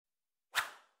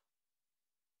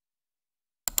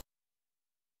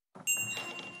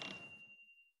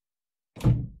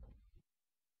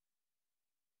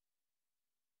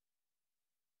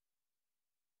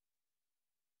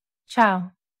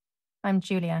Ciao, I'm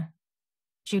Julia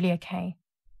K.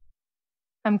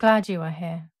 I'm glad you are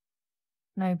here.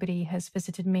 Nobody has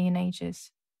visited me in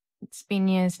ages. It's been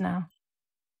years now.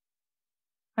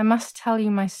 I must tell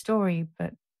you my story,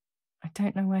 but I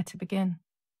don't know where to begin.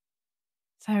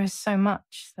 There is so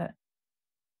much that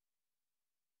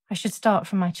I should start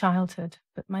from my childhood,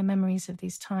 but my memories of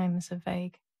these times are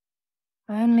vague.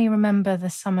 I only remember the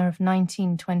summer of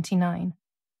 1929,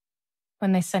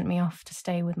 when they sent me off to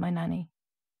stay with my nanny.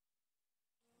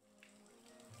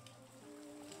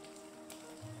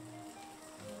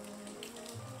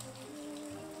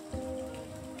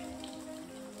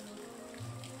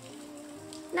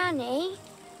 Nanny,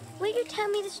 will you tell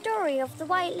me the story of the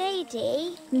White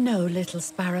Lady? No, little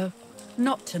sparrow.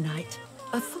 Not tonight.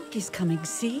 A fog is coming,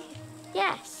 see?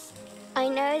 Yes. I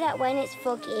know that when it's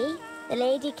foggy, the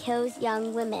lady kills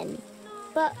young women.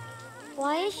 But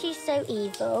why is she so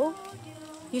evil?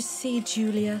 You see,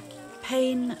 Julia,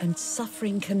 pain and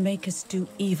suffering can make us do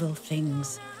evil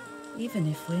things, even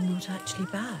if we're not actually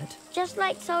bad. Just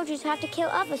like soldiers have to kill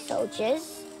other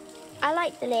soldiers. I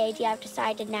like the lady I've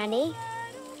decided, Nanny.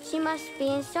 She must be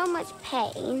in so much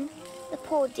pain, the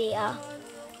poor dear.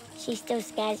 She still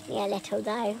scares me a little,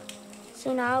 though.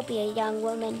 Soon I'll be a young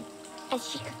woman, and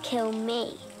she could kill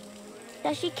me.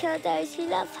 Does she kill those who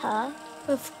love her?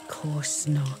 Of course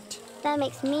not. That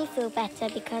makes me feel better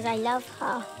because I love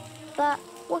her. But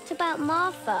what about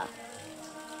Martha?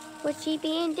 Would she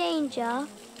be in danger?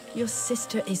 Your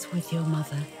sister is with your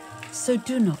mother, so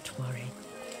do not worry.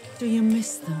 Do you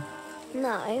miss them?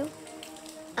 No.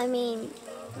 I mean,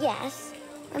 yes,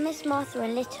 I miss Martha a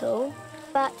little,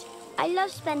 but I love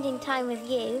spending time with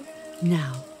you.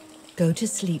 Now, go to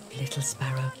sleep, little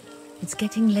sparrow. It's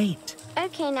getting late.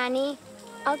 Okay, Nanny.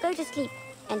 I'll go to sleep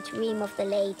and dream of the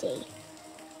lady.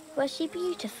 Was she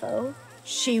beautiful?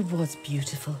 She was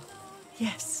beautiful.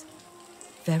 Yes,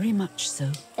 very much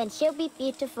so. Then she'll be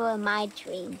beautiful in my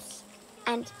dreams.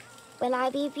 And will I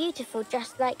be beautiful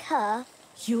just like her?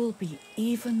 You'll be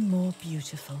even more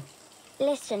beautiful.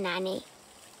 Listen, Nanny.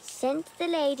 Since the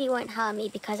lady won't harm me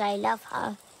because I love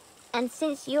her, and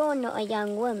since you're not a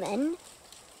young woman,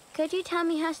 could you tell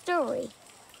me her story,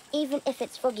 even if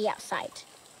it's foggy outside?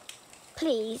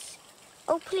 Please.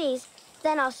 Oh, please,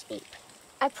 then I'll sleep.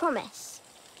 I promise.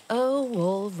 Oh,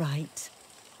 all right.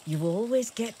 You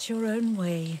always get your own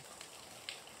way.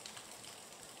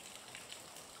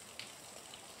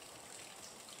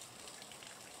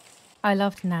 I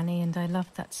loved Nanny and I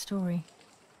loved that story.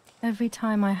 Every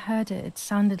time I heard it, it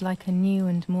sounded like a new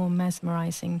and more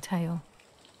mesmerizing tale.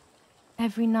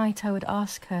 Every night I would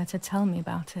ask her to tell me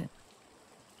about it,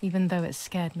 even though it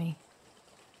scared me.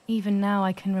 Even now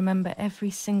I can remember every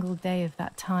single day of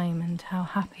that time and how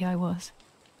happy I was.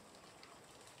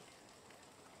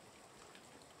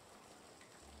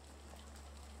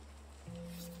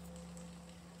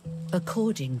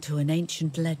 According to an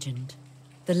ancient legend,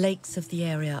 the lakes of the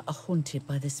area are haunted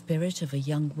by the spirit of a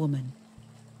young woman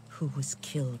who was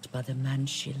killed by the man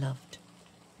she loved.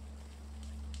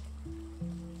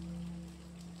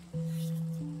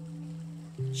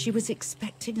 She was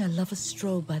expecting a lover's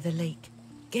stroll by the lake,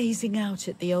 gazing out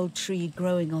at the old tree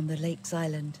growing on the lake's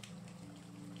island.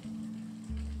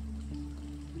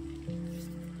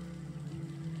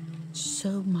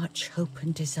 So much hope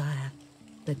and desire,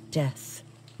 but death,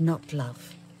 not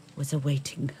love, was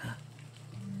awaiting her.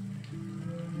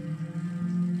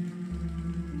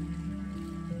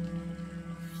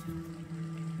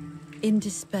 In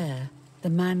despair,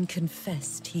 the man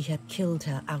confessed he had killed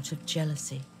her out of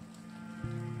jealousy.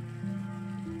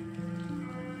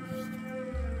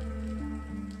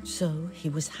 So he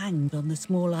was hanged on the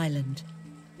small island,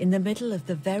 in the middle of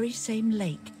the very same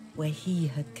lake where he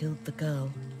had killed the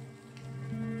girl.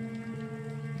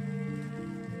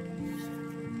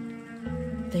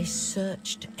 They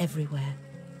searched everywhere,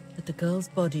 but the girl's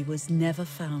body was never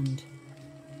found.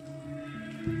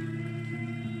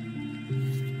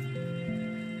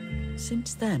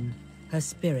 Since then, her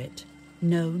spirit,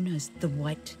 known as the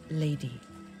White Lady,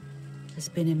 has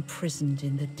been imprisoned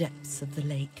in the depths of the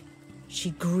lake.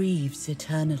 She grieves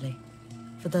eternally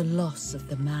for the loss of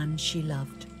the man she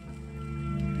loved.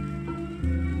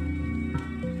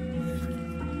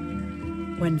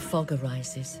 When fog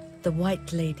arises, the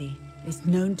White Lady is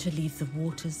known to leave the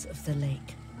waters of the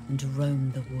lake and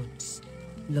roam the woods,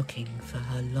 looking for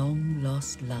her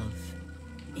long-lost love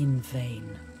in vain.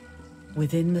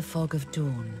 Within the fog of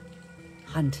dawn,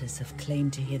 hunters have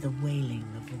claimed to hear the wailing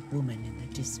of a woman in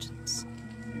the distance.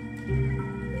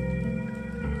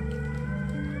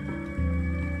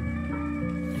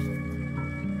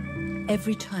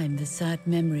 Every time the sad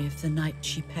memory of the night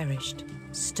she perished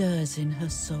stirs in her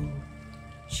soul.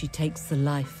 She takes the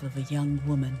life of a young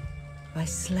woman by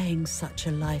slaying such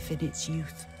a life in its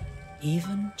youth.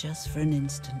 Even just for an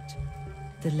instant,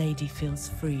 the lady feels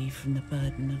free from the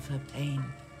burden of her pain.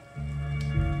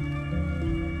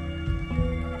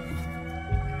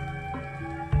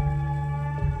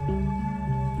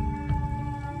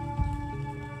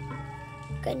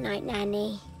 Good night,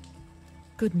 Nanny.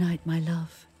 Good night, my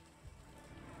love.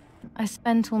 I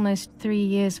spent almost 3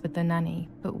 years with the nanny,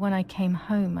 but when I came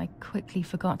home, I quickly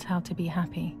forgot how to be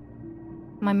happy.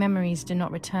 My memories do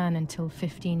not return until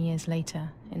 15 years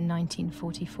later, in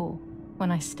 1944,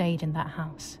 when I stayed in that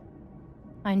house.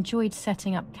 I enjoyed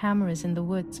setting up cameras in the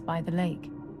woods by the lake.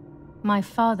 My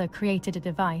father created a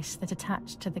device that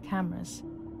attached to the cameras.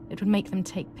 It would make them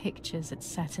take pictures at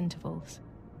set intervals.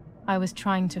 I was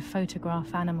trying to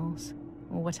photograph animals,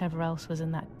 or whatever else was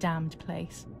in that damned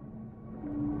place.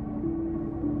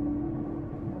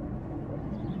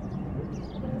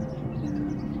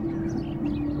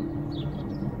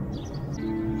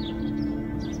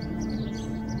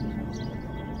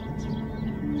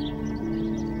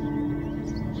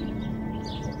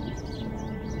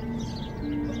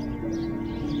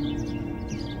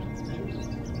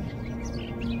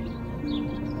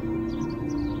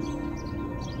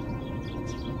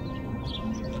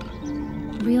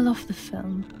 Reel off the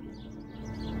film.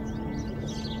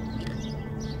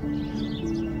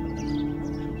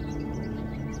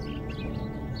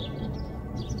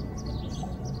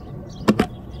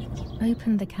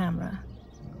 Open the camera.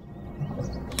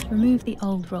 Remove the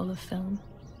old roll of film.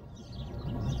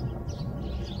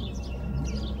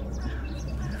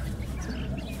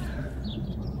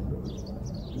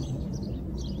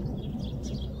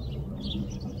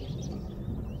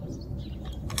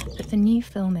 Put the new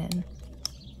film in.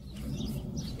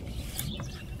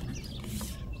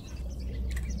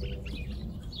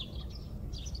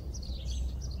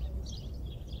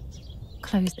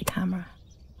 Close the camera.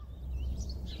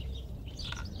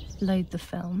 Load the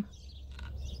film.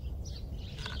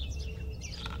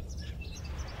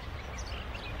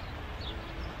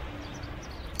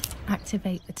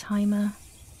 Activate the timer.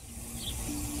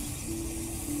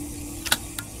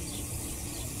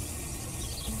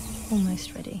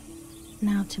 Almost ready.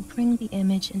 Now to bring the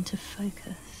image into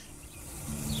focus.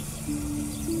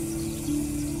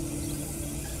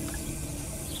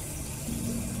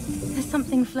 There's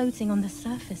something floating on the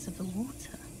surface of the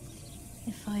water.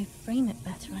 If I frame it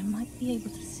better, I might be able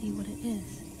to see what it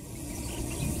is.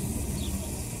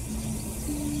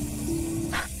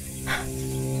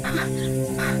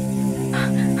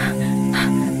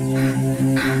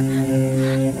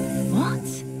 What?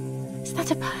 Is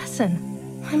that a person?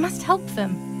 I must help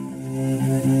them.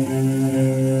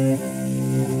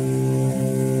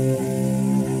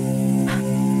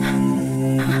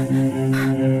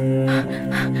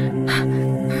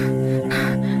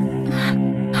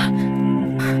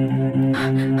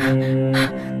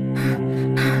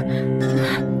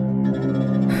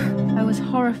 I was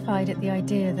horrified at the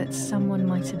idea that someone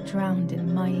might have drowned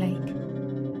in my lake.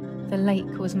 The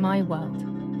lake was my world,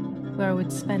 where I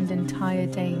would spend entire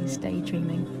days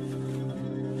daydreaming.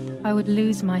 I would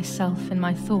lose myself in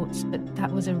my thoughts, but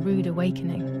that was a rude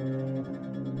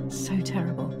awakening. So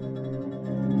terrible.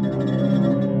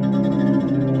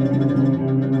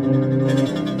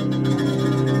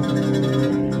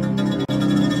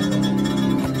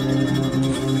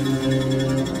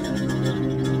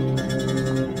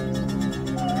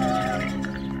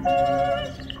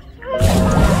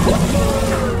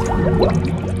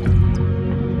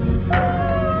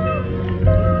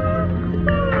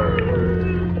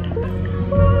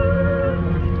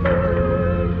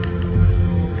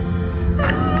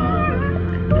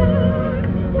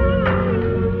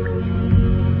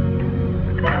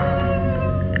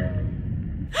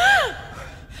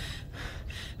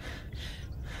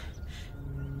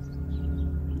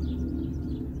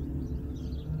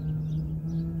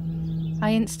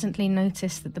 I instantly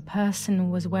noticed that the person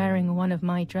was wearing one of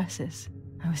my dresses.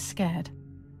 I was scared.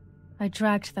 I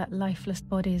dragged that lifeless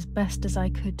body as best as I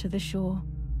could to the shore,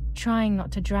 trying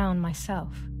not to drown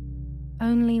myself.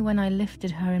 Only when I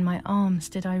lifted her in my arms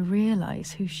did I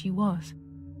realize who she was.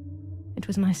 It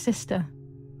was my sister,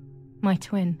 my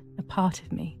twin, a part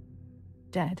of me,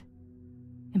 dead.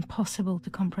 Impossible to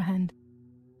comprehend.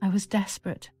 I was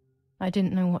desperate. I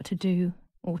didn't know what to do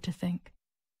or to think.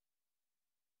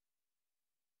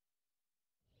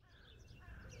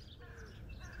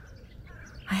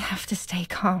 I have to stay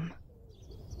calm.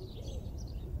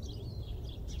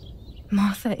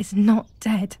 Martha is not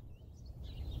dead.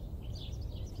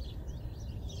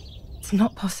 It's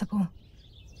not possible.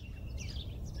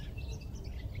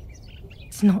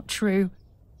 It's not true.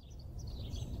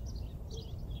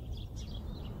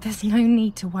 There's no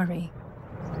need to worry.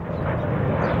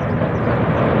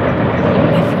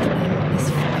 Everything is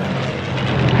fine.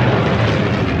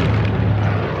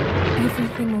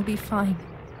 Everything will be fine.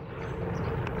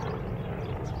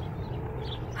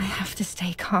 I have to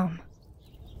stay calm.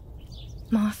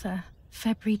 Martha,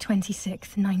 February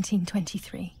 26th,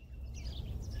 1923.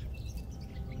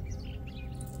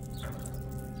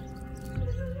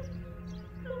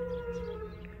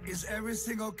 Is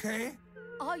everything okay?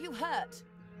 Are you hurt?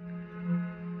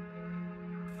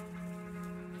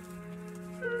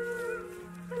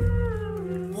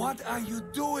 What are you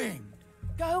doing?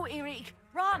 Go, Eric!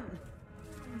 Run!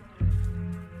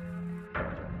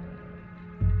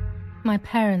 My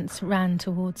parents ran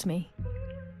towards me.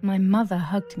 My mother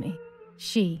hugged me.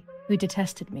 She, who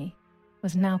detested me,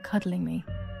 was now cuddling me.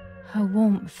 Her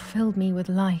warmth filled me with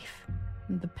life,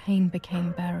 and the pain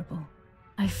became bearable.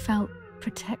 I felt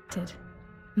protected.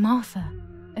 "Martha,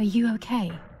 are you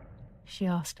okay?" she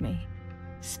asked me,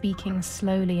 speaking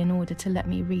slowly in order to let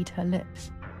me read her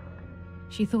lips.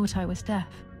 She thought I was deaf.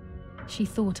 She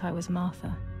thought I was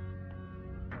Martha.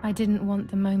 I didn't want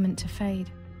the moment to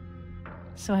fade,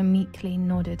 so I meekly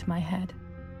nodded my head.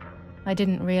 I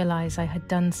didn't realize I had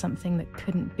done something that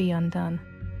couldn't be undone.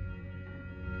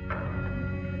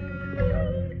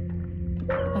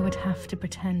 I would have to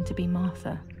pretend to be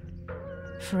Martha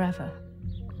forever.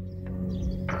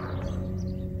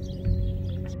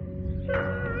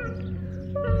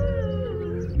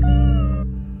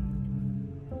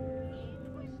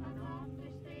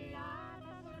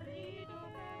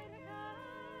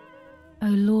 O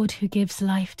Lord, who gives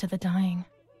life to the dying,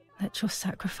 let your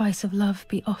sacrifice of love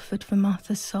be offered for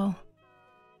Martha's soul.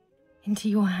 Into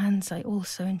your hands I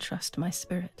also entrust my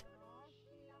spirit,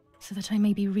 so that I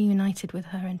may be reunited with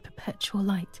her in perpetual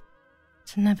light,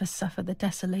 to never suffer the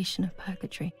desolation of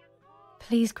purgatory.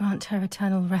 Please grant her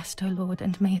eternal rest, O Lord,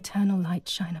 and may eternal light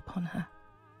shine upon her.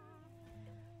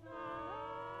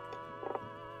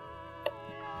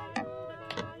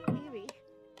 Eric,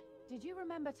 did you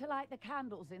remember to light the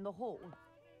candles in the hall?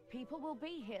 People will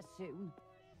be here soon.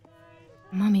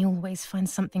 Mummy always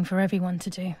finds something for everyone to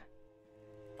do.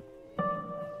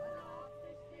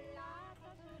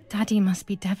 Daddy must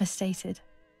be devastated.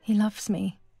 He loves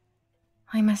me.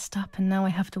 I messed up and now I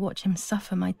have to watch him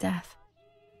suffer my death.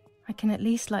 I can at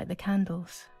least light the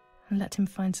candles and let him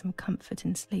find some comfort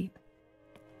in sleep.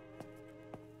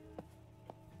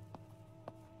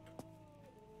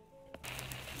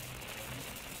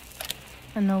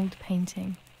 An old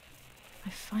painting. I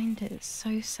find it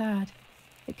so sad.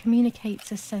 It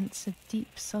communicates a sense of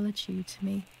deep solitude to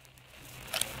me.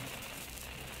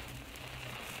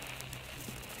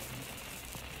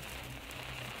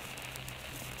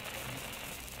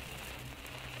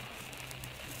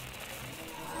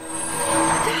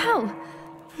 What the hell?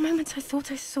 For a moment I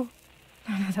thought I saw...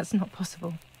 No, that's not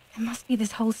possible. It must be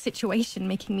this whole situation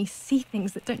making me see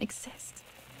things that don't exist.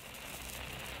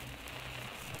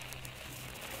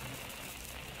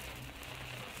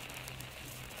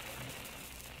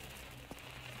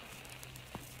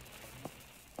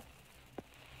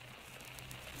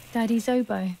 Daddy's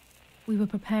oboe. We were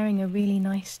preparing a really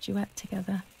nice duet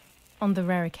together. On the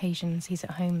rare occasions he's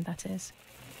at home, that is.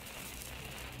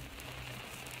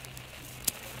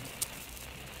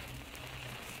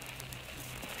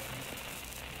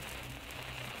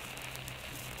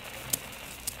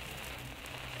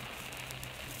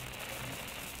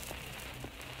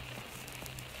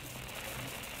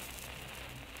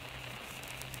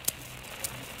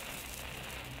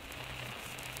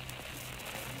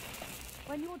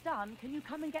 When you're done, can you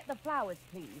come and get the flowers,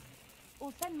 please?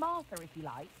 Or send Martha if you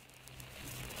like.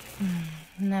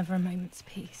 Never a moment's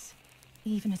peace.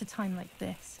 Even at a time like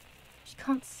this. She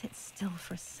can't sit still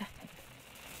for a second.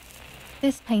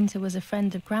 This painter was a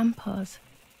friend of Grandpa's.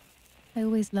 I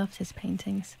always loved his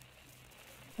paintings.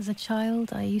 As a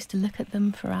child, I used to look at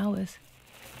them for hours.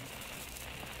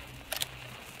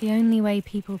 The only way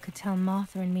people could tell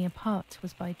Martha and me apart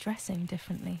was by dressing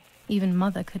differently. Even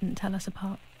Mother couldn't tell us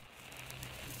apart.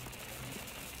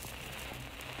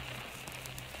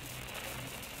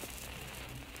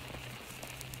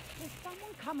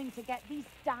 Coming to get these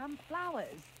damn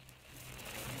flowers.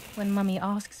 When Mummy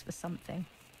asks for something,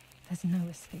 there's no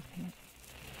escaping it.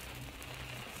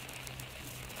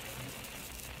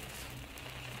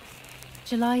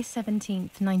 July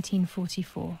 17th,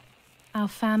 1944. Our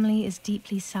family is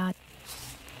deeply sad.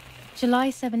 July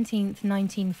 17th,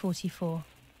 1944.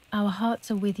 Our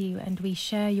hearts are with you and we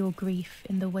share your grief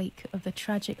in the wake of the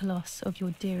tragic loss of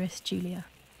your dearest Julia.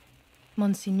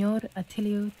 Monsignor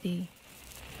Attilio D.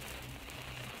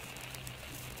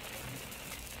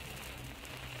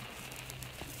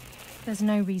 There's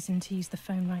no reason to use the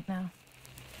phone right now.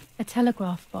 A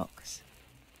telegraph box.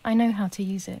 I know how to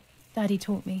use it. Daddy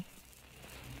taught me.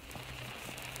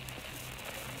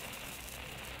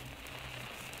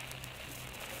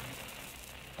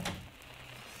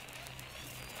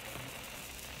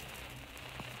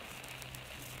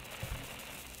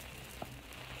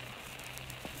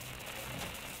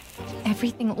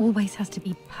 Everything always has to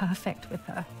be perfect with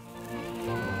her.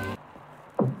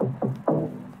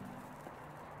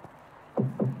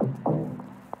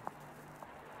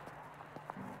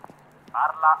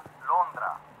 Parla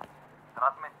Londra.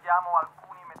 Trasmettiamo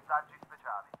alcuni messaggi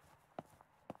speciali.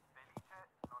 Felice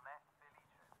non è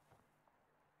felice.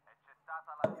 È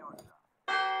cessata la pioggia.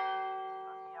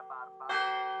 La mia barba è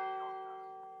bionda.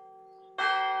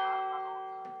 Parla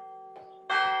Londra.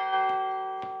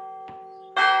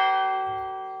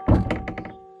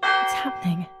 What's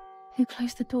happening? Who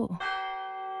closed the door?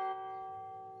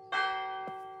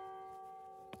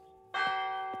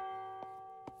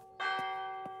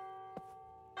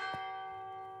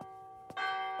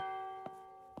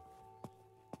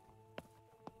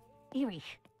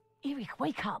 Erich,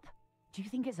 wake up. Do you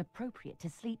think it's appropriate to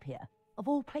sleep here, of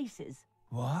all places?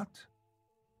 What?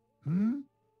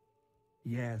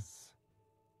 Yes.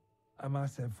 I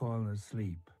must have fallen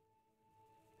asleep.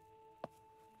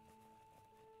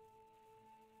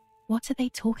 What are they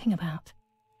talking about?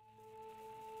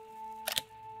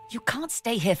 You can't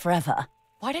stay here forever.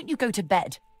 Why don't you go to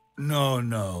bed?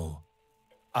 No.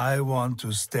 I want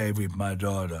to stay with my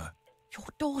daughter. Your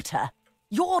daughter?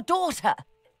 Your daughter?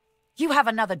 You have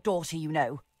another daughter, you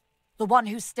know. The one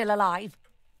who's still alive.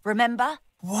 Remember?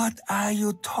 What are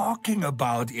you talking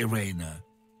about, Irene?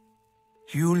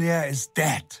 Julia is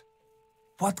dead.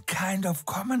 What kind of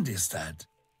comment is that?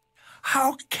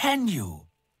 How can you?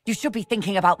 You should be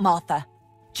thinking about Martha.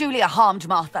 Julia harmed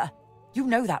Martha. You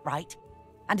know that, right?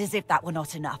 And as if that were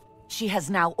not enough, she has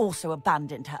now also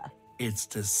abandoned her. It's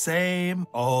the same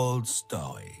old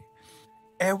story.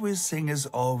 Everything is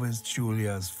always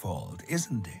Julia's fault,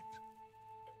 isn't it?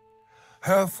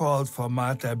 Her fault for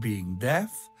Martha being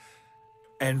deaf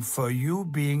and for you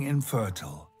being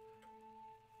infertile.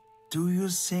 Do you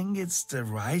think it's the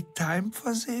right time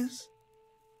for this?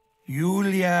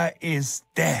 Julia is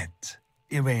dead,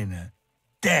 Irene.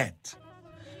 Dead.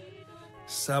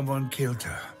 Someone killed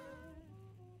her.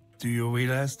 Do you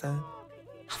realize that?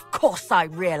 Of course I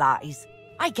realize.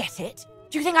 I get it.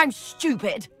 Do you think I'm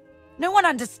stupid? No one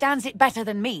understands it better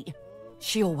than me.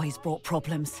 She always brought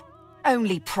problems.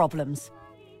 Only problems.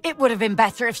 It would have been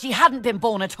better if she hadn't been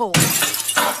born at all.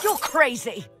 You're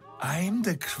crazy. I'm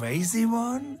the crazy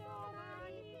one?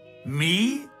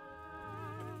 Me?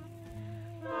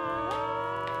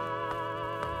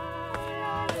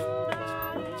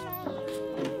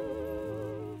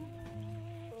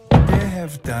 They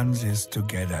have done this to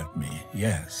get at me,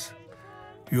 yes.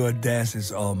 Your death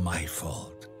is all my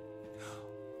fault.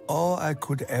 All I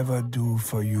could ever do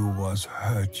for you was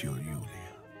hurt you, Julia.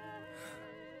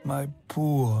 My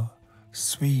poor,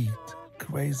 sweet,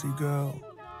 crazy girl.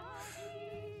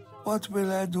 What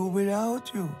will I do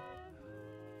without you?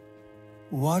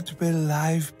 What will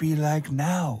life be like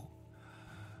now?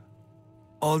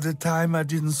 All the time I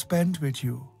didn't spend with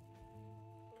you.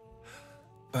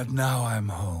 But now I'm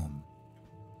home.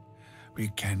 We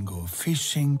can go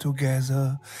fishing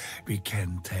together. We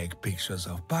can take pictures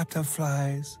of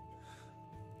butterflies.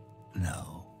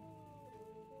 No.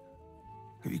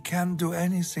 We can't do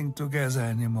anything together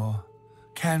anymore,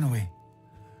 can we?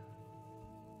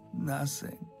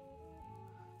 Nothing.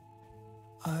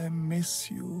 I miss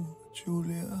you,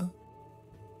 Julia.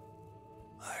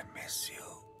 I miss you.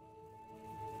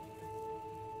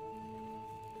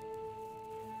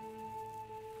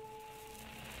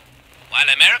 While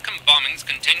American bombings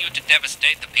continue to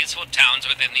devastate the peaceful towns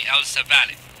within the Elsa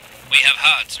Valley, we have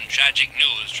heard some tragic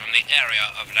news from the area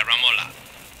of La Ramola.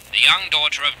 The young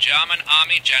daughter of German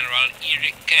Army General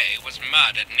Erich K. was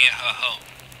murdered near her home.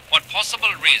 What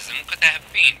possible reason could there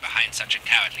have been behind such a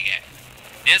cowardly act?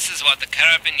 This is what the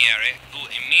Carabinieri, who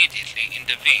immediately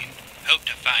intervened, hope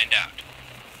to find out.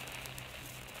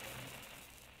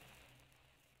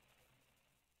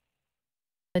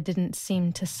 I didn't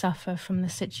seem to suffer from the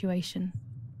situation.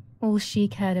 All she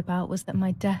cared about was that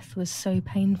my death was so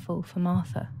painful for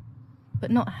Martha.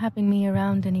 But not having me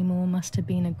around anymore must have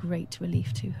been a great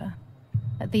relief to her.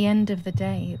 At the end of the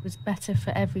day, it was better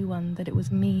for everyone that it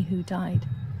was me who died.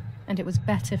 And it was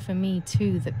better for me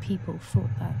too that people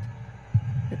thought that.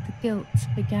 But the guilt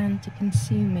began to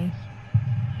consume me.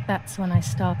 That's when I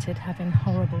started having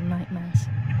horrible nightmares.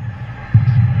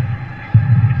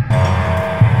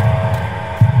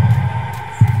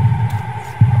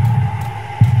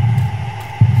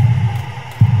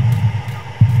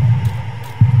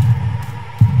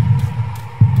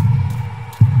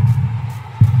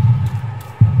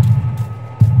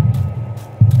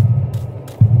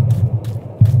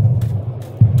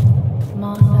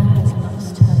 Martha has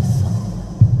lost her soul.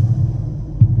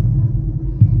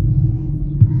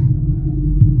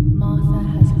 Martha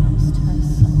has lost her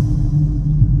soul.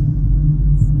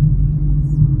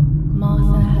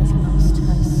 Martha has lost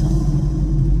her soul.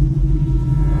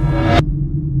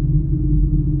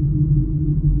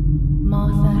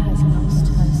 Martha has lost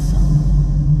her soul.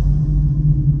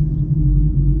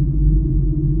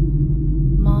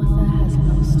 Martha has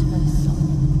lost her soul.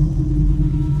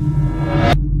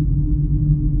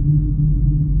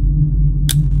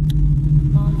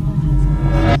 Martha has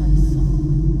lost her soul.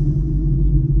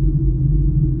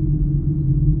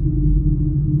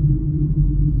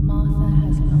 Martha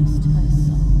has lost her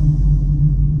soul.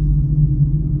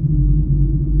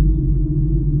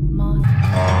 Martha.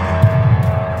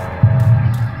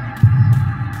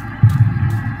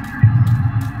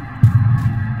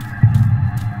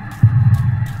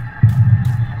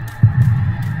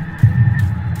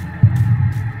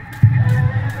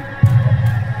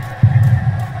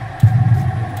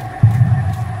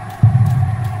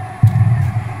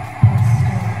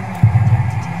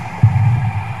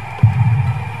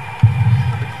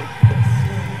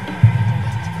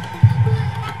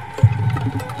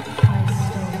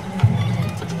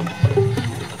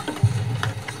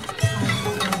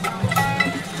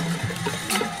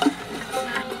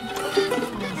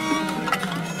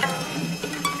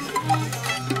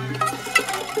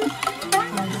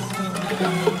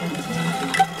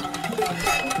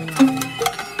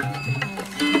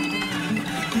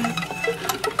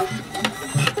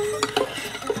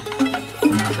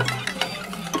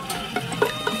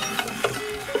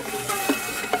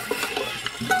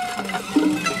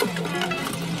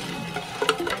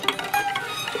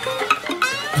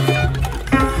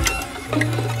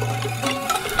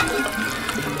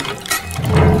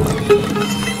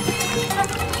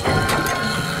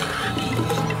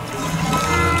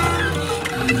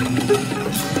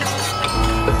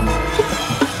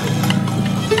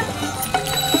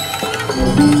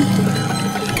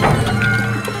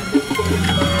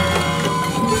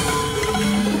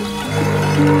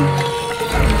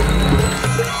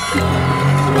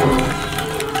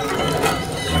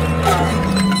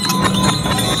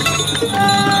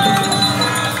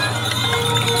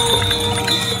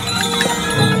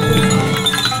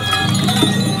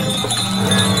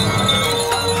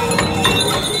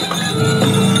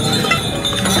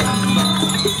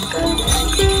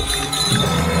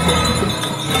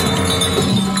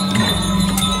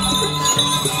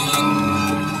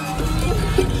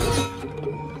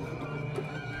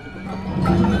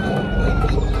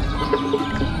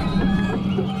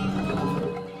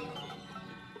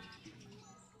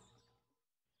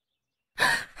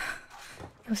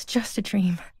 It was just a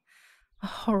dream. A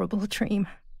horrible dream.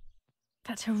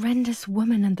 That horrendous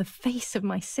woman and the face of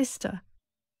my sister.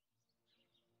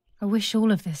 I wish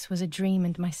all of this was a dream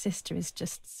and my sister is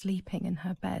just sleeping in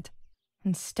her bed.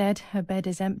 Instead, her bed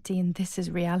is empty and this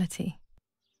is reality.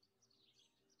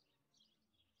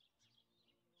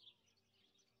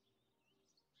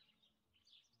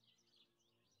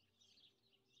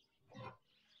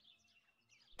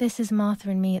 This is Martha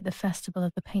and me at the festival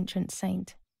of the patron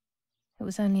saint. It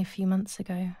was only a few months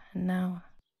ago, and now...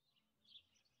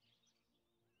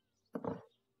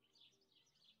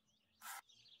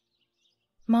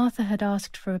 Martha had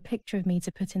asked for a picture of me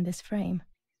to put in this frame.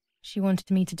 She wanted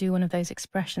me to do one of those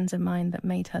expressions of mine that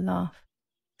made her laugh.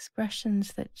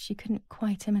 Expressions that she couldn't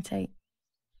quite imitate.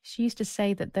 She used to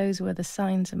say that those were the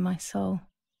signs of my soul.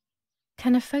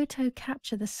 Can a photo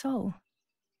capture the soul?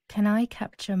 Can I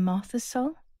capture Martha's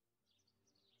soul?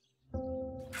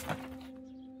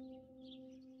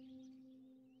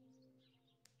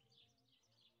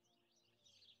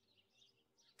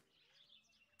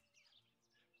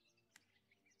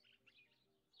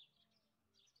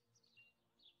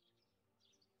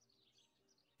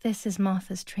 This is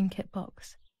Martha's trinket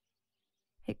box.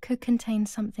 It could contain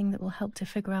something that will help to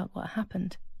figure out what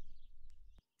happened.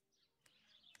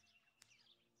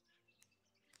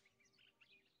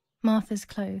 Martha's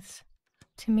clothes.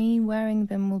 To me, wearing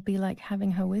them will be like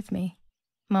having her with me.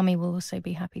 Mummy will also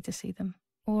be happy to see them.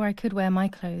 Or I could wear my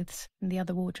clothes in the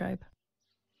other wardrobe.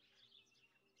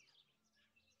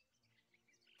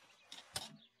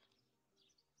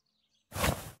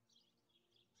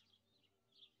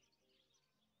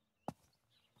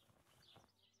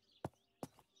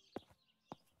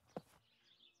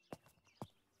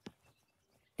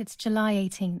 It's July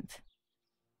 18th.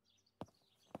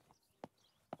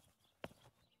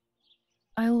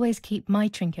 I always keep my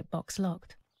trinket box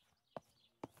locked.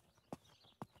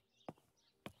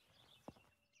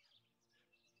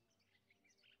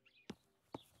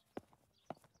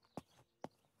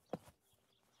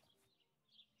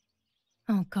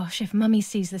 Oh gosh, if Mummy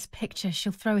sees this picture,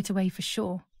 she'll throw it away for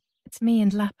sure. It's me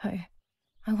and Lapo.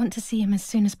 I want to see him as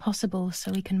soon as possible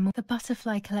so we can the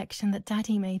butterfly collection that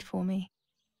Daddy made for me.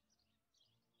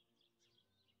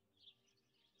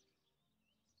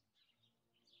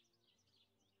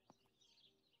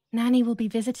 Nanny will be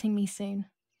visiting me soon.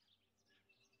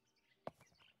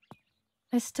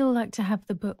 I still like to have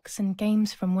the books and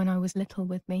games from when I was little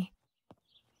with me.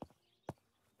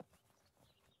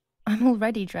 I'm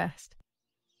already dressed.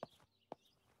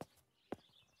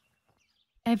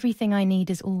 Everything I need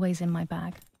is always in my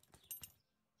bag.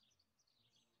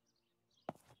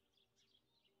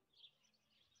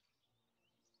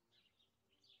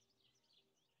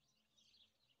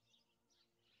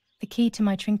 The key to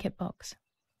my trinket box.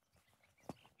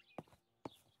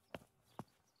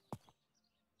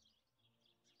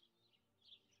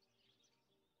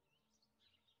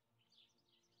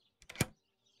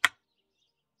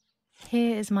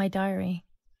 Here is my diary.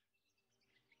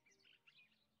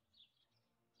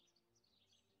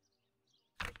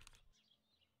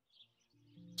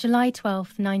 July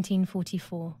 12th,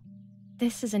 1944.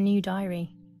 This is a new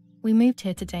diary. We moved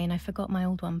here today and I forgot my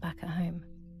old one back at home.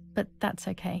 But that's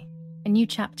okay. A new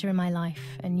chapter in my life,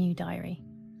 a new diary.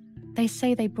 They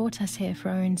say they brought us here for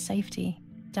our own safety.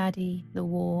 Daddy, the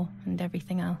war, and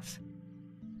everything else.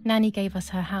 Nanny gave us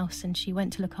her house and she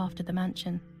went to look after the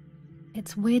mansion.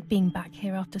 It's weird being back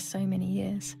here after so many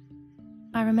years.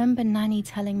 I remember Nanny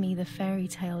telling me the fairy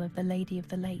tale of the Lady of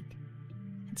the Lake.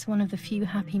 It's one of the few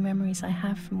happy memories I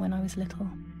have from when I was little.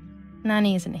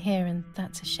 Nanny isn't here and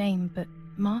that's a shame, but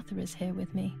Martha is here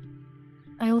with me.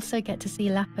 I also get to see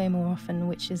Lapo more often,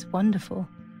 which is wonderful.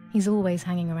 He's always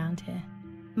hanging around here.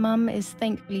 Mum is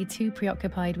thankfully too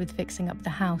preoccupied with fixing up the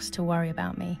house to worry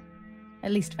about me.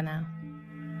 At least for now.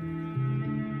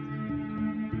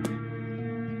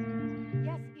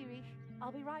 Yes, Erich,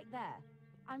 I'll be right there.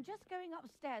 I'm just going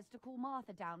upstairs to call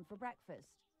Martha down for breakfast.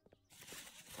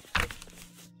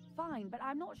 Fine, but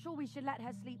I'm not sure we should let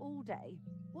her sleep all day.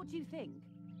 What do you think?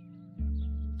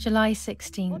 July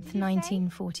 16th,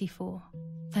 1944.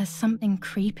 There's something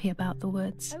creepy about the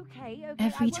woods. Okay,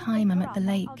 Every time I'm at the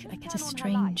lake, I get a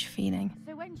strange feeling.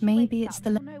 Maybe it's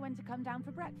the... know when to come down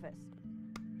for breakfast.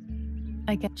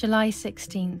 I get July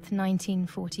 16th,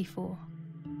 1944.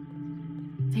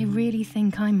 They really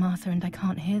think I'm Martha and I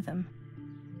can't hear them.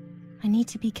 I need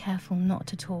to be careful not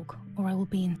to talk, or I will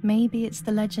be in... Maybe it's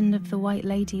the legend of the White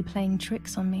Lady playing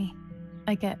tricks on me.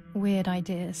 I get weird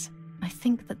ideas. I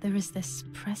think that there is this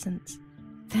presence.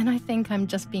 Then I think I'm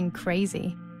just being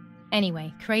crazy.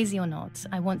 Anyway, crazy or not,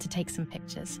 I want to take some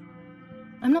pictures.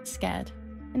 I'm not scared.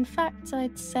 In fact,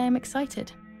 I'd say I'm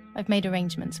excited. I've made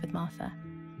arrangements with Martha.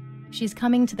 She's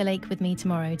coming to the lake with me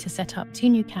tomorrow to set up 2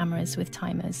 new cameras with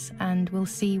timers, and we'll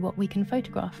see what we can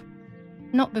photograph.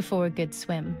 Not before a good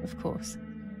swim, of course.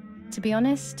 To be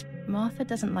honest, Martha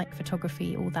doesn't like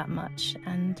photography all that much,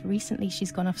 and recently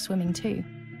she's gone off swimming too.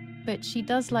 But she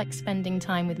does like spending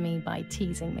time with me by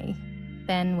teasing me.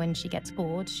 Then, when she gets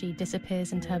bored, she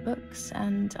disappears into her books,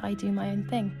 and I do my own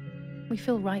thing. We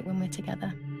feel right when we're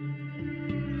together.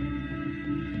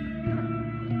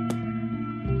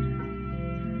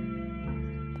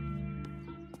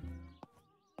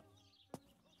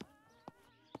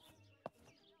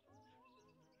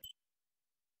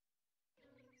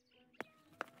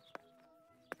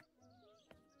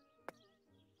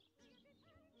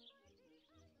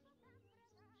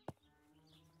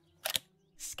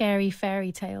 Scary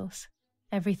fairy tales.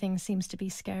 Everything seems to be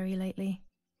scary lately.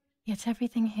 Yet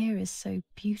everything here is so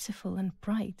beautiful and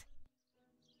bright.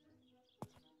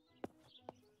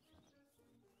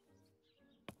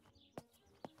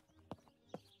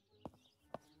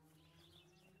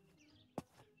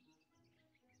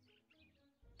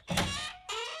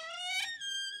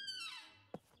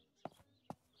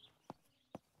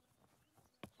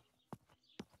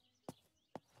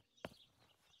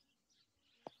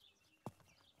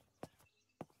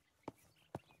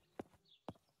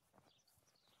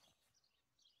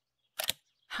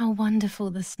 How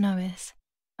wonderful the snow is.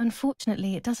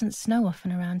 Unfortunately, it doesn't snow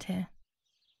often around here.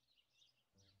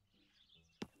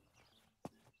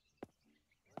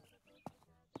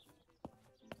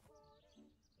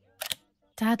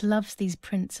 Dad loves these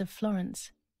prints of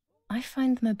Florence. I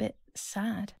find them a bit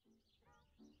sad.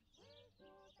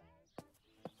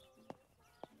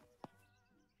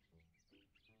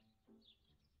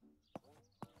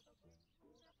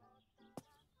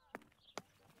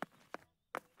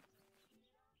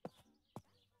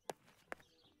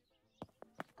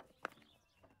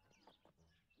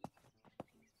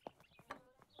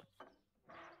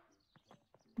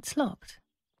 It's locked.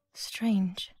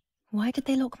 Strange. Why did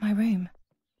they lock my room?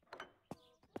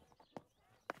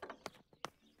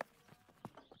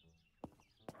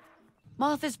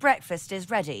 Martha's breakfast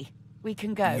is ready. We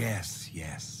can go. Yes,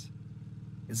 yes.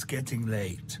 It's getting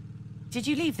late. Did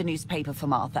you leave the newspaper for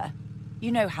Martha?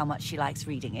 You know how much she likes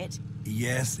reading it.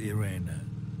 Yes, Irena.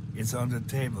 It's on the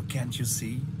table, can't you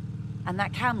see? And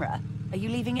that camera, are you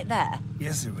leaving it there?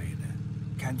 Yes, Irena.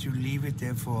 Can't you leave it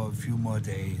there for a few more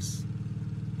days?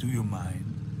 Do you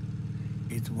mind?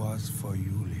 It was for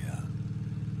Julia.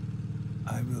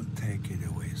 I will take it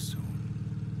away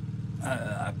soon.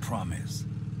 I promise.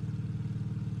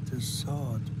 The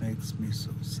thought makes me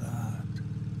so sad.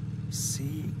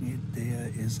 Seeing it there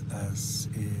is as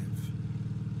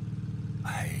if...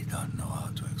 I don't know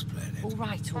how to explain it.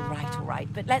 All right.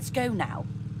 But let's go now.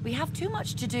 We have too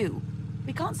much to do.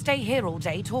 We can't stay here all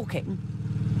day talking.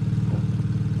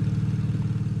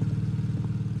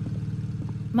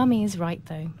 Mummy is right,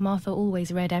 though. Martha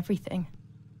always read everything.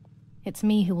 It's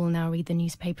me who will now read the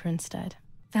newspaper instead.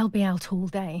 They'll be out all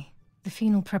day. The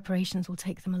funeral preparations will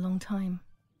take them a long time.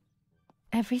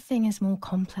 Everything is more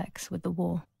complex with the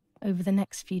war. Over the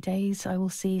next few days, I will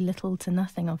see little to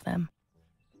nothing of them.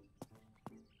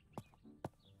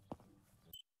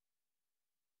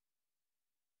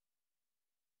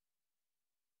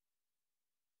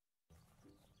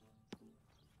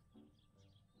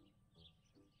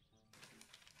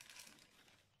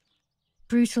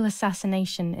 Brutal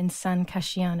assassination in San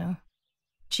Casciano.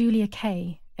 Julia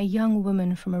Kay, a young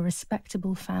woman from a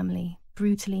respectable family,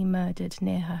 brutally murdered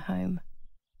near her home.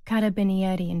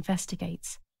 Carabinieri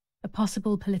investigates. A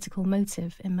possible political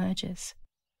motive emerges.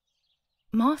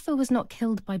 Martha was not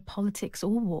killed by politics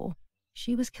or war.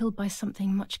 She was killed by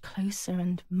something much closer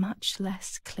and much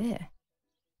less clear.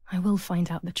 I will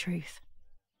find out the truth.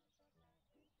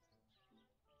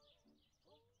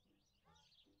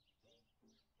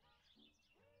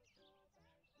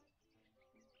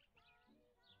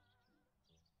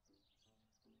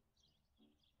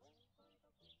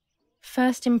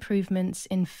 First improvements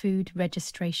in food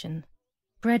registration.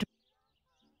 Bread.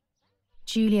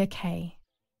 Julia Kay.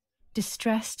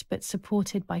 Distressed but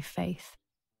supported by faith.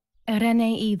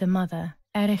 Irenei the mother,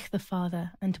 Erich the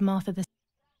father, and Martha the...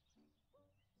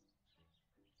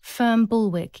 Firm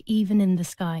bulwark even in the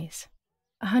skies.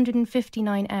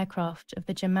 159 aircraft of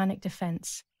the Germanic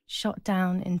defense shot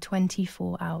down in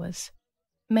 24 hours.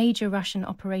 Major Russian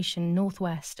operation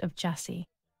northwest of Jassy.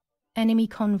 Enemy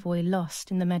convoy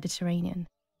lost in the Mediterranean.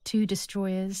 2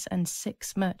 destroyers and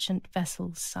 6 merchant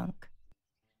vessels sunk.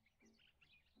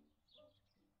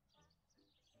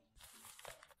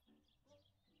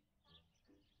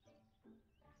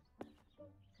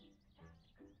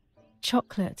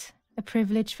 Chocolate, a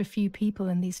privilege for few people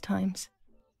in these times.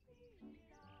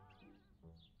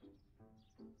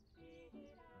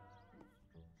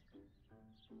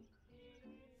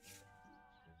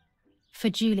 For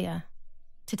Julia,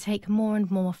 to take more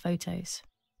and more photos,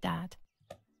 Dad.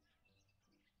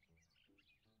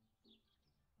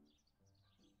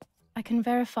 I can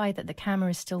verify that the camera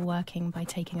is still working by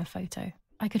taking a photo.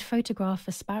 I could photograph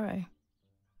a sparrow.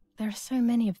 There are so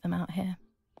many of them out here.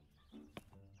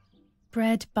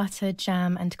 Bread, butter,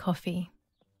 jam, and coffee.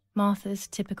 Martha's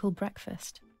typical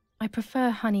breakfast. I prefer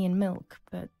honey and milk,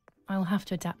 but I'll have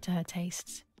to adapt to her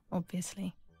tastes,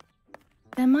 obviously.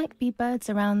 There might be birds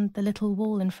around the little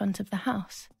wall in front of the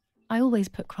house. I always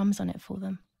put crumbs on it for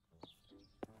them.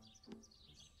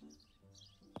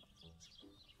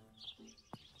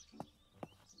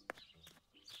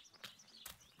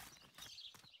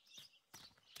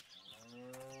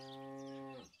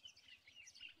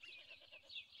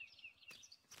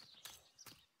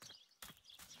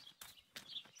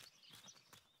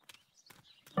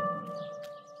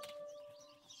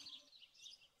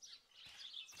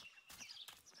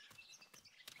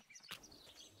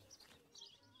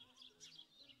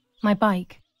 My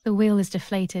bike. The wheel is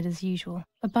deflated as usual.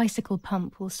 A bicycle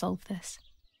pump will solve this.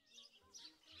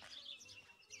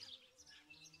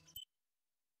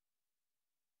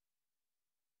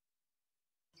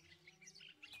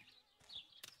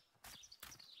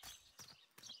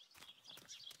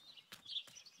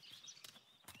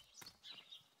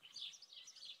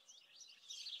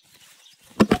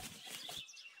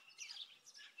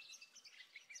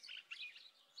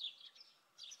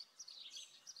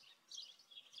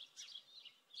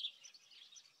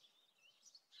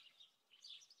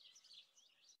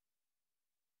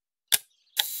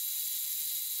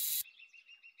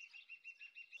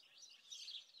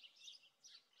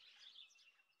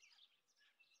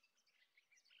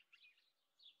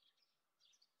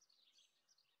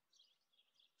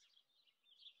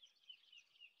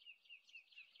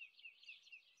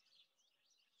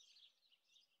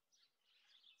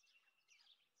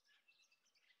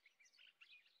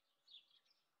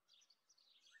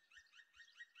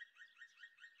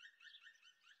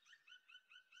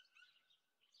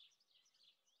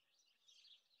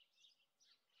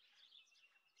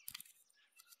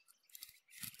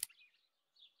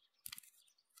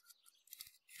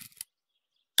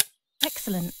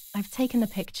 Excellent. I've taken the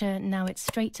picture, now it's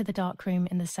straight to the darkroom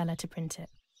in the cellar to print it.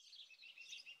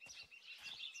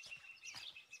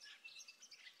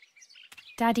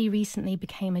 Daddy recently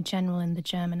became a general in the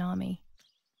German army.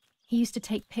 He used to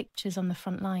take pictures on the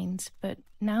front lines, but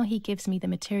now he gives me the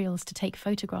materials to take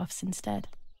photographs instead.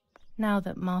 Now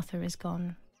that Martha is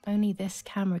gone, only this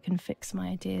camera can fix my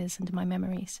ideas and my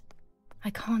memories. I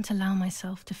can't allow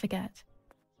myself to forget.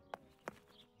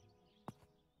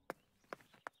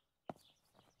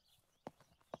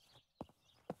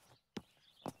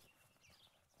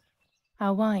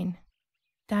 Our wine.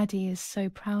 Daddy is so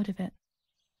proud of it.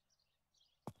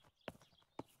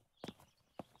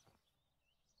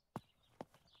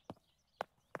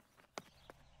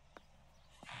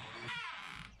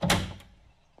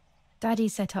 Daddy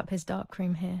set up his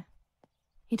darkroom here.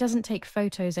 He doesn't take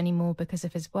photos anymore because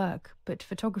of his work, but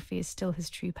photography is still his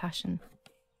true passion.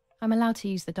 I'm allowed to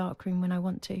use the darkroom when I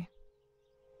want to.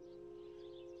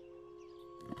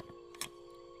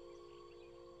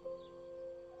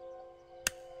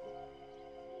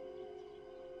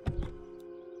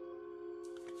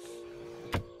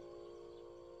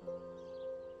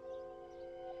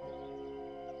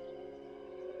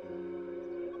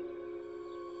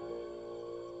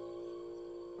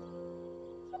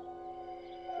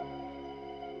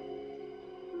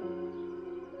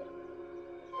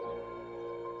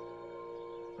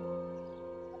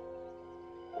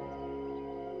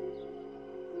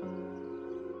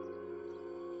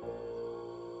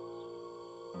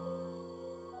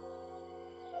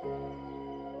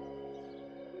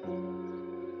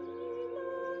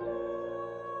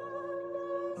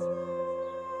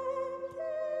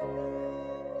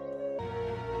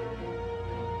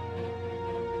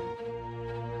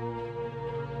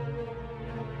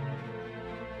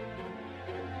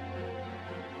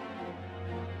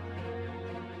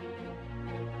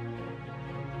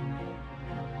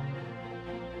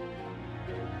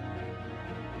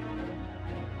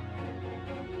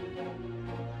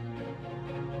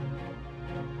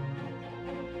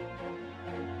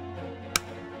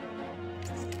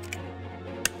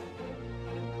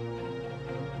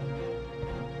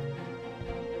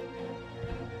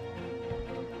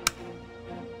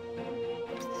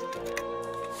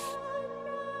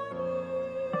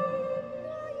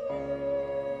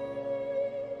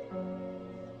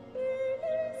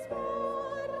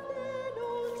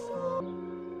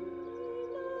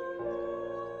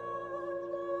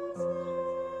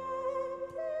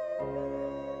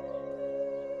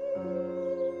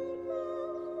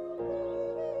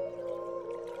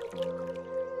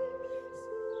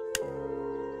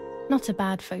 Not a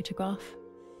bad photograph.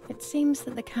 It seems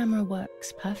that the camera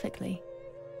works perfectly.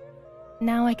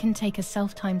 Now I can take a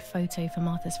self-timed photo for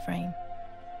Martha's frame.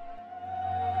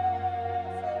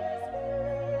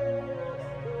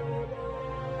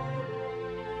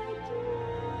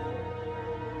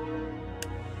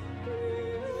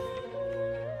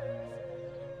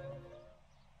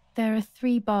 There are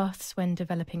 3 baths when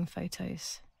developing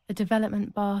photos. The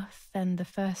development bath, then the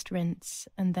first rinse,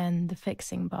 and then the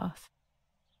fixing bath.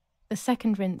 The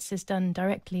second rinse is done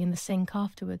directly in the sink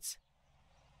afterwards.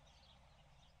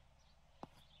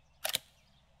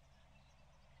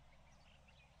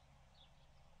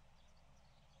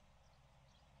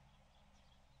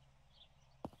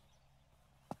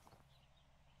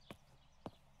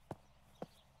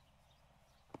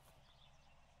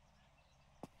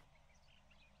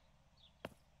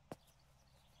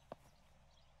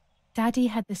 Daddy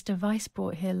had this device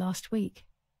brought here last week.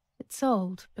 It's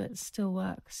old, but still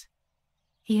works.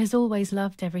 He has always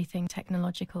loved everything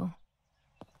technological.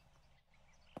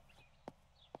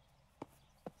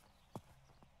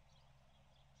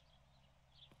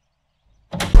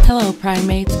 Hello,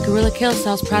 Primates. Gorilla Kill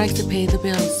sells products to pay the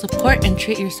bills. Support and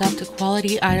treat yourself to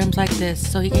quality items like this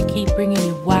so he can keep bringing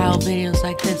you wow videos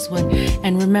like this one.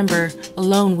 And remember,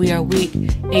 alone we are weak,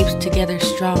 apes together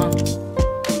strong.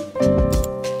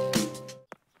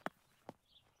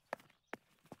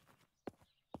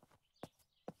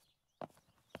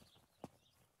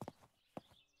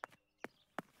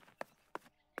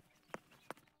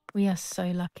 We are so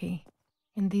lucky.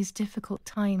 In these difficult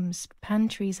times,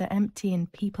 pantries are empty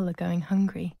and people are going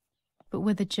hungry. But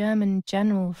with a German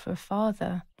general for a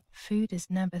father, food is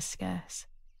never scarce.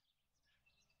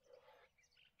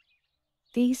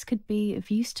 These could be of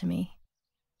use to me.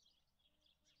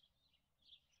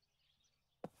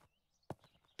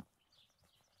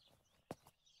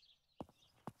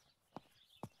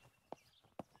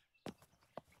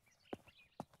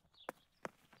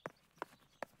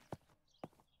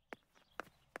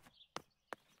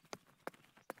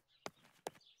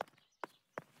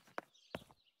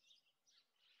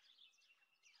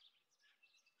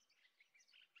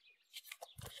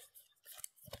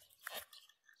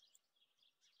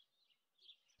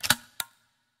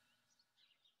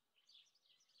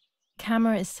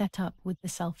 camera is set up with the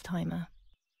self-timer.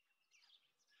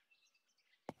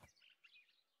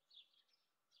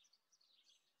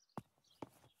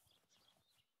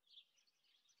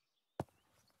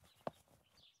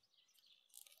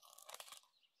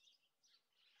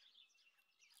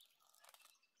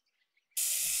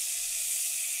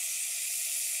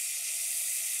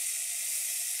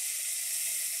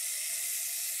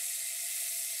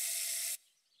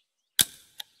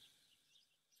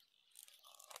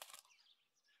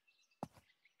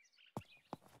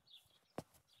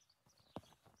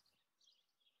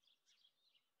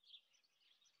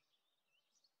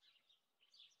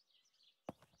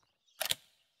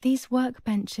 These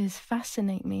workbenches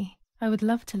fascinate me. I would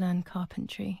love to learn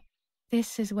carpentry.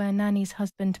 This is where Nanny's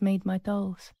husband made my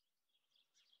dolls.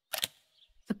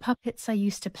 The puppets I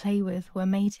used to play with were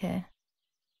made here.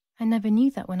 I never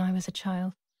knew that when I was a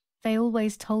child. They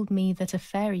always told me that a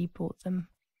fairy brought them.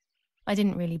 I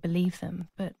didn't really believe them,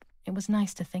 but it was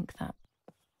nice to think that.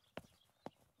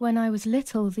 When I was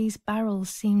little, these barrels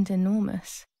seemed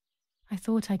enormous. I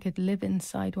thought I could live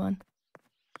inside one.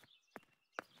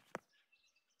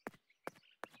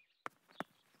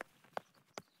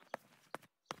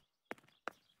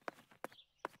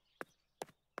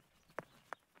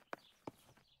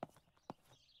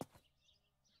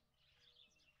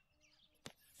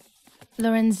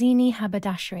 Lorenzini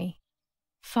haberdashery,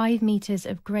 5 meters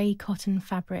of grey cotton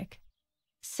fabric,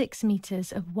 6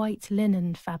 meters of white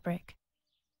linen fabric,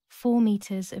 4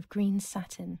 meters of green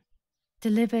satin,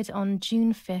 delivered on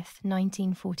June 5th,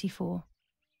 1944.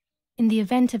 In the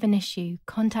event of an issue,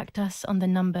 contact us on the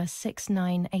number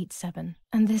 6987.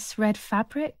 And this red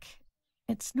fabric?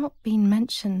 It's not been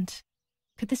mentioned.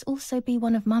 Could this also be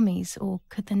one of Mummy's, or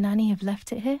could the nanny have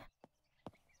left it here?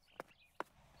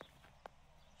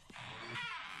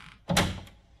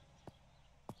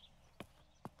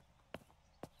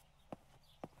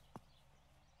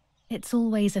 It's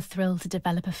always a thrill to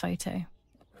develop a photo.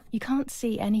 You can't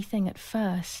see anything at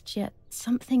first, yet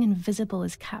something invisible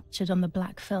is captured on the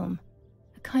black film,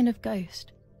 a kind of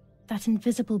ghost. That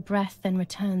invisible breath then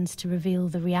returns to reveal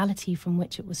the reality from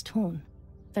which it was torn.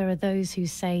 There are those who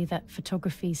say that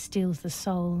photography steals the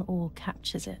soul or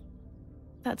captures it.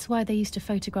 That's why they used to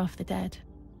photograph the dead,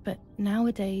 but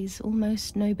nowadays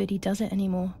almost nobody does it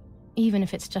anymore. Even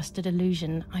if it's just a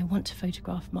delusion, I want to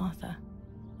photograph Martha.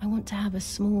 I want to have a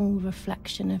small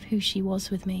reflection of who she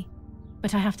was with me,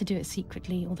 but I have to do it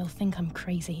secretly or they'll think I'm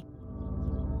crazy.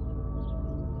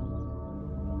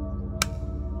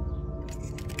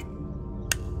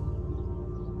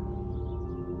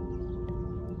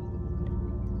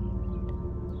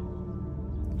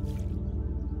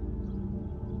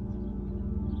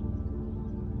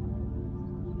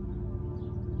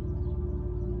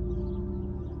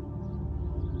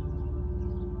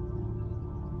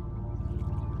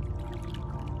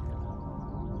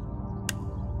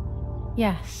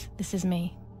 Yes, this is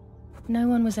me. No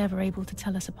one was ever able to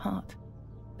tell us apart.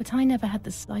 But I never had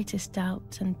the slightest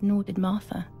doubt, and nor did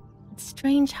Martha. It's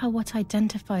strange how what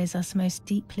identifies us most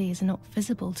deeply is not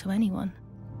visible to anyone.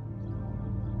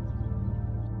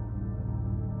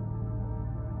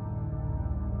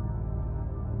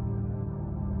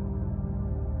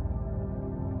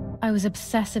 I was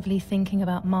obsessively thinking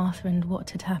about Martha and what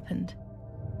had happened.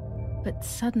 But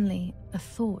suddenly, a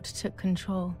thought took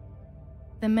control.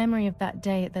 The memory of that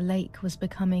day at the lake was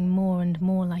becoming more and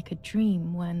more like a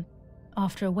dream when,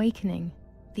 after awakening,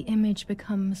 the image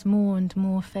becomes more and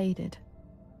more faded.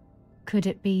 Could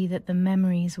it be that the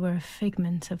memories were a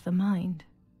figment of the mind?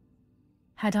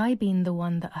 Had I been the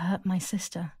one that hurt my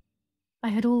sister? I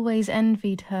had always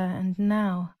envied her, and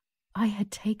now I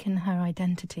had taken her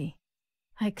identity.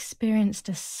 I experienced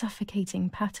a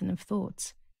suffocating pattern of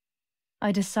thoughts.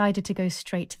 I decided to go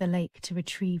straight to the lake to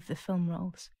retrieve the film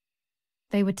rolls.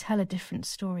 They would tell a different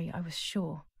story, I was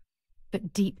sure.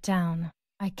 But deep down,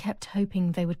 I kept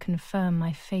hoping they would confirm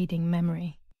my fading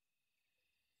memory.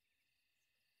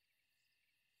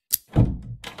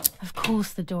 Of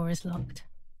course the door is locked.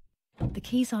 The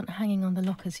keys aren't hanging on the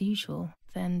lock as usual,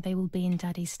 then they will be in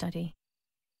Daddy's study.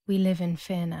 We live in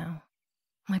fear now.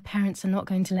 My parents are not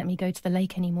going to let me go to the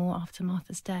lake anymore after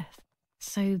Martha's death.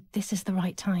 So this is the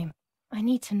right time. I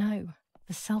need to know.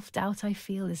 The self-doubt I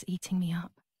feel is eating me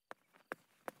up.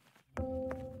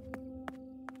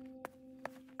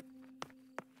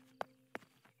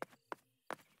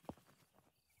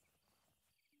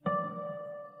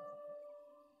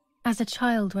 As a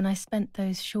child, when I spent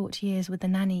those short years with the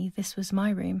nanny, this was my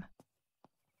room.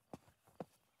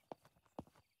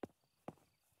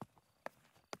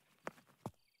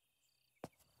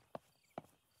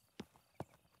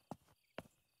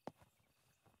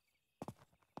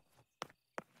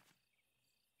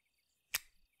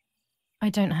 I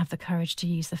don't have the courage to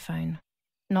use the phone.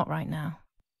 Not right now.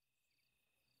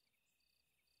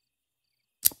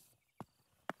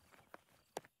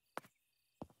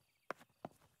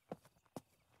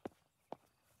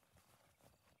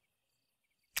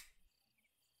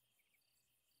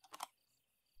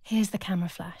 Here's the camera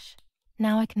flash.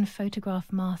 Now I can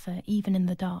photograph Martha even in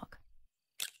the dark.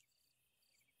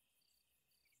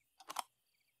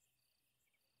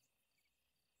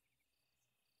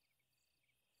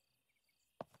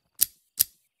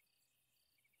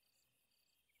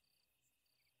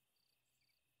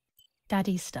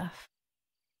 Daddy's stuff.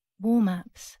 War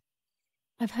maps.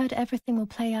 I've heard everything will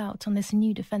play out on this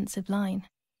new defensive line.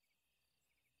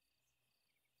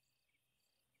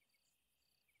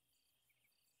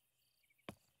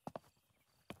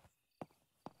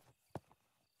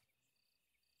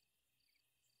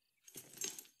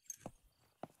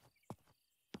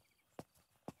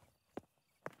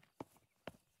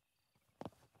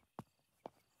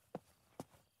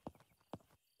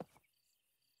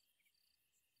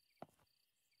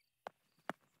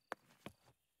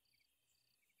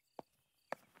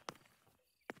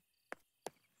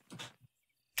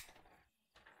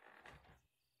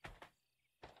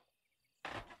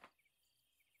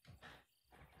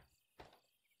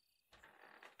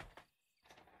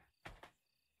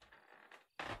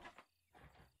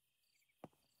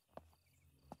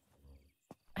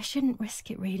 I shouldn't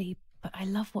risk it really, but I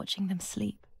love watching them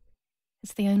sleep.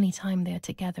 It's the only time they are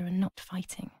together and not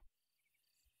fighting.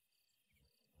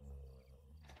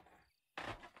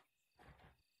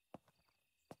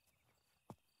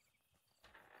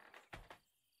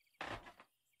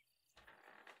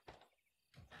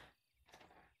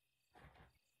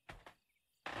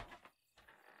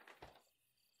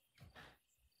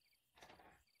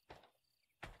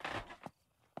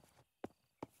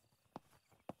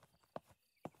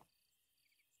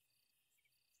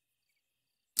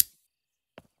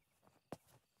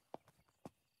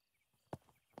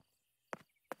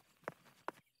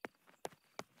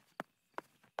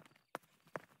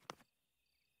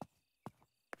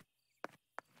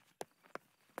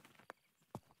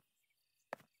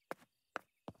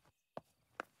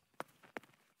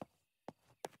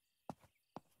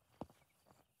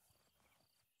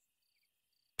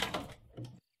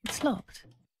 It's locked.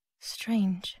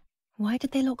 Strange. Why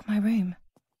did they lock my room?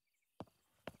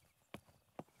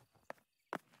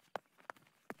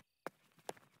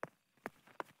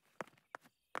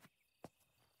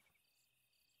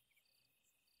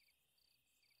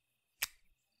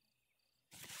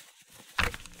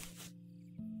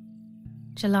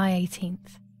 July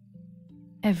 18th.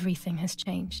 Everything has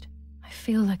changed. I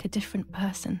feel like a different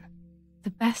person.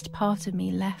 The best part of me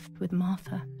left with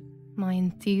Martha. My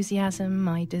enthusiasm,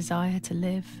 my desire to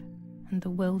live, and the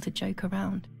will to joke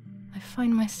around. I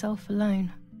find myself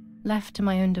alone, left to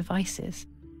my own devices,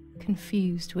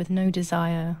 confused with no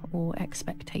desire or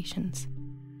expectations.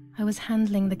 I was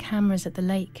handling the cameras at the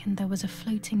lake and there was a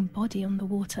floating body on the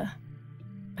water.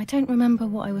 I don't remember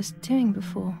what I was doing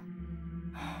before.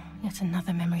 Yet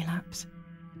another memory lapse.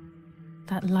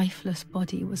 That lifeless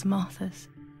body was Martha's,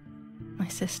 my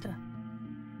sister.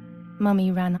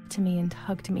 Mummy ran up to me and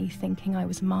hugged me, thinking I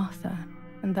was Martha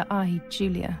and that I,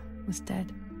 Julia, was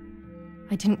dead.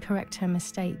 I didn't correct her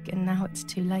mistake and now it's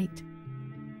too late.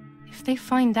 If they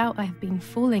find out I have been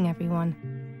fooling everyone,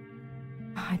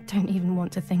 I don't even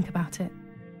want to think about it.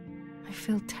 I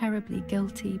feel terribly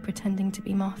guilty pretending to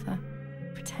be Martha,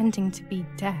 pretending to be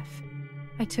deaf.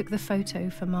 I took the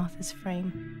photo for Martha's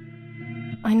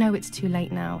frame. I know it's too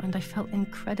late now, and I felt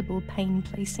incredible pain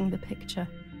placing the picture.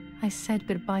 I said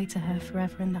goodbye to her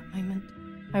forever in that moment.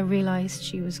 I realized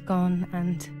she was gone,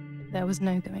 and there was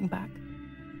no going back.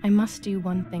 I must do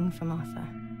one thing for Martha.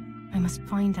 I must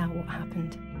find out what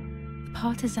happened. The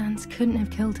partisans couldn't have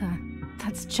killed her.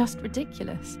 That's just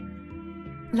ridiculous.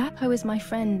 Lapo is my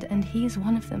friend, and he is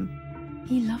one of them.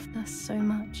 He loved us so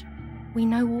much. We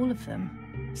know all of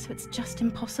them, so it's just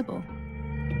impossible.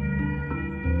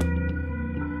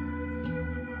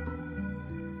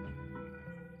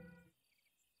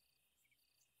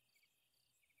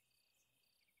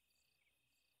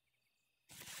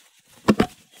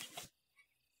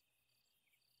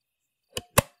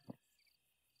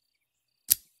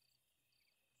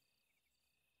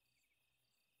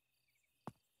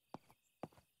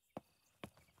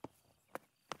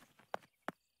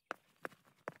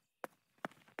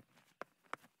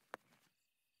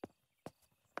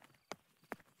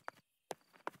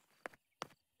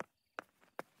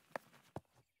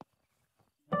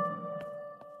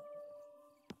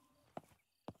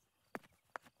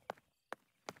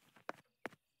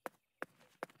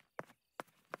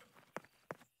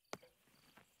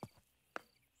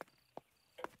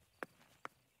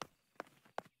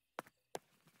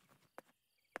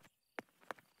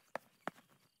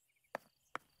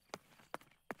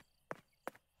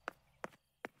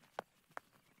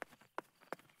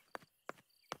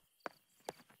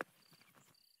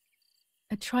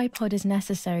 tripod is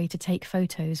necessary to take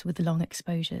photos with long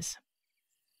exposures.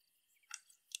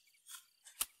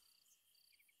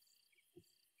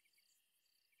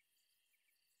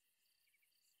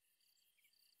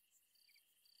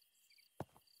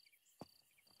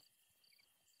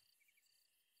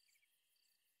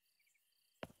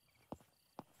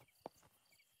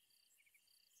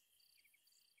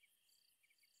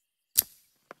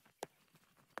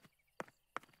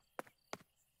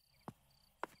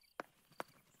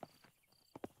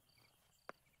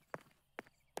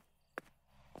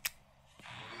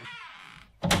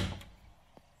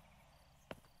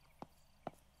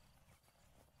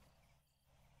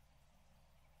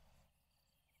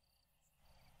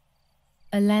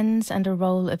 A lens and a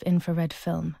roll of infrared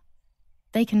film.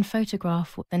 They can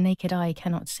photograph what the naked eye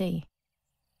cannot see.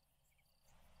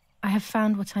 I have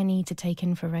found what I need to take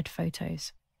infrared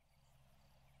photos.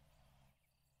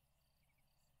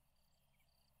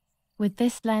 With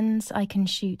this lens, I can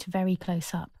shoot very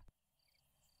close up.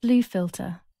 Blue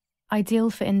filter, ideal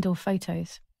for indoor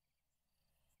photos.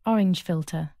 Orange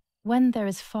filter, when there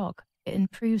is fog, it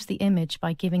improves the image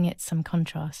by giving it some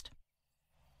contrast.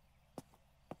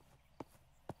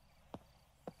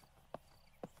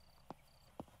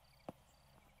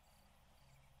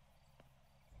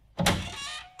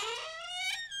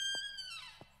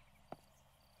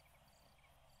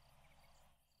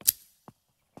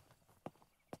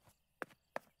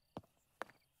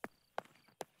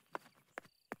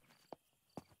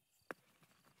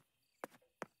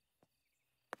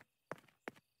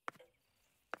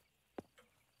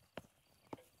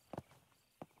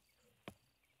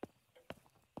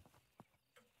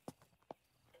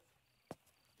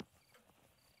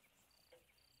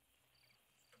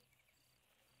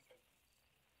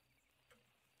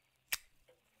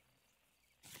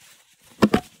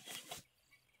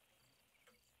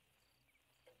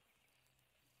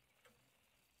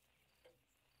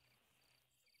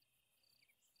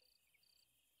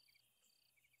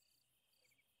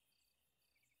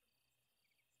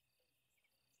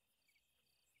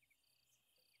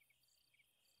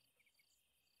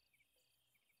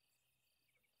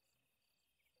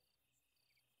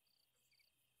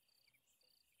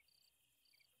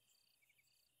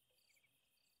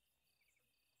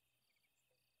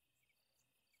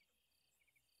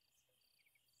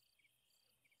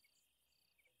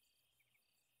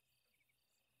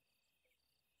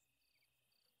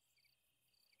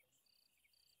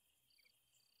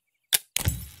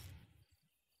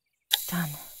 Done.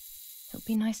 It would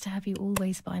be nice to have you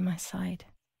always by my side,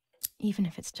 even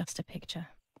if it's just a picture.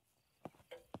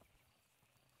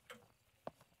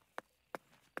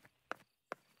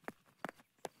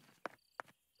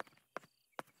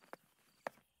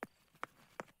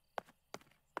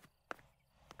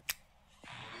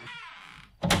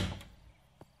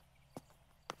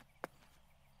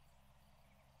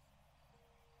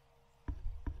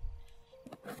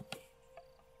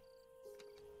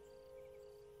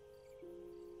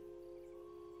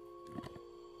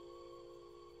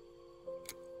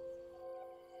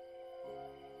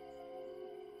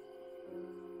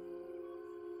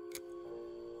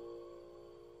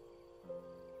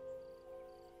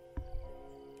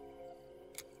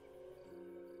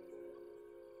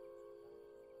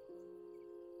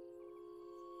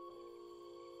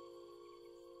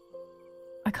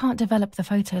 I can't develop the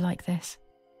photo like this.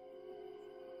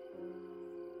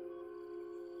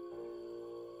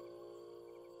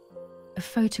 A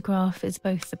photograph is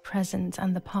both the present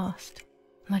and the past,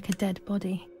 like a dead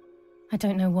body. I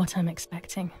don't know what I'm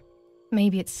expecting.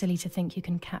 Maybe it's silly to think you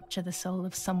can capture the soul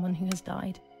of someone who has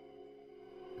died.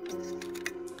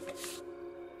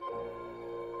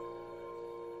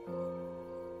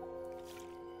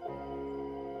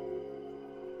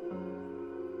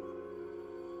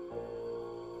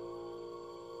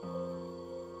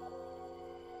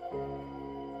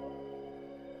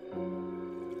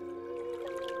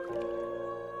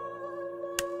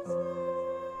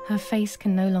 Her face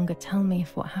can no longer tell me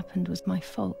if what happened was my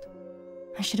fault.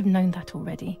 I should have known that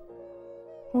already.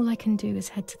 All I can do is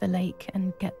head to the lake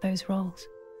and get those rolls.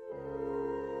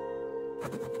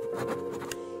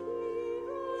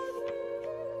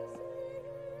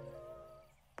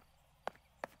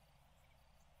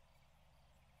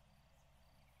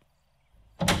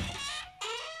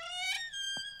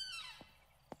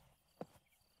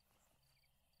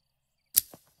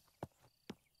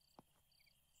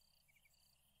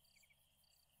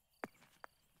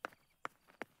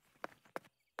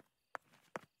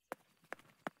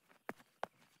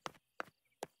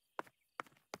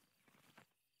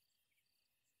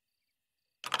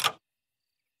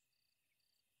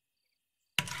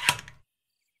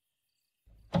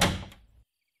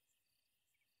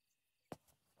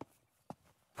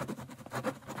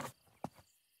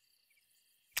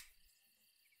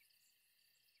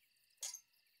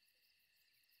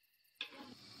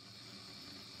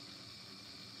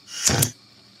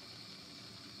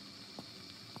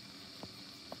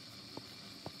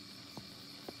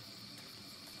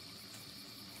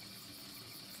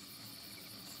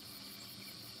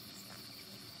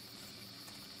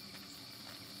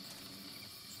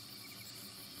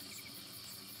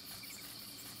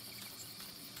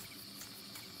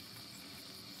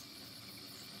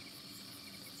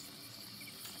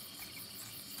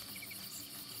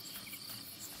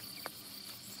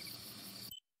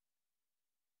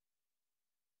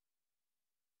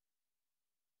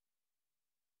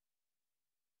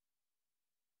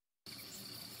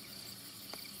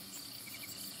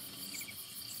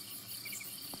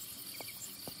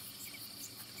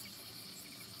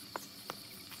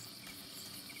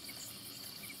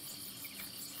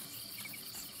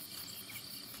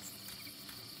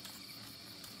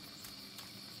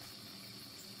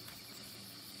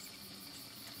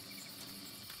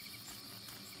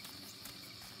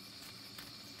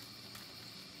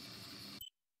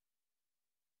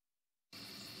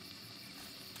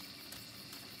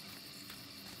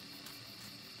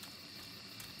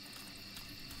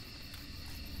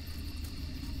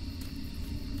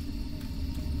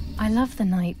 love the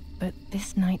night, but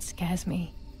this night scares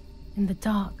me. In the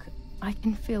dark, I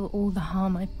can feel all the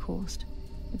harm I've caused.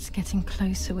 It's getting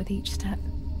closer with each step.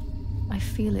 I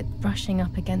feel it brushing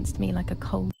up against me like a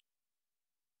cold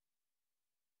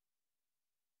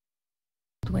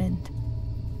wind.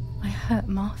 I hurt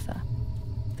Martha.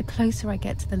 The closer I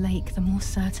get to the lake, the more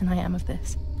certain I am of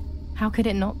this. How could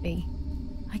it not be?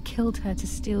 I killed her to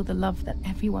steal the love that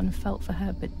everyone felt for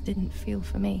her but didn't feel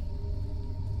for me.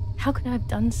 How could I have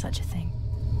done such a thing?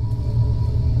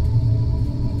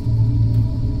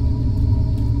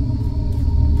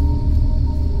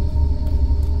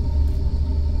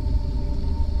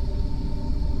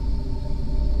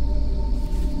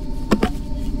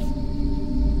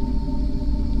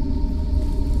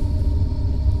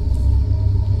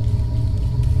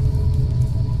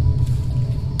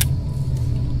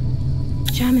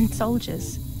 German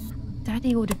soldiers.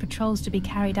 Daddy ordered patrols to be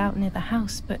carried out near the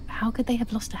house, but how could they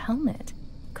have lost a helmet?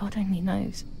 God only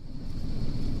knows.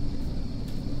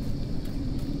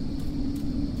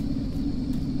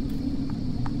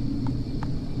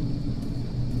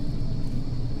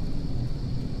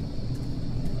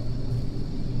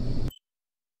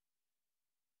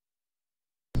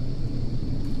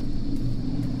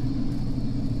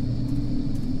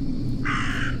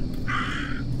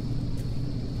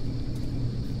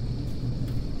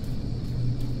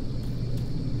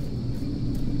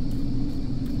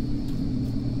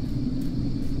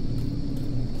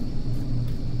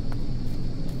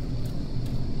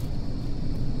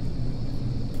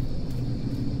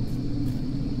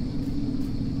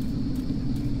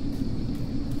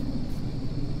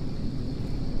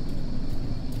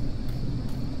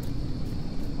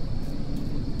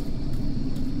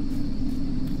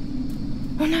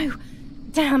 Oh no!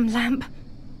 Damn lamp!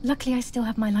 Luckily I still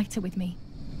have my lighter with me.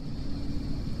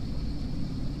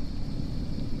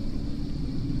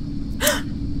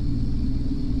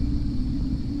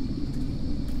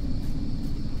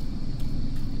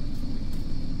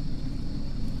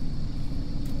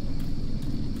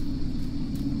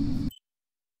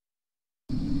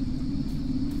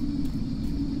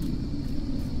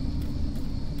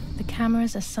 The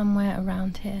cameras are somewhere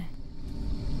around here.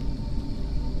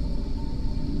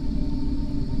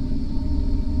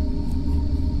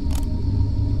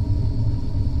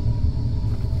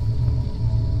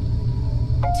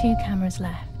 Two cameras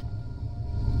left.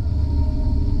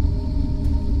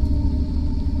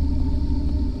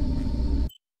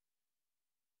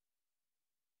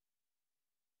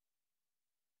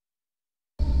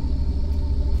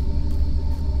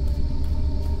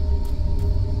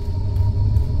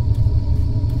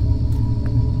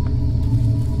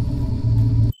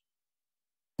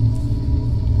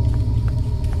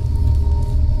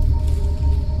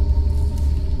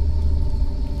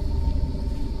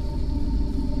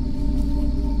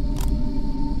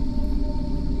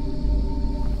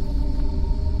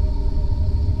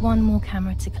 One more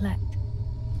camera to collect.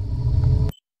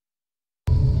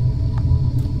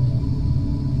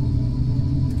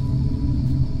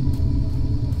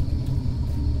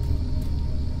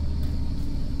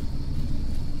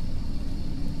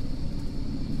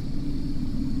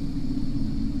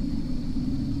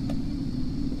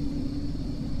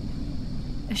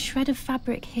 A shred of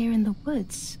fabric here in the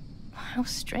woods. How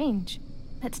strange.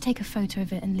 Let's take a photo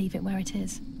of it and leave it where it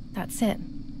is. That's it.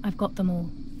 I've got them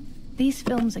all. These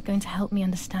films are going to help me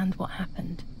understand what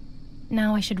happened.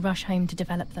 Now I should rush home to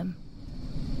develop them.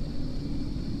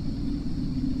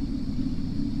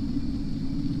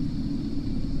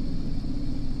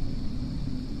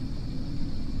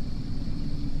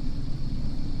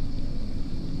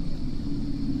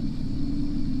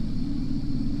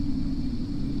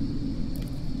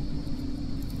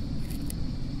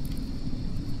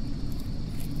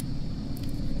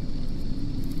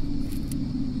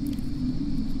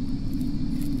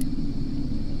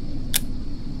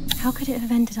 How could it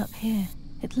have ended up here?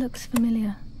 It looks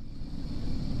familiar.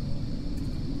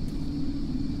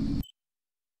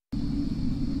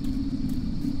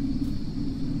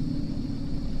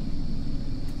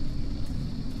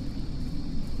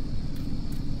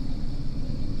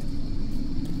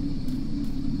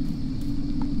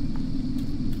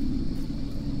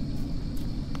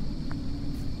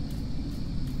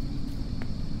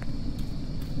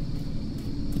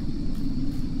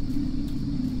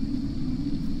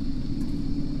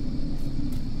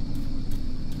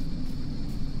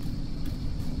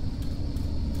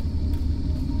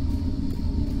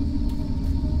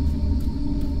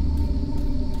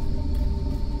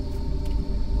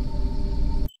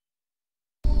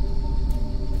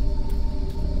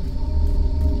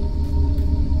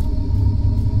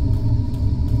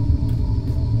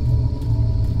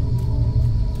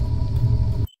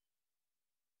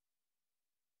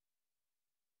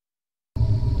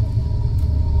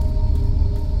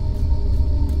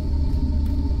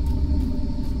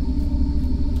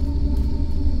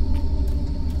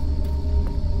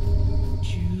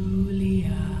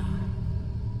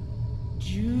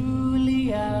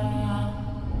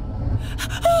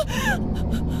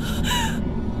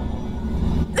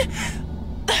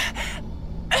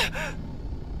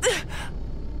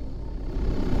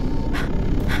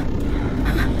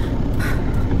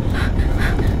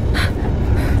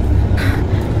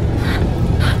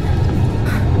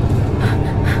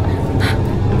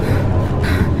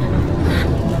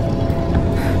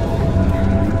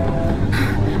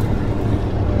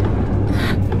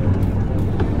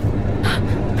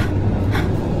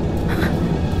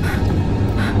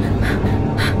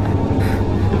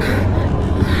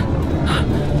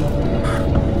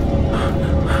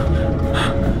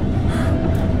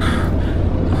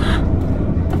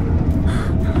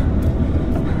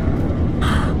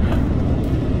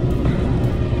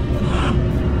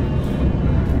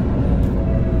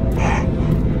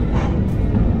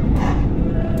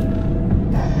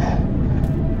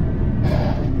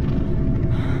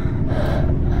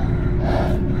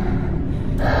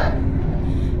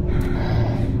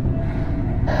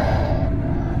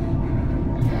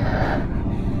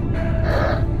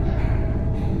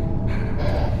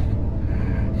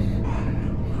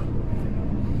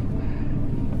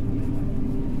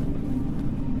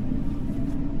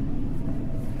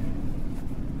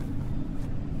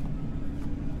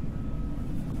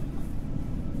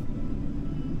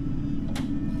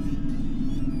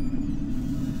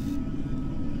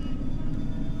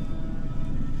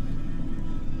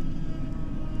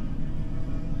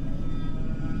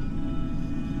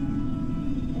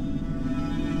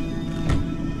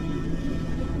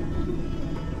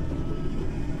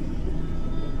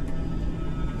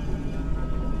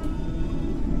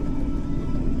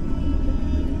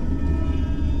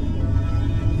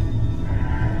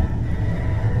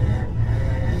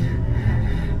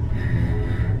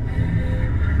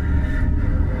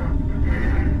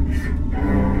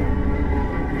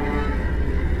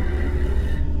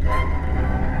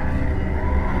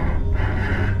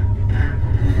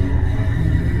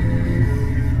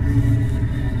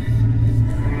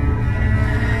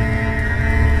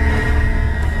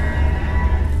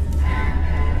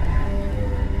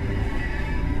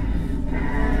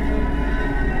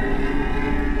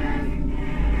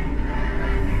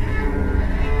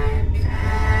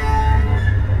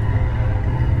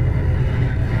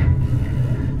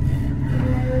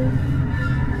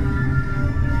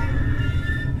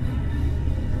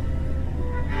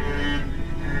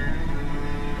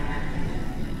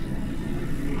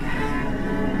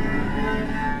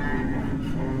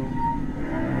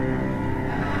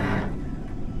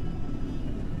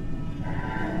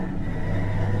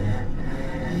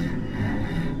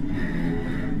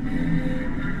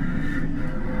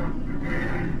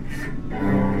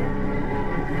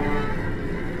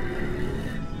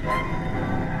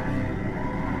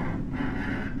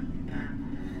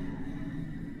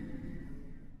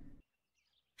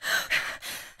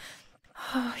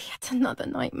 Oh, yet another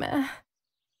nightmare.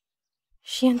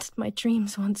 She entered my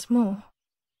dreams once more.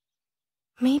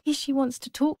 Maybe she wants to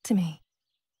talk to me.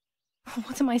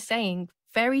 What am I saying?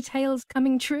 Fairy tales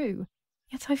coming true.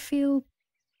 Yet I feel...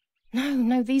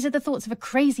 No, these are the thoughts of a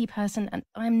crazy person, and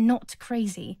I'm not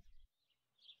crazy.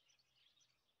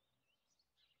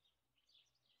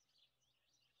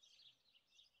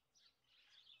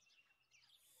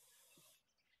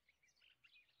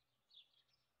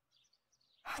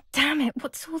 Oh, damn it,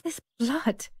 what's all this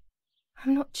blood?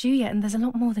 I'm not due yet, and there's a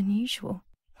lot more than usual.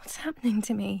 What's happening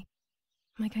to me?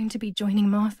 Am I going to be joining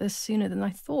Martha sooner than I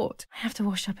thought? I have to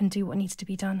wash up and do what needs to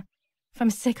be done. If I'm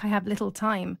sick, I have little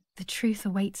time. The truth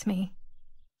awaits me.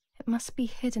 It must be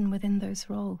hidden within those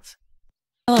rolls.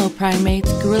 Hello,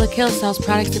 Primates. Gorilla Kill sells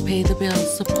products to pay the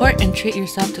bills. Support and treat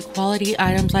yourself to quality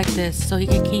items like this so he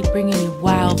can keep bringing you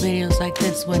wow videos like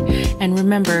this one. And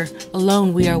remember,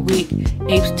 alone we are weak,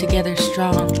 apes together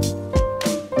strong.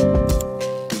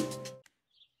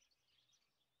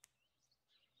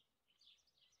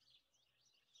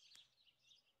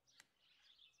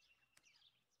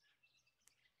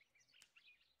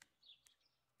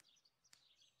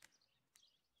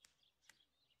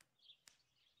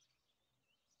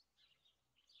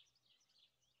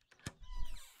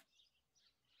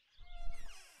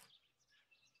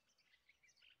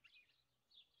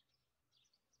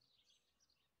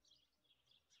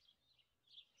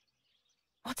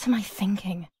 What am I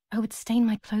thinking? I would stain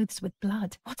my clothes with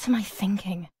blood. What am I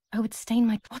thinking? I would stain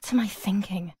my... What am I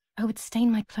thinking? I would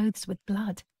stain my clothes with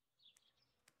blood.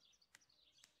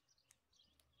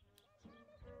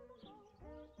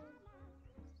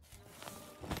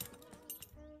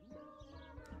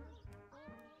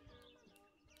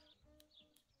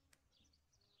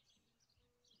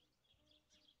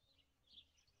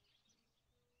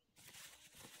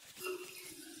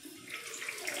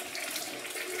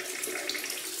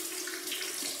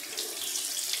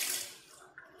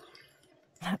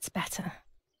 That's better.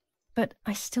 But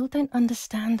I still don't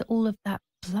understand all of that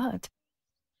blood.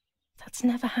 That's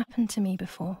never happened to me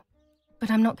before. But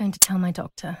I'm not going to tell my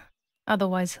doctor.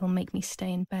 Otherwise he'll make me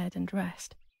stay in bed and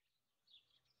rest.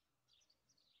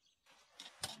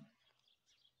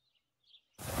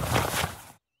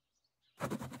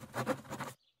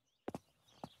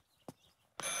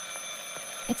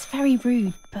 It's very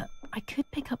rude, but I could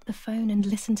pick up the phone and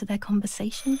listen to their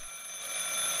conversation.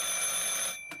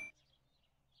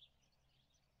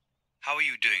 How are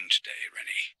you doing today,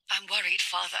 Rennie? I'm worried,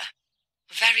 Father.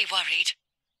 Very worried.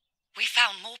 We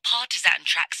found more partisan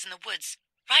tracks in the woods,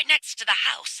 right next to the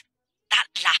house. That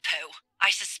Lapo,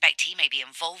 I suspect he may be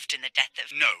involved in the death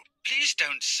of... No, please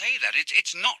don't say that.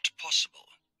 It's not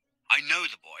possible. I know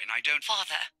the boy and I don't...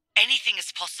 Father, anything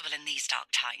is possible in these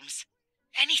dark times.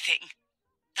 Anything.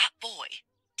 That boy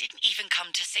didn't even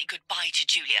come to say goodbye to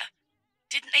Julia.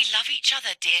 Didn't they love each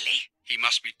other dearly? He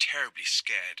must be terribly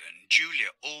scared, and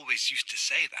Julia always used to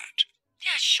say that.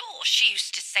 Yeah, sure, she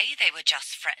used to say they were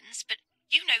just friends, but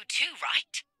you know too,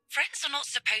 right? Friends are not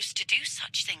supposed to do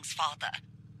such things, Father.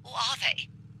 Or are they?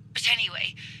 But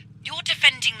anyway, you're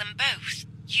defending them both.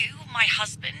 You, my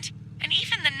husband, and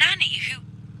even the nanny, who,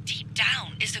 deep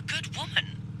down, is a good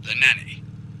woman. The nanny?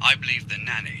 I believe the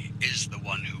nanny is the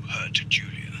one who hurt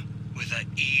Julia. With her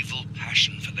evil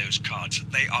passion for those cards.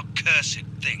 They are cursed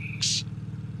things.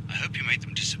 I hope you made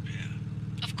them disappear.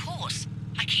 Of course.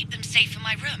 I keep them safe in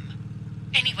my room.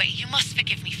 Anyway, you must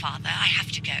forgive me, Father. I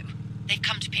have to go. They've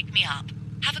come to pick me up.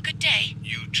 Have a good day.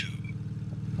 You too.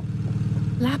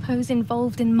 Lapo's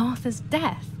involved in Martha's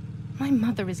death. My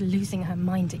mother is losing her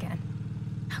mind again.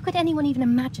 How could anyone even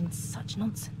imagine such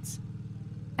nonsense?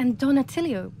 And Don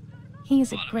Attilio, he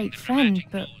is a great friend,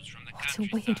 but what a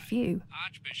weird view.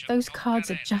 Those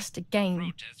cards are just a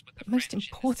game, but most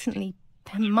importantly,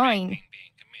 they're mine.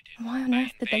 Why on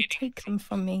earth did they take them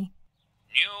from me?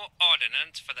 New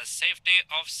ordinance for the safety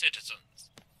of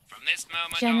citizens. From this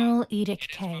moment General on, Edict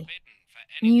it is K. forbidden for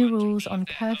anyone New to rules leave on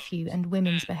their curfew homes and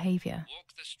women's and behavior.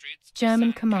 walk the streets of German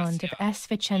San command of Cassiano. S.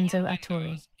 Vincenzo All Atturi.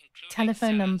 windows, including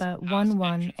Telephone cellars, number house 11...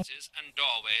 entrances and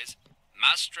doorways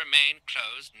must remain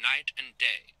closed night and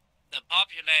day. The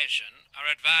population are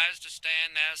advised to stay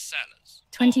in their cellars.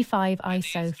 25 Or, where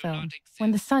these ISO do film. not exist,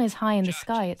 When the sun is high in the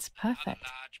judges sky, it's and other perfect.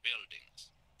 large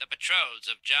buildings. The patrols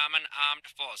of German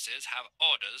armed forces have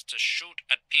orders to shoot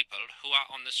at people who are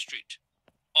on the street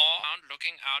or found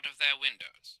looking out of their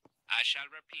windows. I shall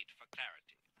repeat for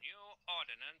clarity. New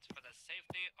ordinance for the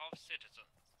safety of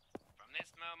citizens. From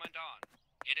this moment on,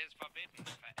 it is forbidden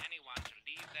for anyone to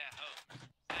leave their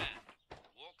homes and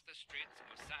walk the streets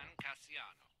of San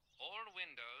Cassiano. All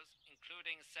windows,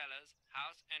 including cellars,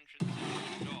 house entrances,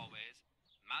 and doorways,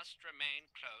 must remain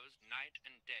closed night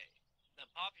and day. The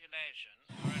population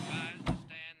are advised to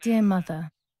stay in their Dear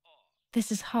Mother, or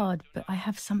this is hard, but I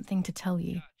have something to tell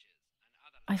you.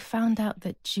 I found out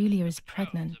that Julia is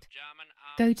pregnant.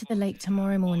 Go to the lake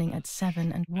tomorrow morning at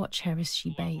 7 and watch her as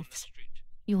she bathes.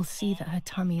 You'll see that her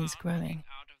tummy is growing.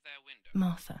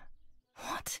 Martha.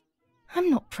 What? I'm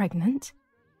not pregnant.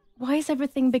 Why is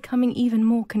everything becoming even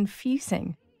more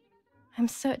confusing? I'm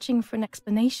searching for an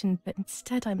explanation, but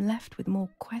instead I'm left with more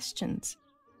questions.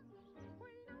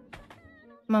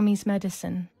 Mummy's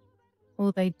medicine.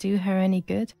 Will they do her any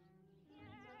good?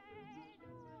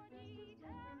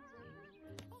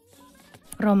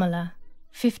 Romola,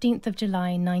 15th of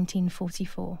July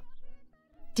 1944.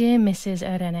 Dear Mrs.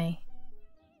 Irene,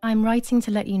 I'm writing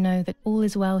to let you know that all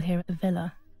is well here at the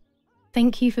villa.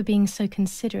 Thank you for being so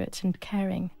considerate and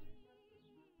caring.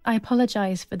 I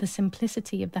apologize for the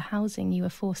simplicity of the housing you were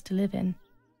forced to live in.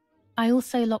 I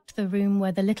also locked the room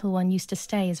where the little one used to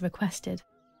stay as requested.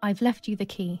 I've left you the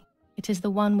key. It is the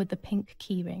one with the pink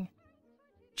keyring.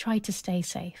 Try to stay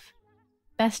safe.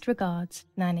 Best regards,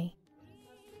 Nanny.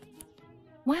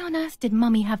 Why on earth did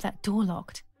Mummy have that door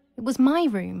locked? It was my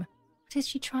room. What is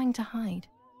she trying to hide?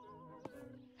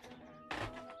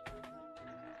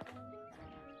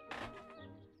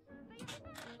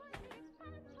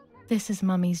 This is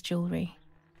Mummy's jewellery.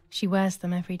 She wears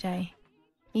them every day,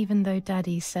 even though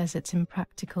Daddy says it's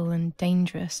impractical and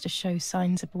dangerous to show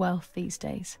signs of wealth these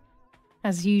days.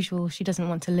 As usual, she doesn't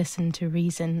want to listen to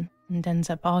reason and ends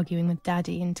up arguing with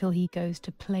Daddy until he goes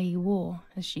to play war,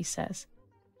 as she says.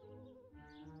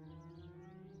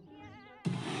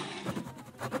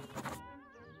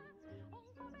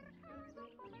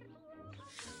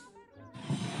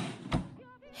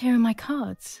 Here are my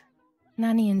cards.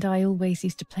 Nanny and I always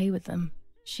used to play with them.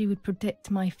 She would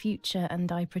predict my future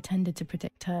and I pretended to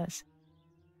predict hers.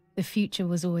 The future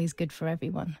was always good for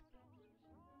everyone.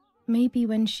 Maybe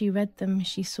when she read them,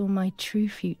 she saw my true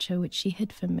future, which she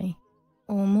hid from me.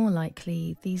 Or more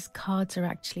likely, these cards are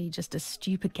actually just a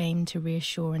stupid game to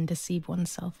reassure and deceive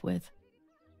oneself with.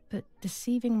 But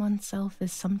deceiving oneself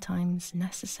is sometimes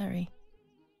necessary.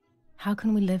 How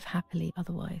can we live happily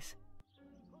otherwise?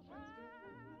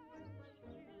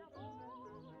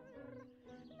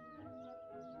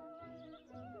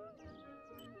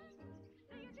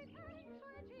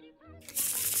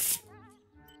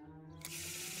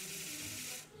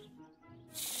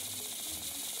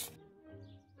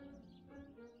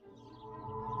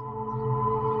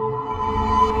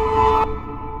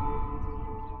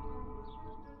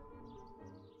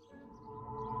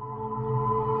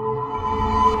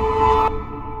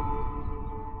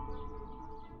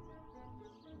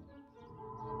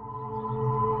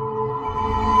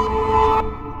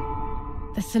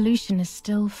 The solution is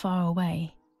still far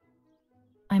away.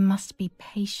 I must be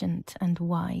patient and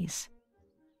wise.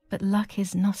 But luck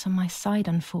is not on my side,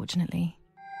 unfortunately.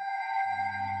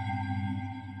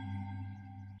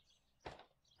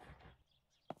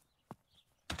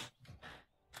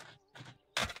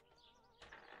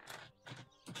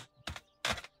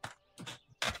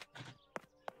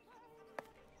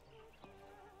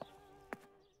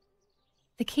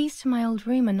 The keys to my old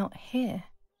room are not here.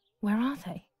 Where are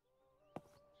they?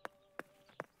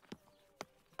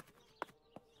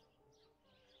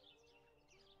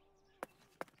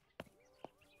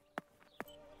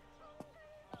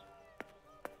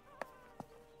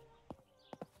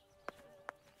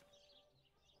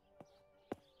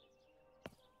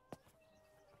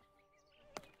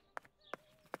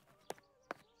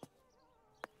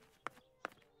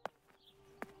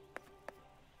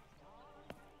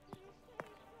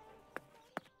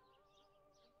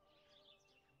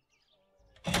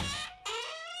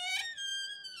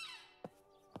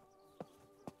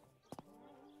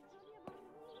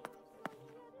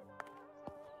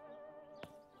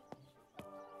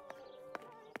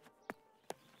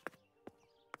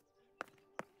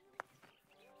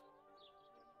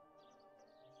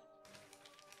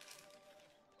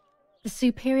 The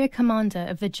Superior Commander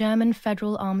of the German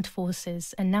Federal Armed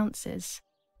Forces announces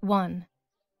 1.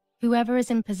 Whoever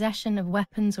is in possession of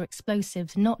weapons or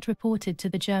explosives not reported to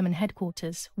the German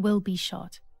headquarters will be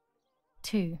shot.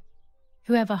 2.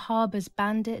 Whoever harbors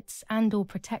bandits and/or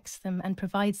protects them and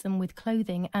provides them with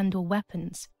clothing and/or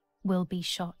weapons will be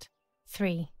shot.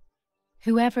 3.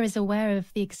 Whoever is aware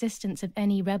of the existence of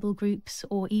any rebel groups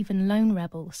or even lone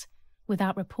rebels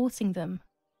without reporting them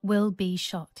will be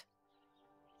shot.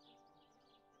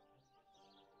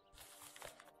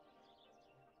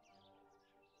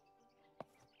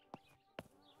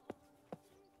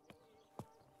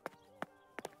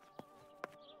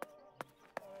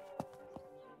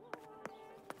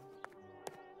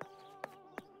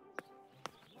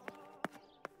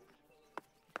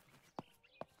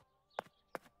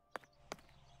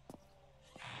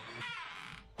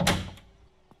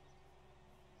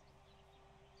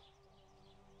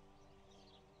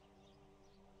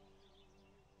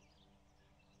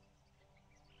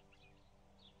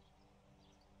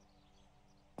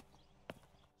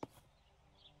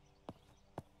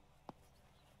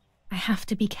 have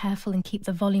to be careful and keep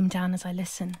the volume down as I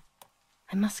listen.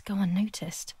 I must go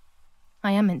unnoticed.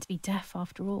 I am meant to be deaf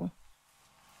after all.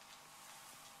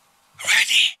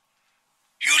 Ready?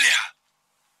 Julia,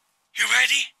 you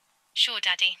ready? Sure,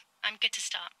 Daddy. I'm good to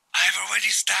start. I've already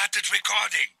started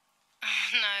recording. Oh,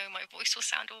 no, my voice will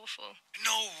sound awful.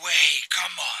 No way,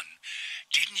 come on.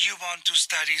 Didn't you want to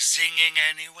study singing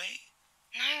anyway?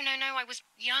 No, I was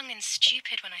young and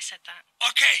stupid when I said that.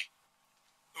 Okay,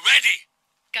 ready?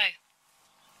 Go.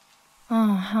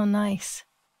 Oh, how nice.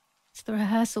 It's the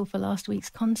rehearsal for last week's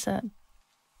concert.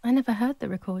 I never heard the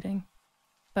recording.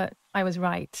 But I was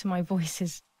right, my voice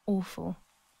is awful.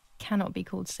 Cannot be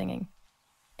called singing.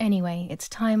 Anyway, it's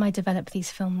time I develop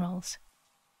these film roles.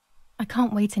 I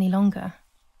can't wait any longer.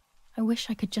 I wish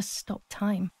I could just stop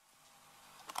time.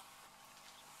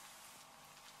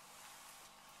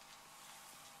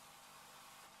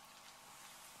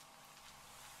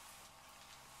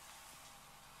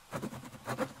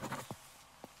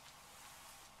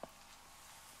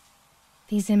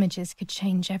 These images could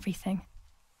change everything.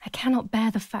 I cannot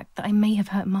bear the fact that I may have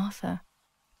hurt Martha.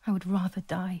 I would rather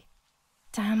die.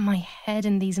 Damn my head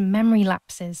and these memory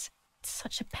lapses. It's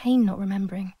such a pain not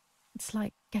remembering. It's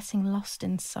like getting lost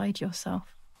inside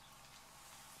yourself.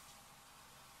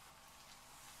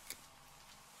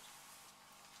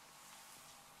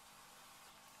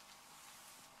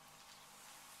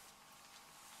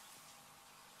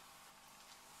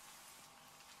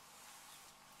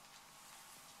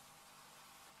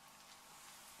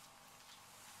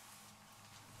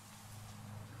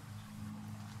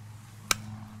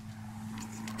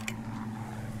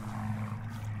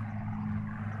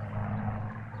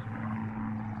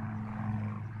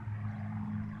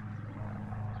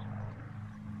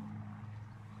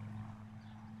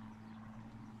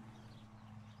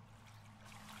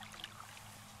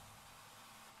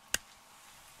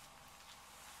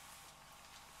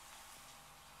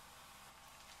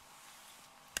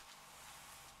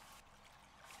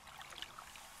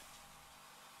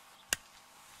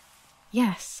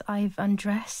 Yes, I've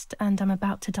undressed and I'm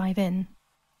about to dive in.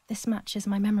 This matches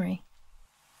my memory.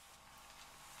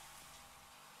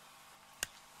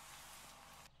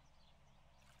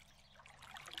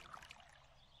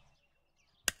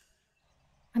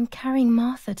 I'm carrying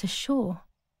Martha to shore.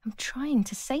 I'm trying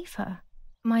to save her.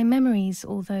 My memories,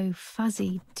 although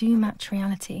fuzzy, do match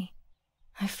reality.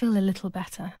 I feel a little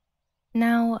better.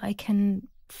 Now I can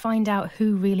find out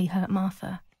who really hurt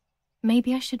Martha.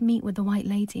 Maybe I should meet with the White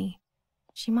Lady.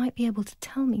 She might be able to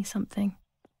tell me something.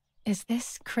 Is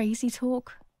this crazy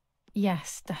talk?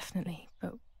 Yes, definitely.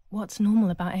 But what's normal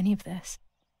about any of this?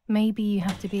 Maybe you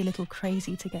have to be a little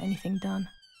crazy to get anything done.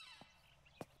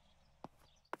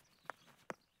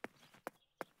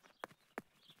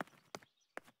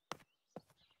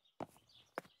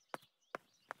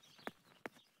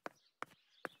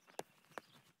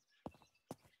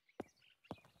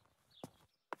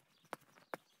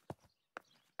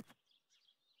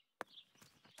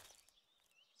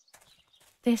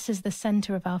 This is the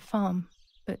centre of our farm,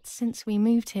 but since we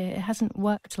moved here, it hasn't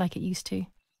worked like it used to.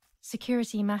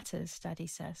 Security matters, Daddy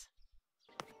says.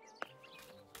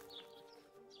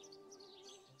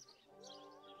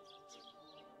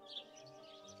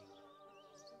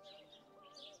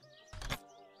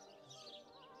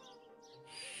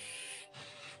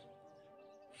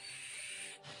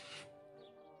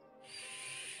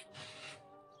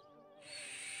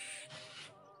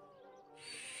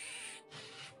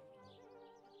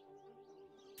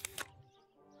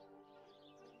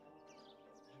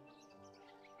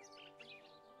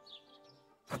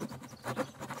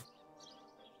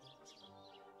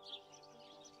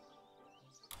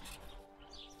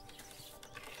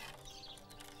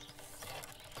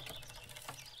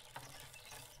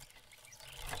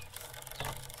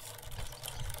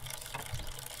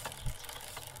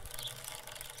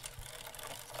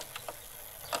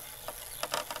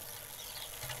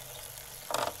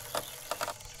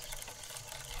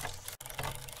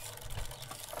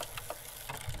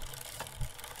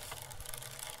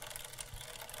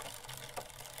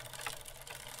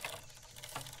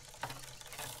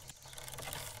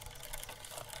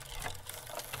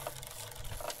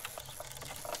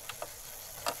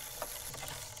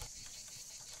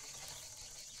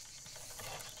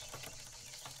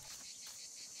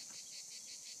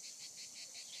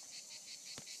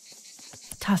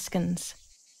 Tuscans.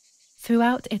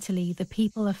 Throughout Italy, the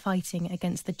people are fighting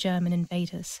against the German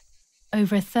invaders.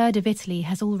 Over a third of Italy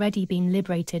has already been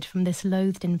liberated from this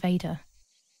loathed invader.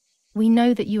 We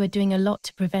know that you are doing a lot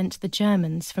to prevent the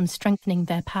Germans from strengthening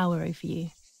their power over you.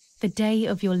 The day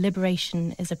of your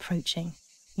liberation is approaching.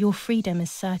 Your freedom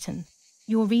is certain.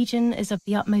 Your region is of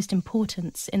the utmost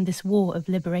importance in this war of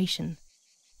liberation.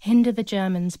 Hinder the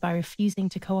Germans by refusing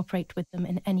to cooperate with them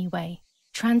in any way.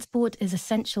 Transport is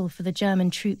essential for the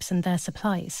German troops and their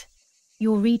supplies.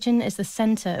 Your region is the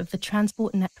center of the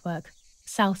transport network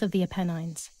south of the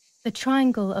Apennines. The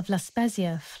triangle of La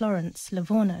Spezia, Florence,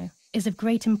 Livorno is of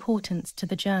great importance to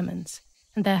the Germans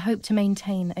and their hope to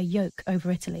maintain a yoke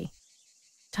over Italy.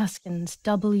 Tuscans,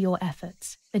 double your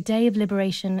efforts. The day of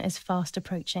liberation is fast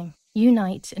approaching.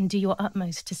 Unite and do your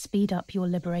utmost to speed up your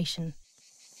liberation.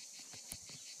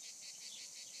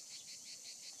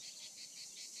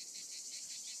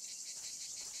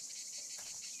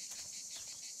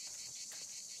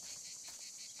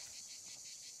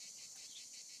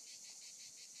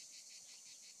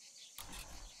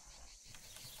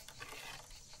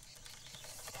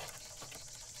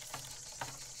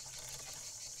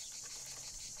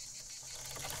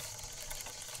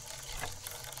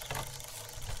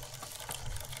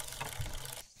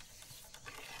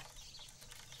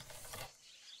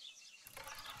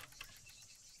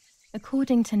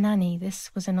 According to Nanny,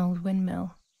 this was an old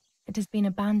windmill. It has been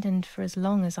abandoned for as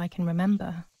long as I can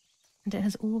remember, and it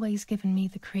has always given me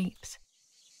the creeps.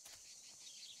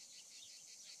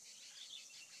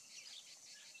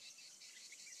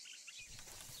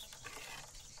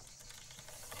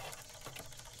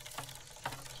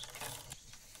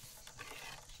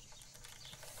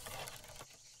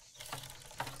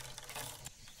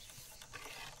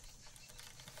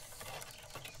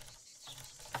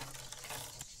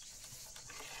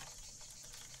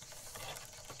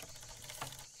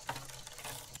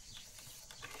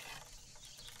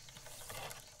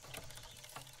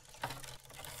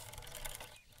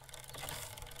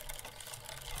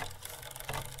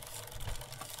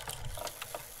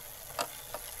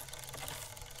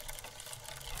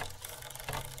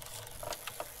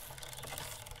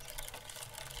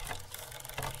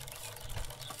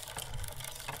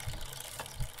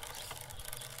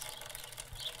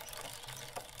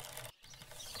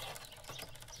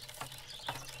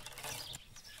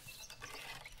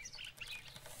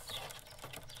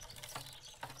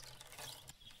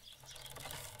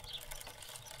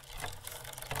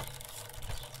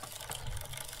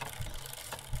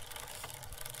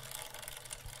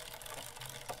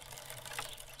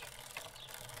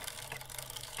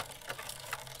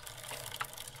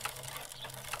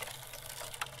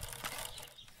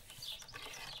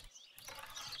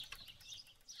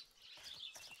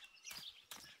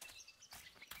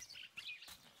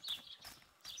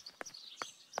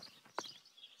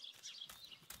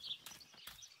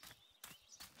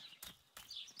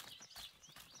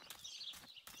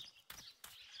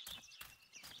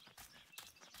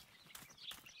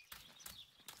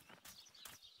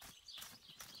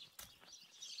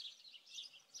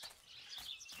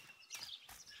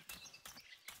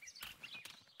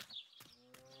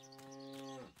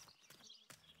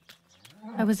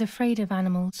 I was afraid of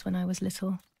animals when I was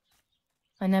little.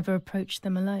 I never approached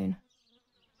them alone.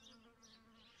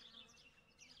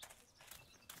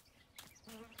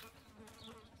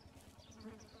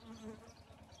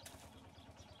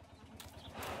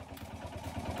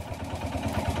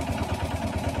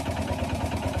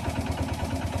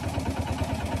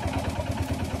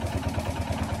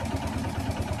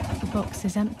 The box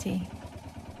is empty.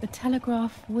 The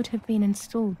telegraph would have been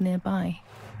installed nearby.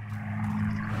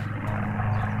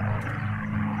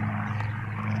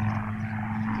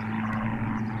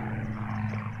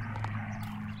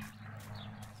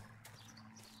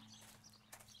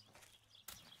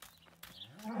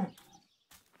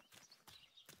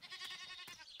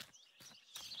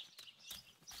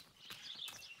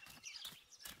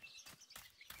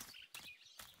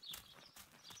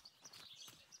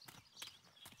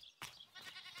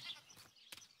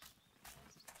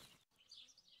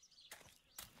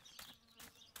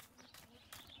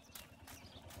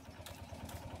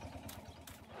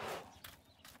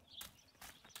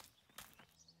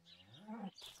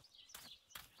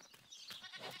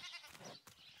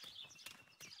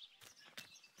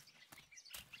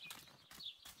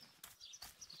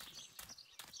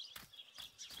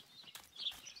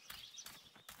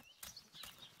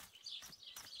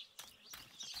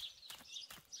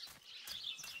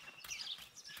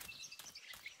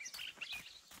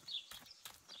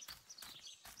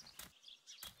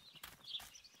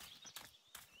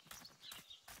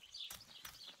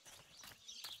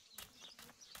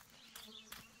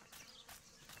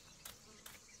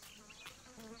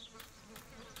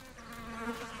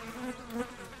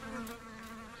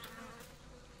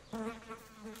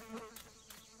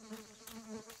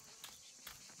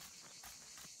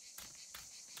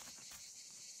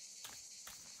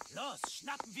 Los,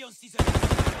 schnappen wir uns diese...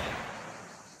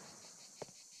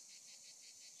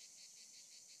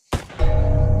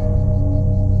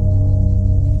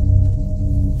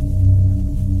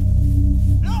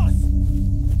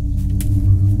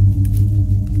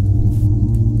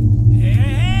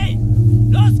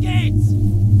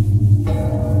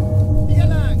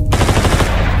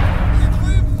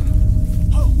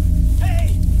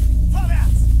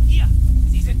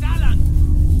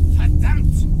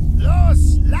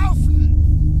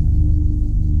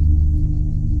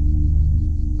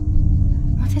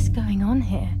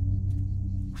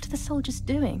 Soldiers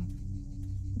doing?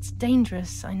 It's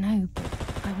dangerous, I know, but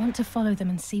I want to follow them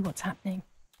and see what's happening.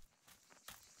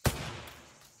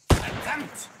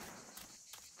 Verdammt!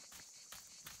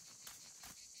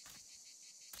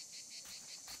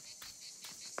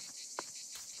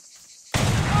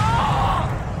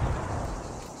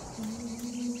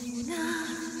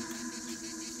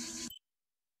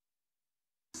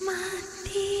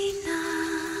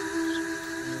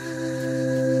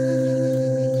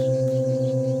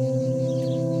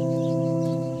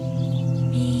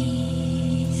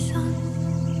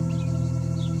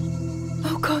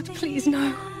 Please,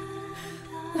 no.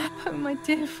 Lapo, my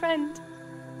dear friend.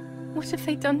 What have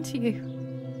they done to you?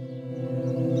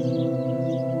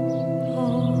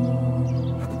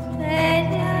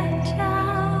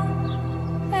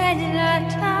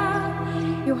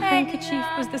 Your handkerchief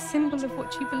was the symbol of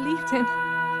what you believed in.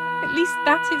 At least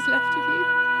that is left of you.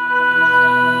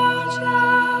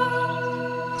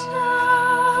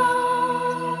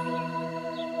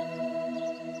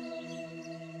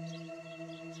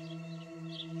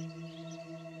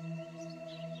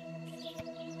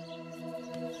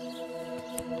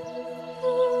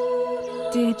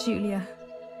 Dear Julia,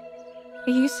 are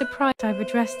you surprised I've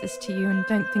addressed this to you and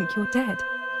don't think you're dead?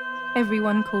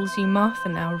 Everyone calls you Martha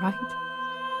now, right?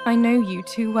 I know you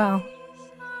too well.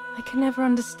 I can never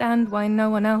understand why no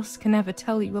one else can ever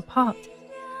tell you apart.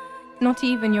 Not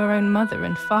even your own mother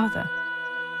and father.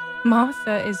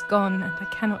 Martha is gone and I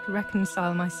cannot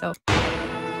reconcile myself.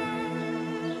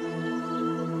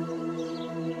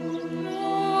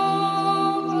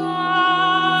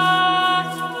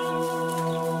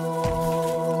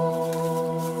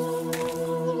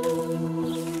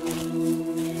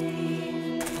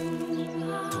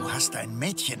 Ein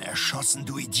Mädchen erschossen,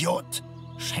 du Idiot!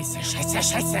 Scheiße, scheiße,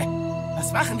 scheiße!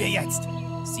 Was machen wir jetzt?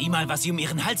 Sieh mal, was sie um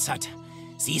ihren Hals hat.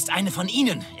 Sie ist eine von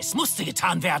ihnen. Es musste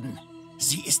getan werden.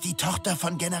 Sie ist die Tochter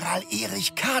von General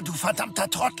Erich K., du verdammter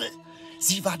Trottel.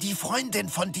 Sie war die Freundin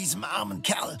von diesem armen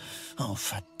Kerl. Oh,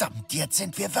 verdammt, jetzt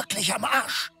sind wir wirklich am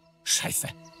Arsch. Scheiße,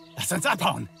 lass uns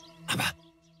abhauen.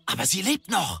 Aber sie lebt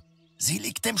noch. Sie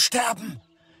liegt im Sterben.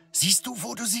 Siehst du,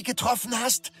 wo du sie getroffen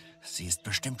hast? Sie ist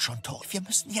bestimmt schon tot. Wir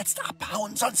müssen jetzt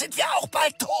abhauen, sonst sind wir auch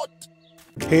bald tot.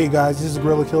 Hey guys, this is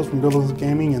Gorilla Kills from Gorilla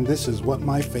Gaming, and this is what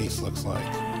my face looks like.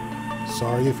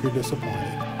 Sorry if you're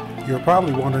disappointed. You're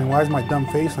probably wondering why is my dumb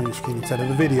face on your screen instead of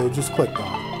the video just clicked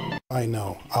on. I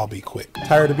know, I'll be quick.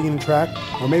 Tired of being tracked?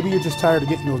 Or maybe you're just tired of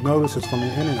getting those notices from your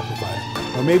internet provider.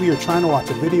 Or maybe you're trying to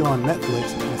watch a video on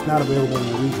Netflix and it's not available in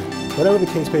your region. Whatever the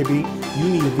case may be, you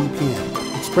need a VPN.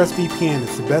 ExpressVPN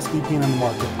is the best VPN on the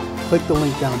market. Click the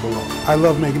link down below. I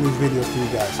love making these videos for you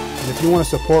guys. And if you want to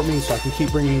support me so I can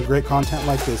keep bringing you great content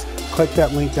like this, click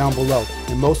that link down below.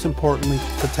 And most importantly,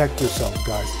 protect yourselves,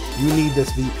 guys. You need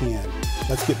this VPN.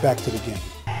 Let's get back to the game.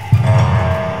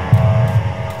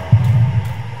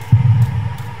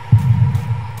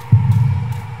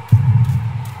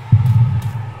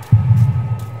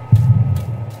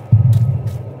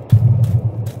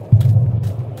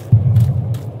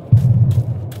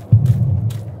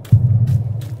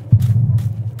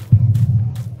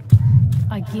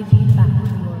 I give you back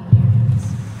your appearance.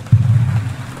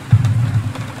 I give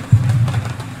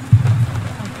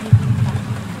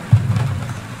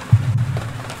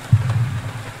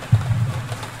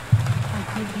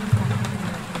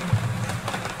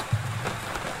back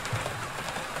your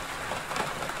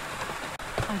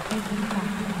appearance. I give you back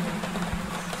your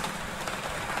appearance.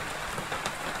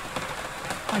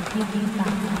 I give you back your appearance. I give you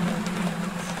back your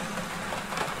appearance.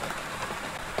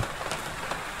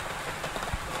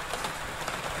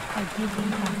 I give you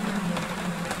back your appearance.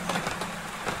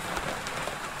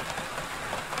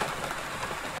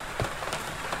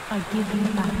 I give you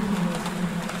back your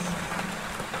appearance.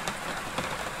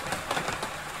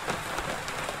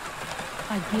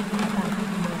 I give you back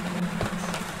your appearance.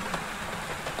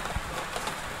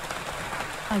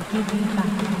 I give you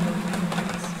back your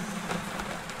appearance.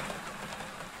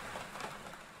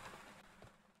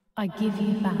 I give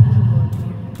you back your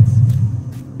appearance.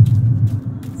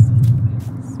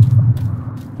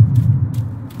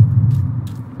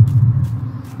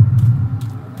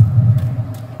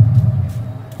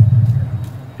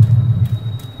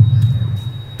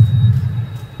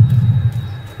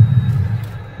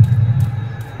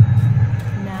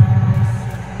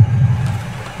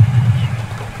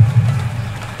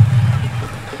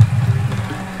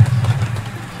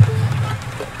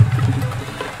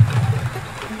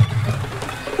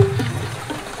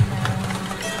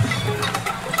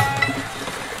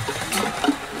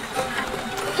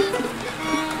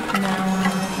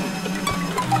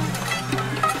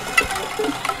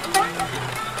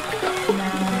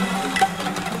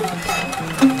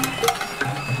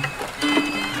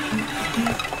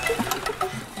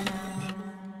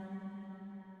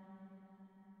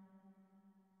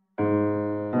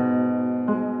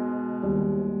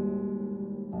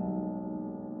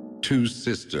 two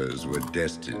sisters were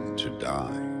destined to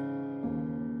die.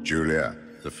 Julia,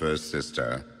 the first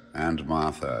sister, and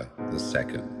Martha, the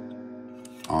second.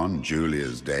 On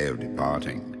Julia's day of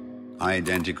departing,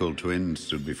 identical twins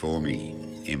stood before me,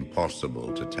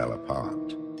 impossible to tell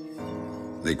apart.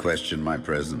 They questioned my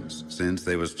presence, since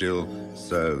they were still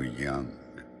so young.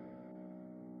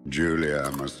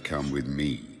 Julia must come with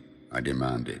me, I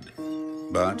demanded,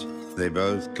 but they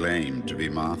both claimed to be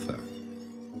Martha.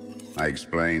 I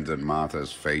explained that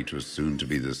Martha's fate was soon to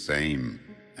be the same,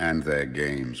 and their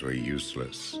games were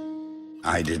useless.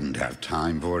 I didn't have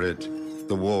time for it.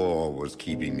 The war was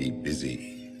keeping me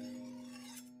busy.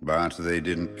 But they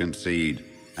didn't concede,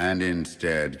 and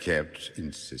instead kept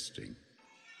insisting.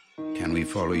 Can we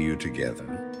follow you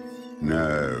together?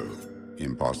 No,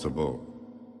 impossible.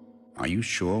 Are you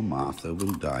sure Martha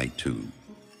will die too?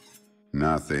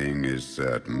 Nothing is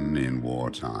certain in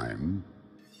wartime.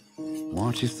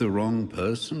 What if the wrong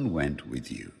person went with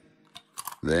you?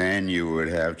 Then you would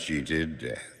have cheated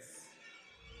death.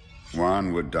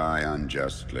 One would die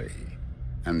unjustly,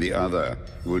 and the other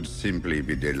would simply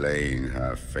be delaying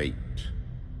her fate.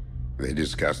 They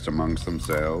discussed amongst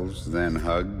themselves, then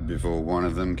hugged before one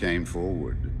of them came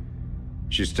forward.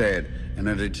 She stared in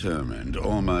a determined,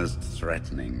 almost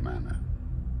threatening manner.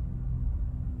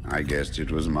 I guessed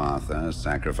it was Martha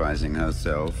sacrificing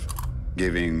herself,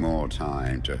 giving more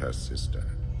time to her sister.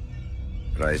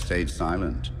 But I stayed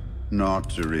silent, not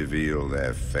to reveal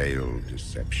their failed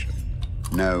deception.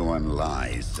 No one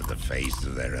lies to the face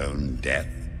of their own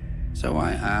death, so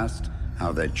I asked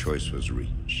how their choice was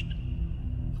reached.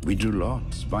 We drew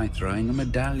lots by throwing a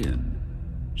medallion,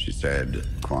 she said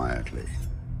quietly.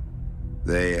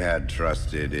 They had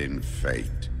trusted in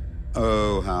fate.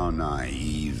 Oh, how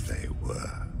naive they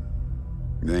were.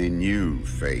 They knew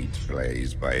fate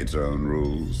plays by its own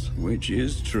rules, which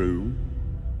is true,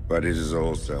 but it is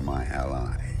also my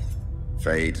ally.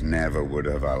 Fate never would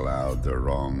have allowed the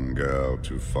wrong girl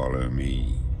to follow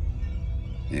me.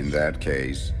 In that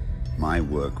case, my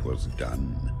work was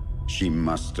done. She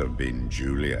must have been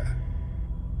Julia.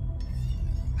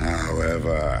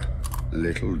 However,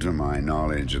 little to my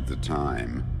knowledge at the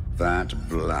time, that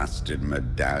blasted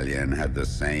medallion had the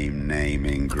same name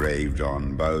engraved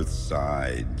on both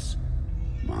sides.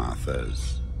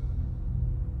 Martha's.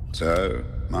 So,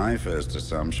 my first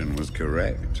assumption was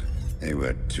correct. They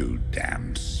were too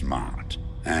damn smart,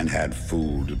 and had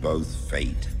fooled both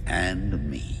fate and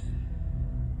me.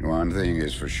 One thing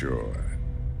is for sure.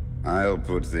 I'll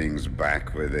put things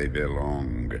back where they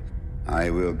belong.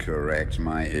 I will correct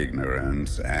my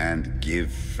ignorance and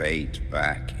give fate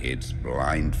back its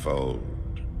blindfold.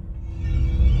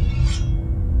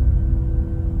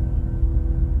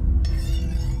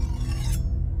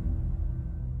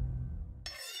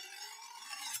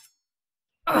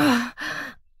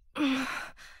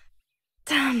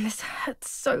 Damn, this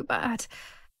hurts so bad.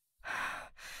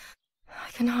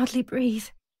 I can hardly breathe.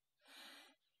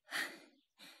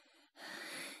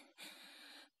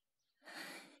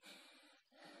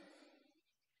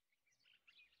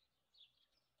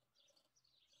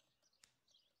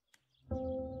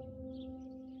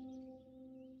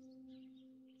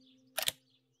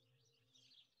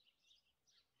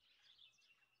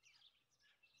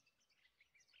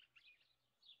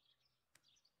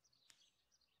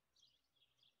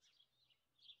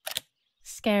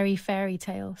 Scary fairy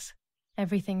tales.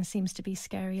 Everything seems to be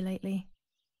scary lately.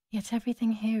 Yet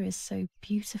everything here is so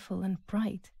beautiful and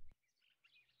bright.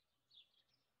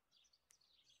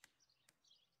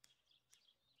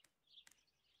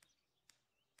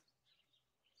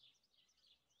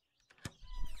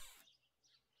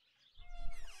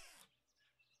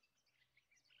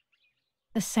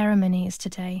 The ceremony is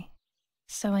today,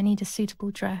 so I need a suitable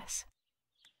dress.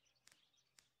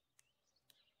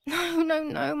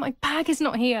 No, my bag is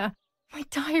not here. My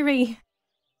diary.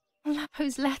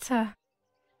 Lapo's letter.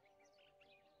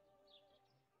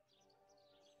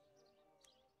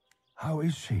 How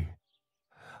is she?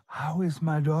 How is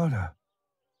my daughter?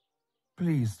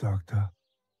 Please, doctor.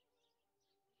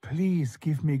 Please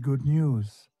give me good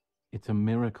news. It's a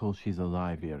miracle she's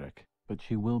alive, Eric, but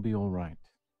she will be all right.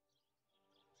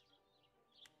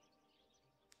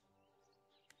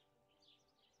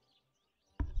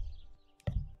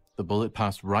 The bullet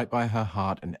passed right by her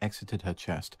heart and exited her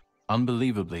chest.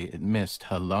 Unbelievably, it missed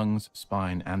her lungs,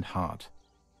 spine, and heart.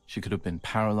 She could have been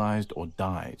paralyzed or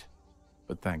died.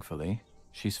 But thankfully,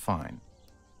 she's fine.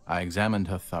 I examined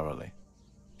her thoroughly.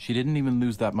 She didn't even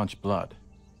lose that much blood.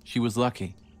 She was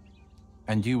lucky.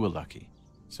 And you were lucky,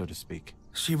 so to speak.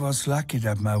 She was lucky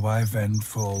that my wife went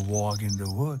for a walk in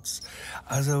the woods.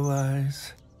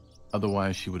 Otherwise,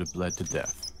 she would have bled to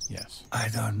death. Yes. I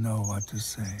don't know what to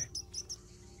say.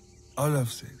 All of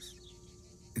this,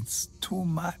 it's too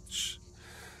much.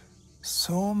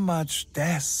 So much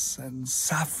death and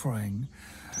suffering.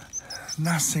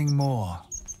 Nothing more.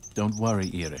 Don't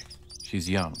worry, Erik. She's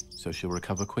young, so she'll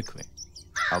recover quickly.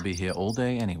 I'll be here all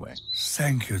day anyway.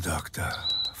 Thank you, Doctor,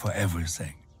 for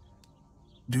everything.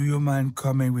 Do you mind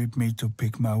coming with me to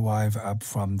pick my wife up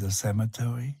from the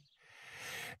cemetery?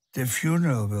 The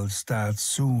funeral will start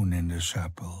soon in the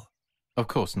chapel. Of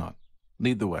course not.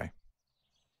 Lead the way.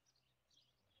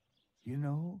 You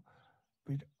know,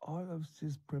 with all of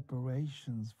these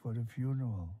preparations for the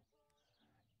funeral,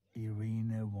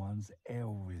 Irina wants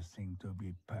everything to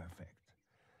be perfect.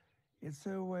 It's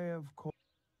a way of course.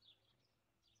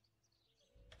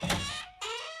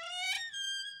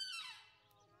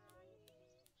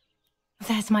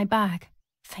 There's my bag.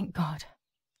 Thank God.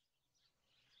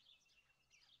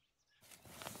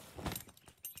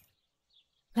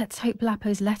 Let's hope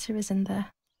Lapo's letter is in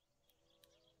there.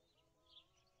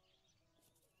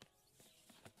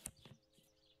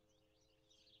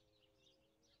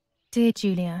 Dear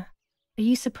Julia, are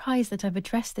you surprised that I've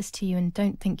addressed this to you and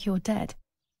don't think you're dead?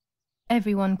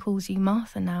 Everyone calls you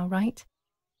Martha now, right?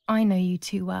 I know you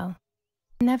too well.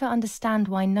 Never understand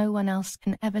why no one else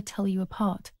can ever tell you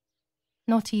apart.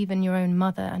 Not even your own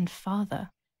mother and father.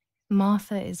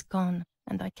 Martha is gone,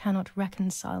 and I cannot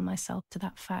reconcile myself to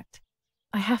that fact.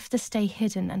 I have to stay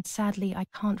hidden, and sadly I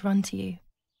can't run to you.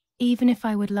 Even if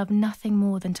I would love nothing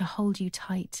more than to hold you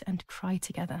tight and cry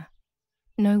together.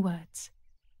 No words.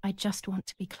 I just want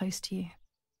to be close to you.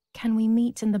 Can we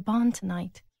meet in the barn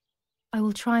tonight? I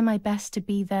will try my best to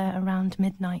be there around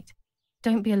midnight.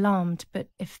 Don't be alarmed, but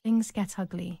if things get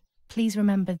ugly, please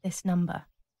remember this number,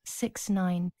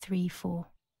 6934.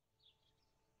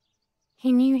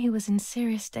 He knew he was in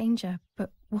serious danger,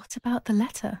 but what about the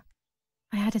letter?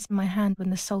 I had it in my hand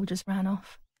when the soldiers ran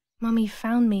off. Mummy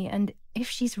found me, and if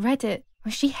she's read it,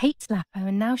 well, she hates Lapo,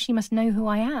 and now she must know who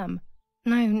I am.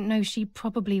 No, she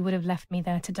probably would have left me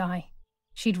there to die.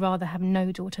 She'd rather have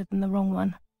no daughter than the wrong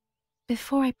one.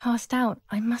 Before I passed out,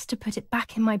 I must have put it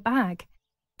back in my bag.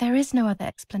 There is no other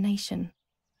explanation.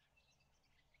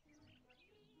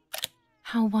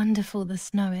 How wonderful the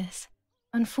snow is.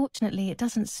 Unfortunately, it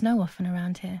doesn't snow often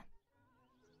around here.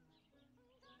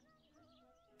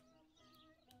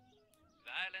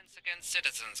 Violence against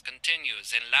citizens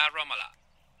continues in La Romola,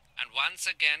 and once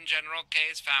again General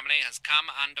K's family has come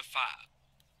under fire.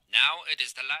 Now it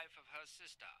is the life of her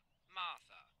sister,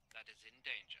 Martha, that is in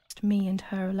danger. Just me and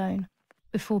her alone,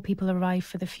 before people arrive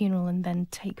for the funeral and then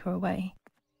take her away.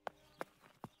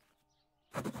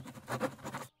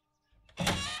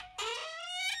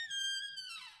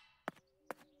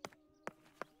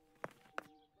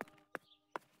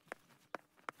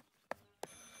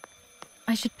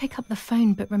 I should pick up the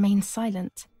phone but remain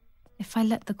silent. If I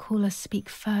let the caller speak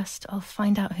first, I'll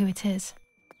find out who it is.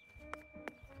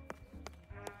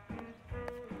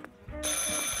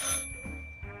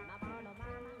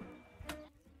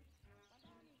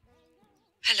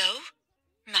 Hello?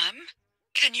 Ma'am?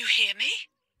 Can you hear me?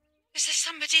 Is there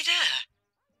somebody there?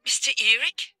 Mr.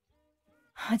 Erik?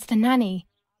 It's the nanny.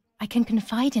 I can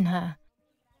confide in her.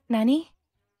 Nanny?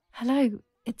 Hello,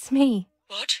 it's me.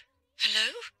 What?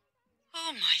 Hello?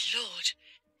 Oh, my lord.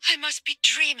 I must be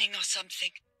dreaming or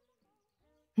something.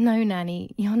 No,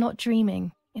 Nanny, you're not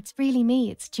dreaming. It's really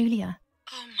me, it's Julia.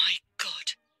 Oh, my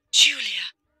God.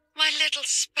 Julia, my little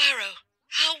sparrow.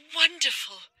 How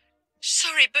wonderful.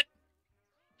 Sorry, but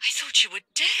I thought you were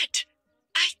dead.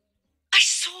 I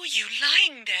saw you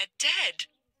lying there dead.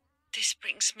 This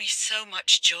brings me so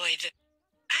much joy that...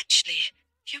 Actually,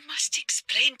 you must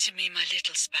explain to me, my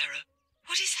little sparrow.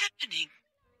 What is happening?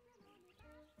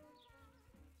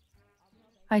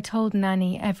 I told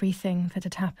Nanny everything that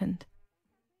had happened.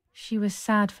 She was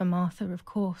sad for Martha, of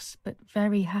course, but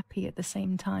very happy at the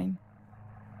same time.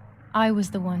 I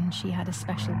was the one she had a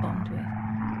special bond with.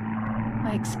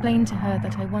 I explained to her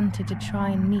that I wanted to try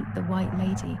and meet the White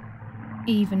Lady,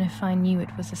 even if I knew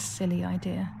it was a silly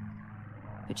idea.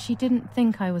 But she didn't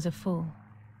think I was a fool.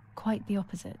 Quite the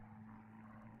opposite.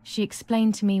 She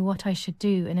explained to me what I should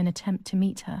do in an attempt to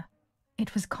meet her.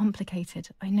 It was complicated.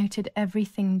 I noted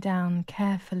everything down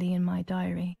carefully in my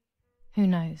diary. Who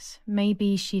knows,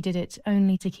 maybe she did it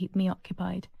only to keep me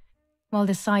occupied, while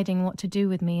deciding what to do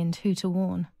with me and who to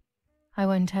warn. I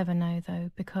won't ever know,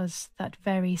 though, because that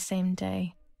very same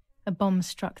day, a bomb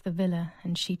struck the villa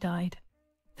and she died.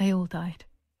 They all died.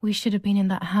 We should have been in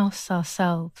that house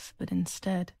ourselves, but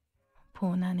instead,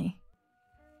 poor Nanny.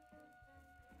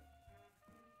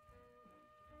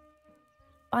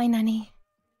 Bye, Nanny.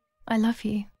 I love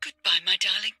you. Goodbye, my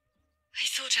darling. I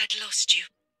thought I'd lost you.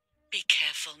 Be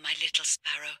careful, my little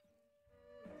sparrow.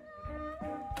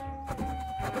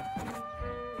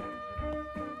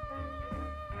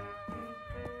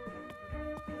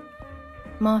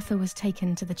 Martha was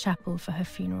taken to the chapel for her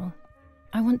funeral.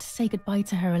 I want to say goodbye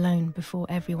to her alone before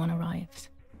everyone arrives.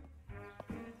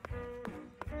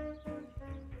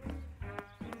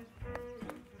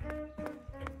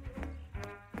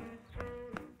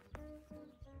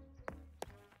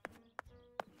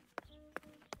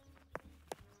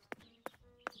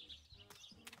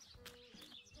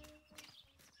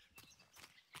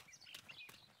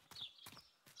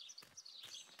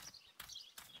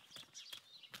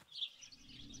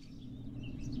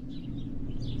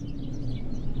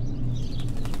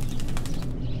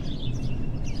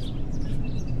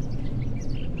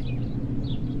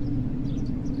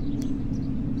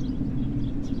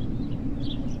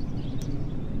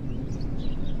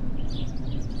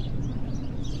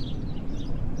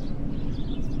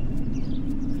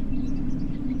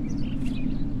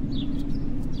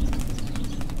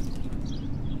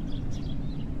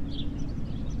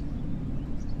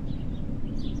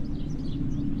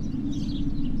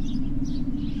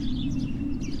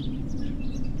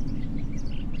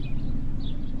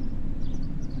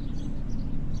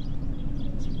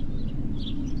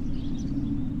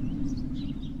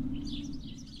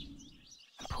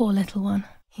 Poor little one.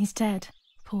 He's dead.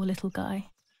 Poor little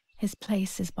guy. His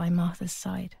place is by Martha's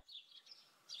side.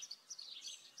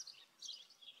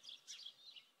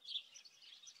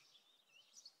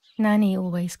 Nanny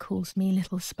always calls me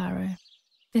Little Sparrow.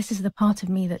 This is the part of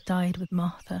me that died with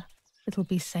Martha. It'll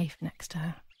be safe next to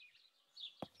her.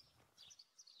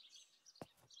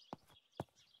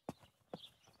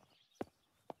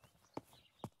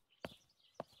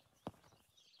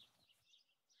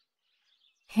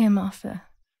 Here, Martha.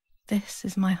 This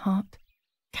is my heart.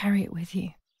 Carry it with you.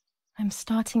 I'm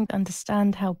starting to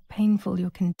understand how painful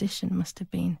your condition must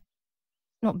have been.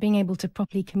 Not being able to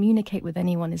properly communicate with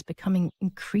anyone is becoming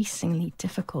increasingly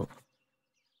difficult.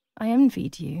 I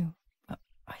envied you, but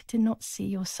I did not see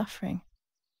your suffering.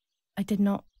 I did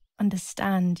not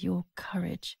understand your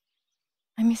courage.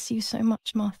 I miss you so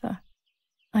much, Martha.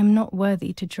 I'm not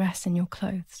worthy to dress in your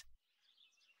clothes.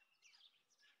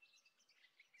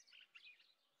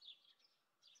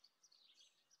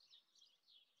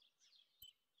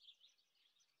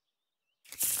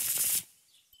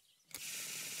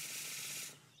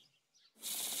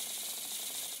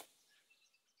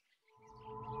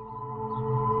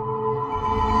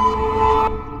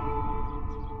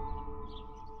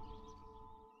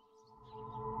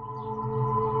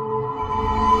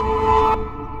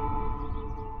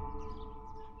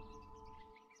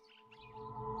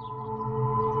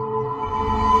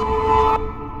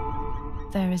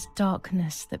 There is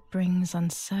darkness that brings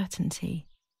uncertainty,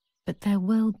 but there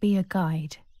will be a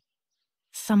guide.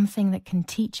 Something that can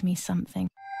teach me something.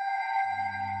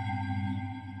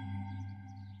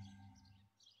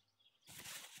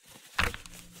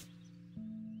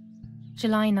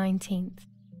 July 19th.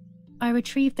 I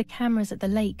retrieved the cameras at the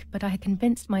lake, but I had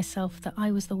convinced myself that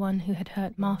I was the one who had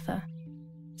hurt Martha.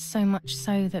 So much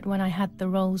so that when I had the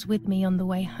rolls with me on the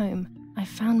way home, I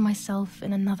found myself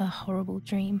in another horrible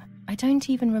dream. I don't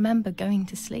even remember going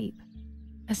to sleep.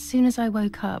 As soon as I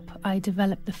woke up, I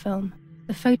developed the film.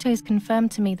 The photos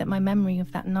confirmed to me that my memory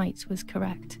of that night was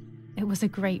correct. It was a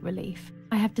great relief.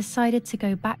 I have decided to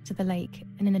go back to the lake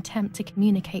in an attempt to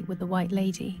communicate with the White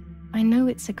Lady. I know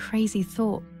it's a crazy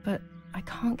thought, but I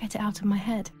can't get it out of my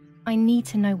head. I need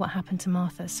to know what happened to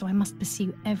Martha, so I must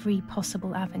pursue every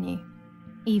possible avenue,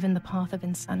 even the path of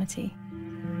insanity.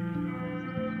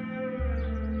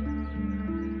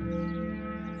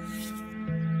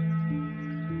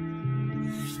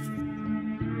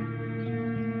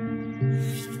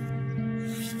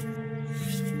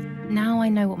 Now I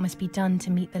know what must be done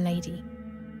to meet the lady.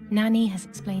 Nanny has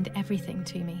explained everything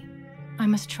to me. I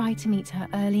must try to meet her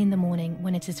early in the morning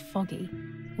when it is foggy,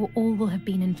 or all will have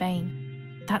been in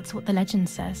vain. That's what the legend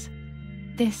says.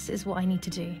 This is what I need to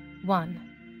do.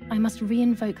 1. I must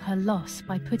re-invoke her loss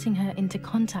by putting her into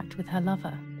contact with her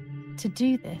lover. To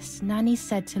do this, Nanny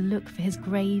said to look for his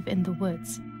grave in the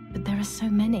woods, but there are so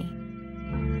many.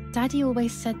 Daddy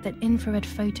always said that infrared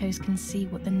photos can see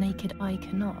what the naked eye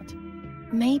cannot.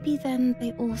 Maybe then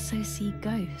they also see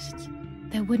ghosts.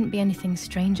 There wouldn't be anything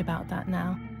strange about that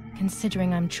now,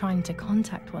 considering I'm trying to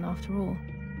contact one after all.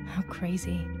 How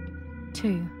crazy.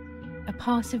 2. A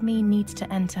part of me needs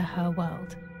to enter her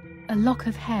world. A lock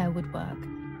of hair would work,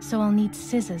 so I'll need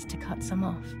scissors to cut some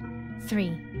off.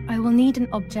 3. I will need an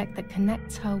object that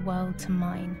connects her world to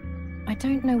mine. I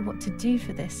don't know what to do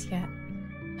for this yet.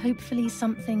 Hopefully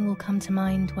something will come to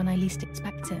mind when I least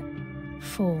expect it.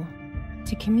 4.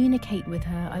 To communicate with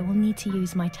her, I will need to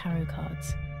use my tarot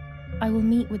cards. I will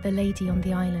meet with the lady on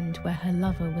the island where her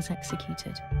lover was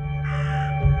executed.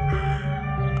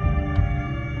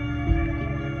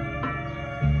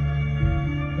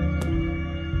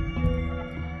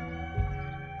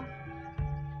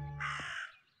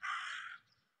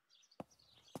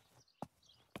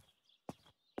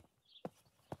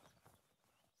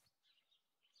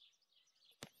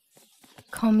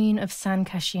 Commune of San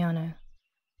Casciano,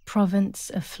 Province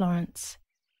of Florence.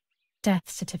 Death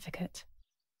certificate.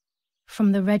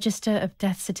 From the Register of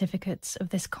Death Certificates of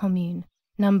this commune,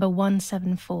 number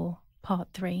 174, part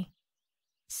 3,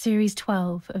 series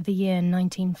 12 of the year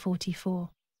 1944.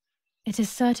 It is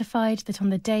certified that on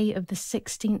the day of the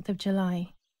 16th of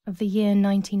July of the year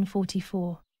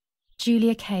 1944,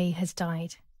 Julia K. has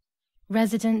died,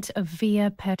 resident of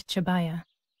Via Perchabaya,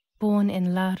 born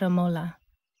in La Romola.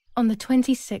 On the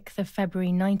 26th of February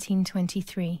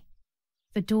 1923,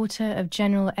 the daughter of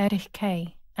General Erich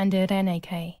K. and Irene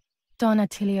K. Don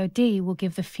Attilio D. will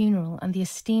give the funeral, and the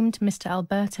esteemed Mr.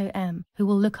 Alberto M., who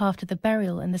will look after the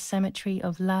burial in the cemetery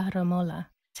of La Romola.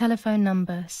 Telephone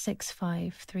number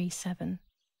 6537.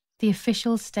 The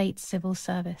official state civil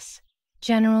service.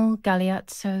 General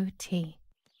Galeazzo T.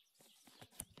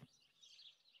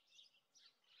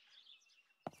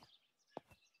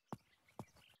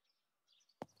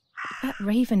 That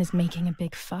raven is making a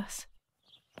big fuss.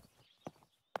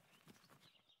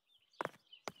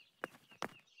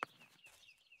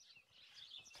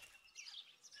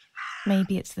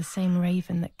 Maybe it's the same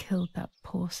raven that killed that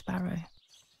poor sparrow.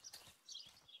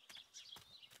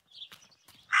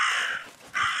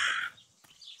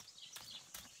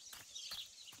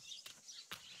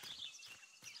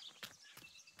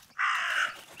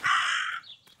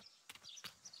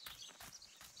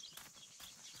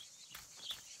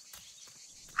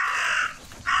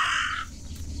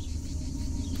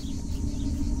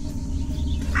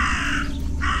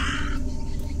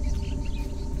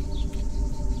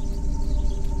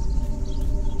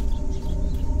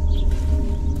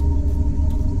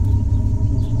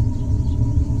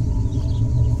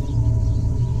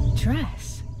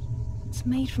 Dress. It's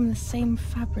made from the same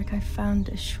fabric I found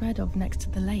a shred of next to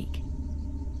the lake.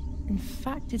 In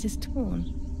fact, it is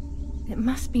torn. It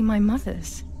must be my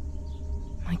mother's.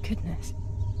 My goodness.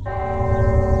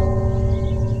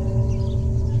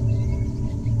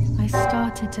 I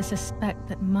started to suspect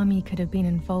that Mummy could have been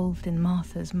involved in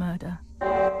Martha's murder.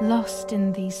 Lost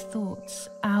in these thoughts,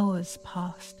 hours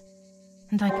passed,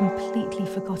 and I completely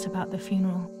forgot about the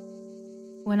funeral.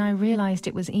 When I realized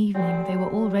it was evening, they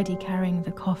were already carrying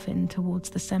the coffin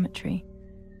towards the cemetery.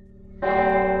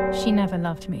 She never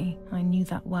loved me, I knew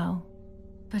that well,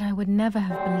 but I would never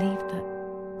have believed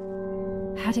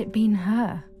that. Had it been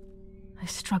her? I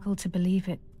struggled to believe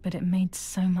it, but it made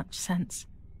so much sense.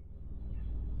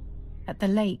 At the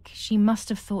lake, she must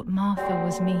have thought Martha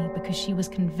was me because she was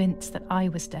convinced that I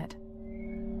was dead.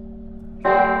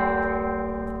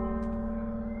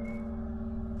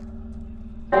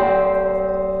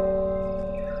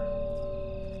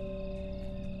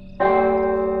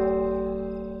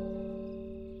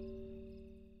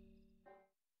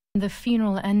 When the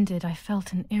funeral ended, I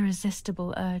felt an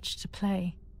irresistible urge to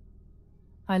play.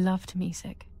 I loved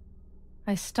music.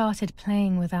 I started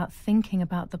playing without thinking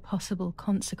about the possible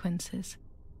consequences.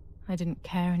 I didn't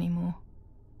care anymore.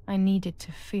 I needed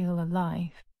to feel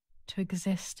alive, to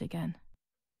exist again.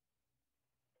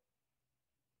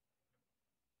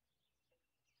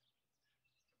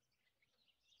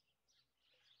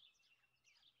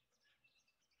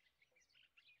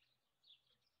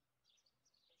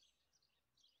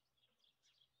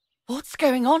 What's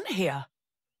going on here?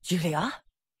 Julia?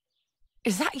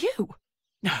 Is that you?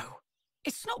 No,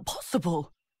 it's not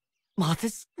possible.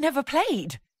 Martha's never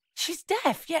played. She's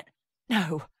deaf, yet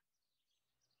no.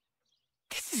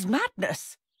 This is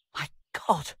madness. My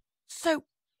God. So,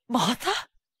 Martha?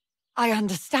 I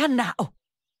understand now.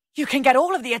 You can get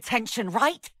all of the attention,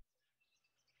 right?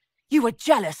 You were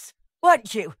jealous,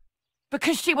 weren't you?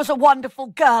 Because she was a wonderful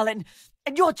girl and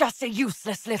you're just a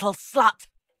useless little slut.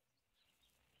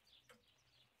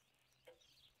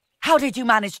 How did you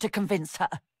manage to convince her?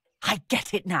 I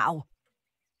get it now.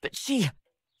 But she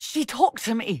talked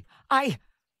to me.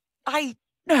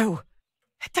 No,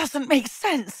 it doesn't make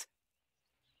sense.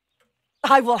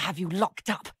 I will have you locked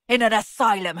up in an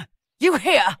asylum. You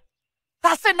hear?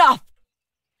 That's enough.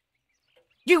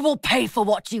 You will pay for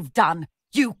what you've done,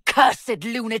 you cursed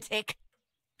lunatic.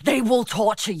 They will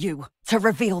torture you to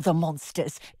reveal the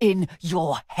monsters in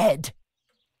your head.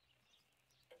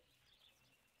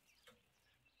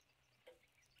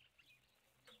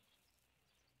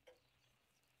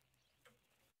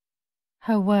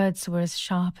 Her words were as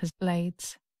sharp as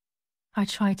blades. I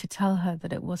tried to tell her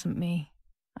that it wasn't me.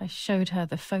 I showed her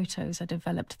the photos I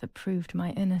developed that proved my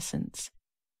innocence.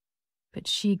 But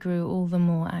she grew all the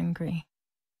more angry,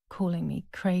 calling me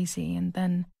crazy, and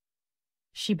then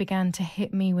she began to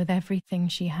hit me with everything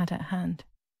she had at hand.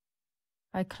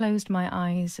 I closed my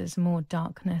eyes as more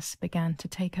darkness began to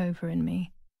take over in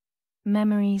me.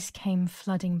 Memories came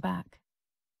flooding back.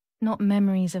 Not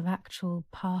memories of actual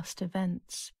past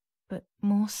events, but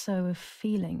more so of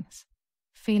feelings.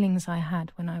 Feelings I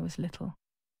had when I was little.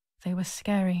 They were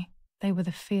scary. They were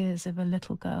the fears of a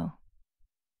little girl.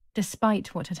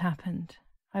 Despite what had happened,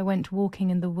 I went walking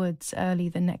in the woods early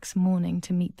the next morning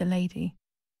to meet the lady.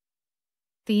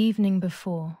 The evening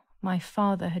before, my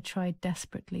father had tried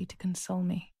desperately to console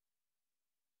me.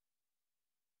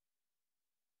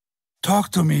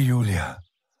 Talk to me, Julia.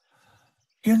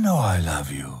 You know I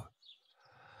love you.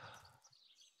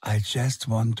 I just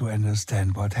want to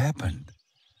understand what happened.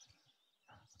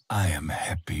 I am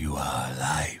happy you are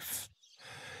alive.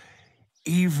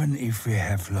 Even if we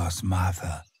have lost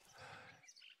Mother,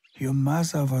 your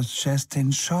mother was just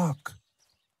in shock.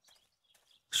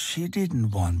 She didn't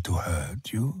want to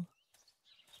hurt you.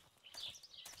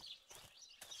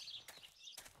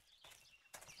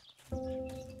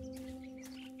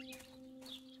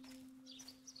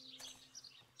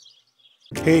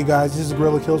 Hey guys, this is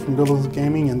Gorilla Kills from Gorilla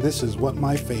Gaming, and this is what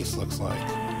my face looks like.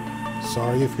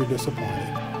 Sorry if you're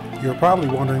disappointed. You're probably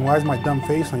wondering why is my dumb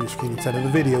face on your screen instead of the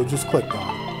video just clicked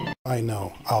on. I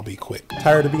know, I'll be quick.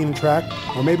 Tired of being tracked?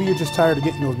 Or maybe you're just tired of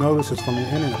getting those notices from your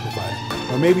internet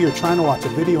provider. Or maybe you're trying to watch a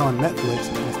video on Netflix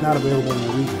and it's not available in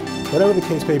your region. Whatever the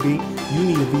case may be, you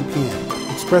need a VPN.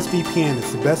 ExpressVPN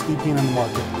is the best VPN on the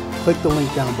market. Click the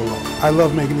link down below. I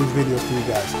love making these videos for you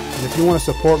guys. And if you want to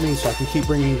support me so I can keep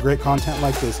bringing you great content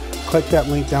like this, click that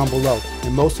link down below.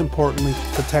 And most importantly,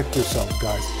 protect yourself,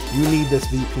 guys. You need this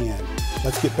VPN.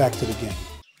 Let's get back to the game.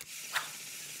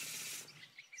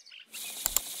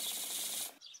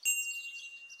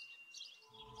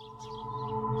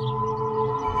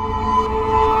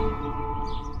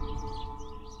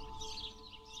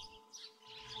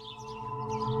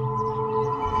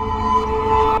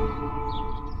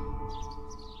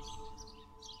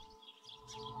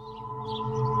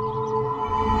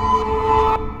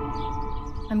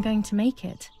 I'm going to make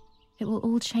it. It will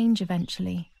all change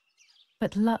eventually.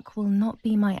 But luck will not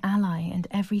be my ally, and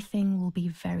everything will be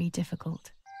very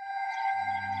difficult.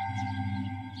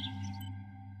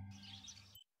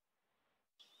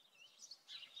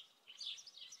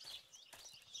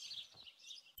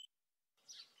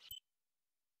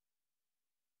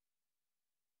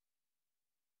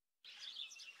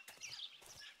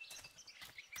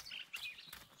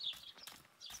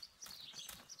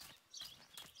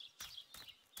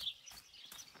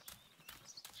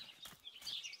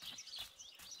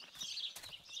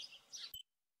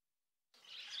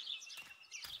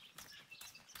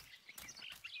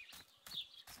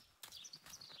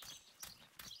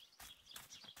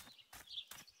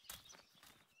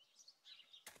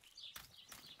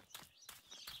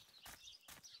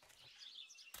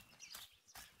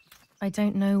 I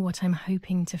don't know what I'm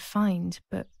hoping to find,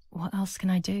 but what else can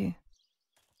I do?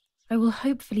 I will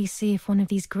hopefully see if one of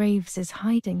these graves is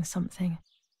hiding something.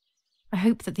 I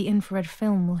hope that the infrared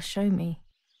film will show me.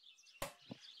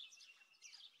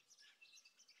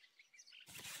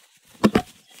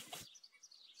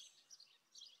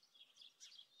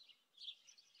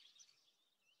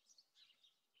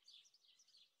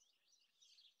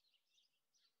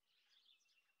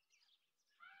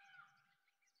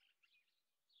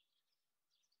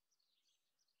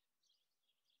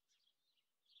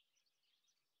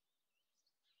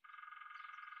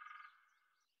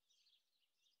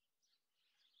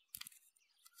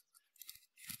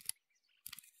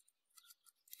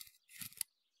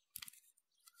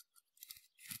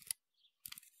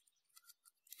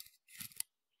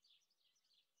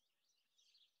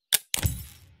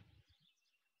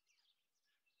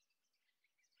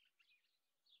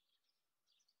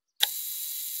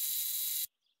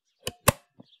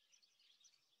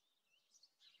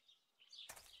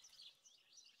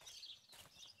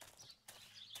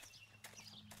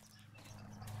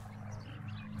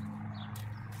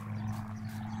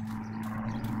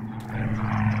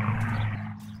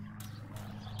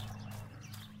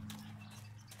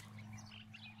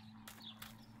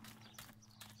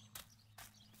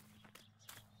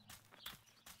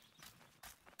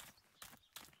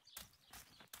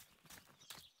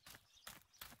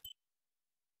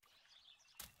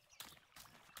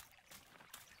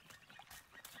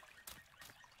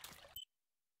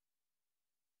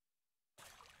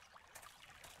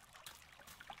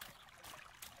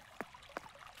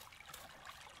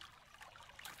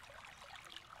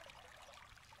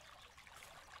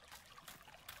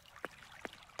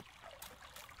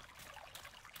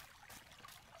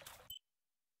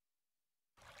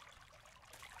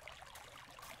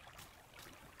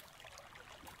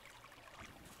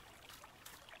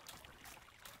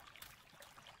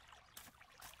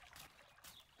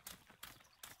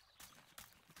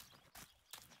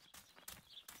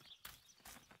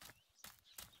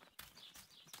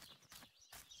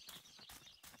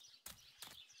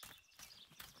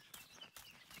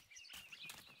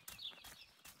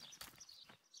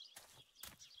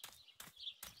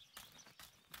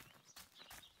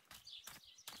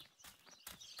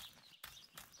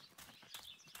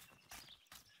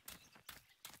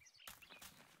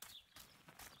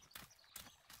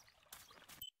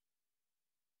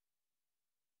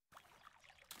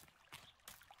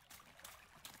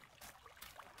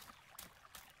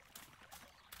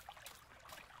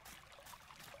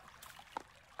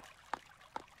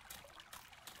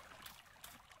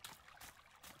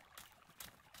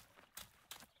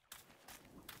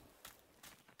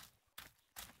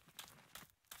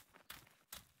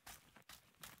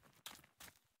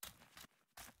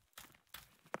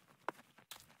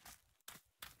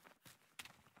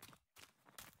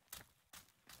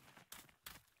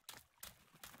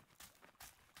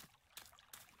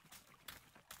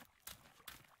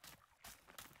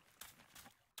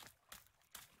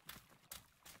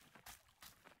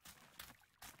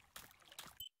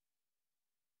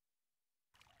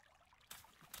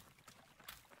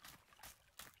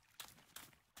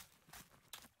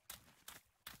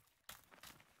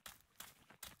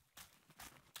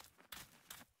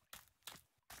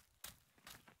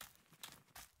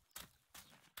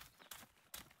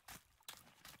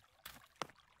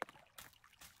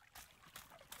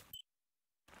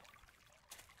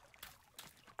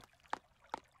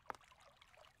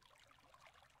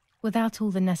 Without all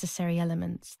the necessary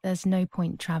elements, there's no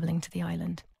point traveling to the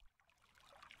island.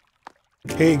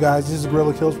 Hey guys, this is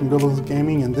Gorilla Kills from Gorilla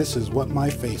Gaming, and this is what my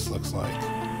face looks like.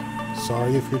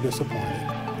 Sorry if you're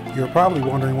disappointed. You're probably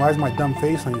wondering why is my dumb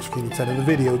face on your screen instead of the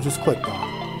video just clicked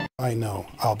on. I know,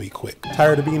 I'll be quick.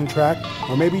 Tired of being tracked?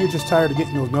 Or maybe you're just tired of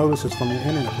getting those notices from your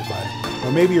internet provider.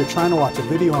 Or maybe you're trying to watch a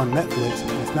video on Netflix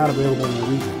and it's not available in your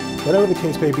region. Whatever the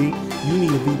case may be, you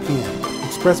need a VPN.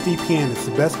 ExpressVPN is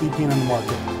the best VPN on the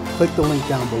market. Click the link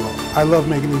down below. I love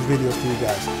making these videos for you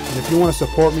guys. And if you want to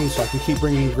support me so I can keep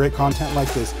bringing you great content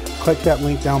like this, click that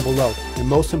link down below. And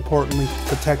most importantly,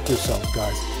 protect yourselves,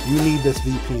 guys. You need this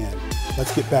VPN.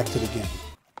 Let's get back to the game.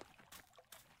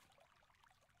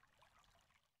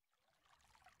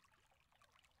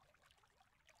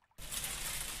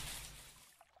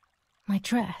 My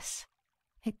dress.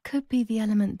 It could be the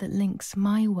element that links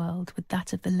my world with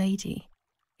that of the lady.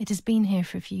 It has been here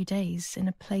for a few days, in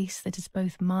a place that is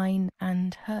both mine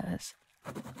and hers.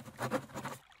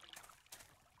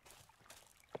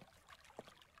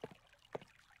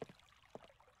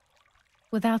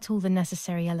 Without all the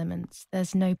necessary elements,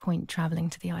 there's no point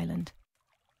traveling to the island.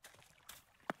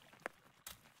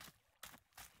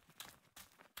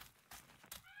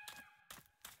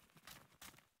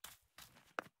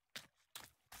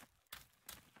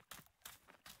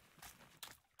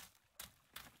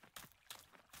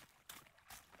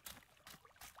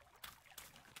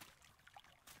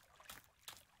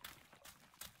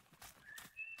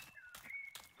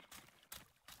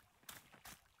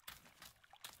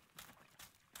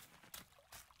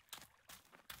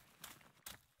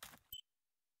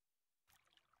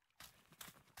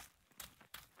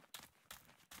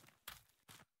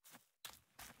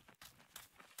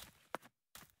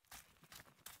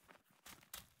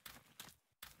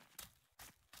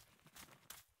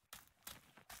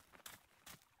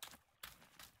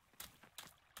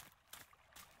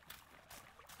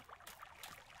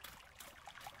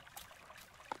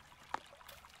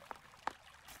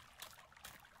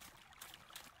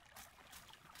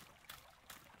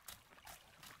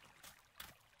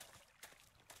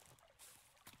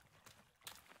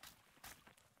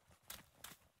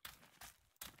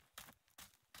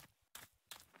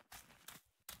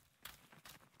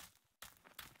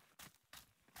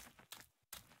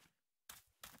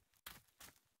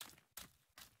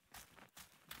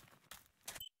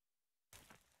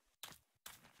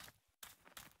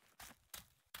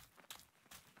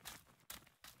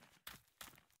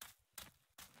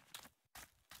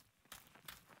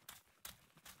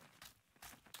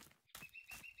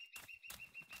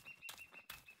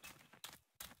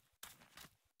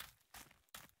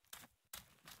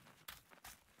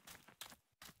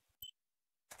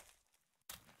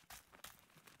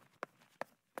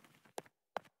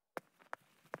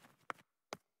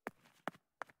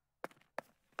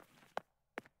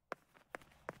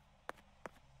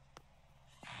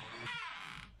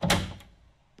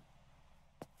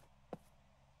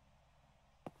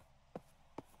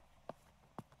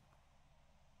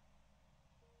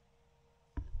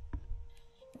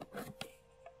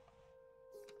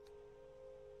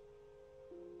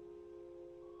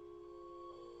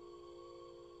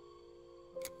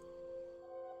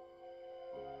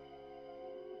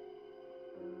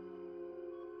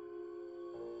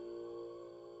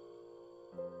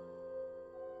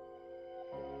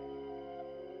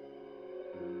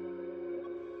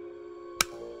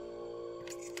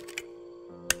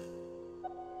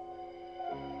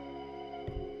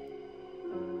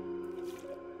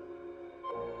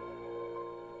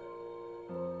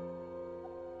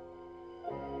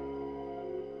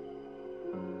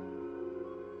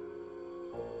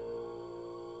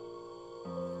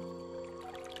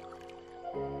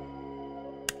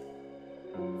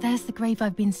 There's the grave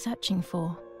I've been searching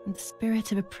for, and the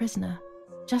spirit of a prisoner.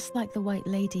 Just like the White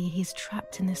Lady, he's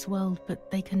trapped in this world,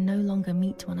 but they can no longer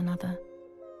meet one another.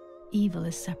 Evil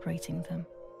is separating them.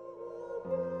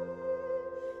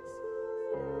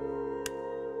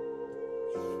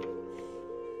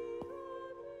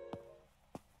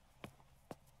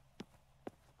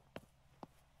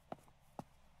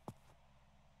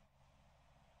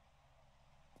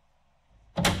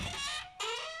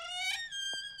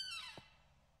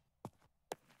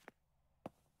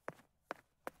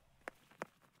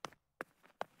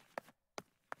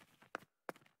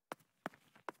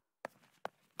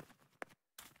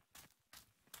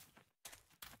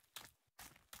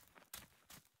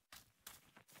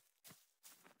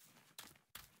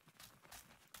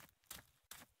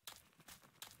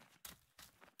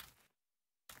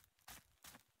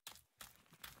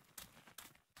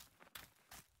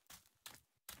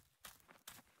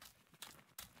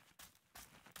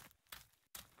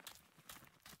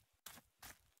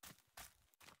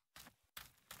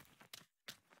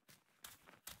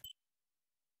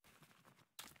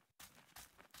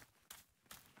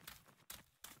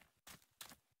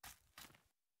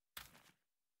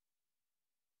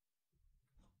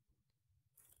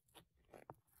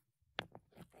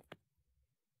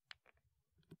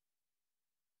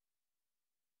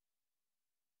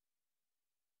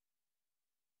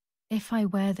 If I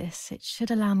wear this, it should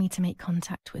allow me to make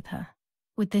contact with her.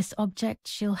 With this object,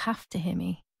 she'll have to hear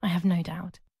me, I have no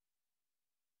doubt.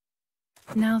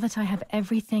 Now that I have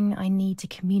everything I need to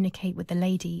communicate with the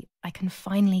lady, I can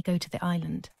finally go to the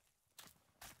island.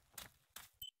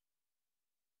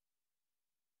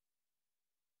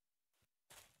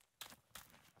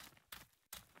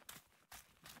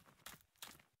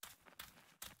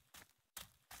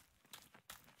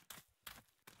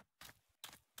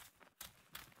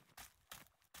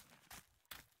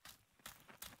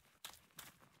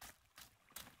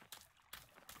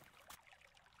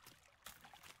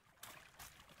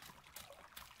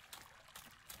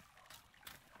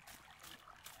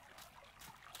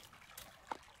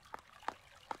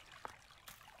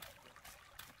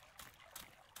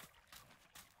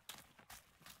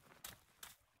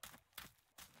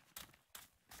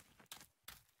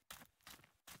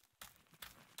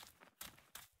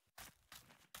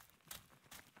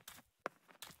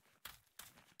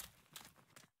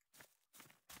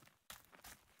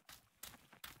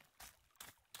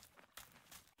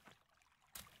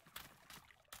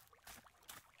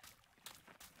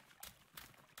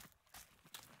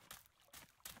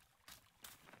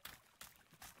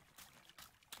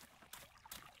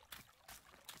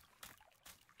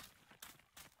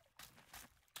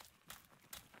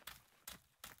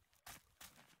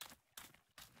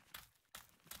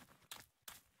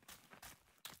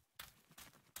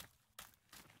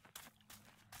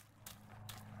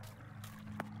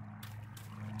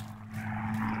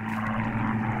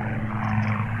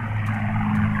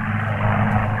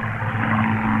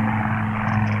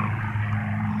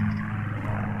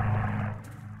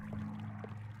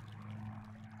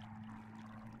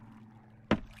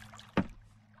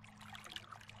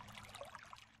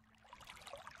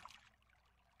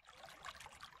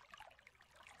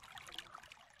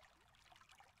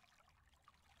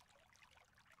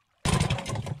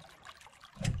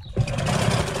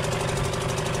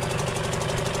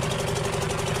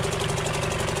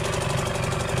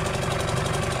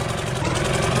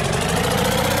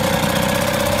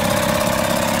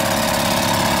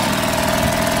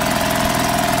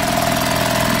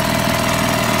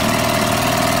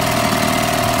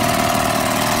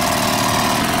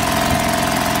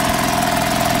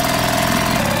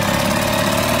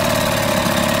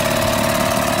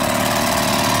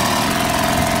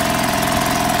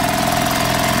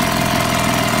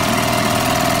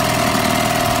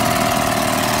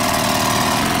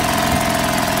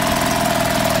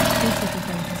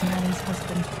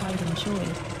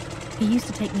 He used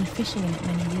to take me fishing in it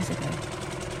many years ago.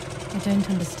 I don't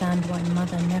understand why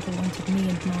Mother never wanted me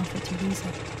and Martha to use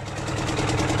it.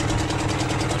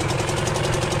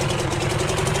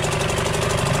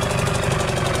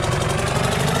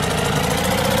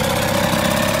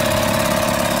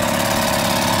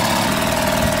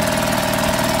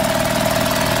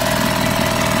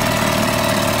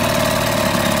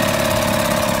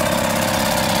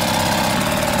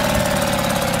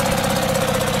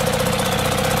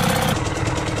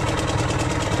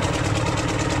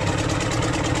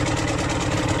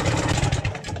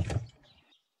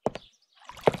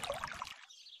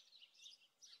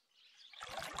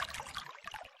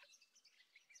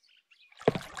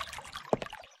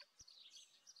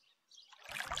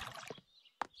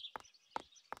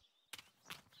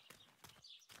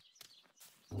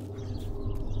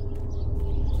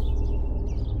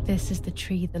 This is the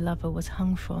tree the lover was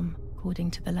hung from,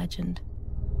 according to the legend.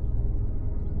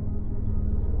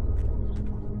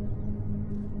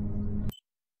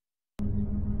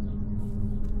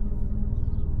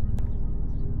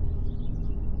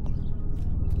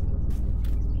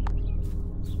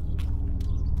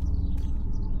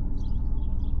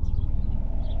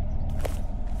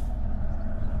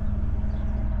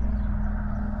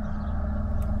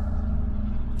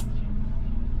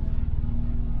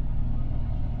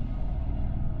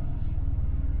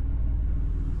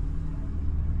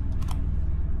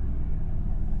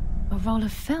 A roll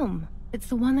of film. It's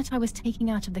the one that I was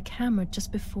taking out of the camera just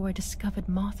before I discovered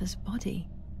Martha's body.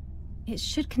 It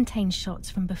should contain shots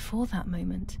from before that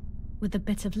moment. With a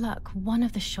bit of luck, one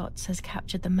of the shots has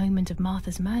captured the moment of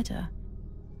Martha's murder.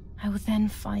 I will then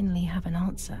finally have an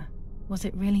answer. Was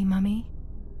it really Mummy?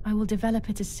 I will develop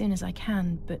it as soon as I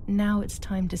can, but now it's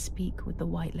time to speak with the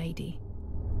White Lady.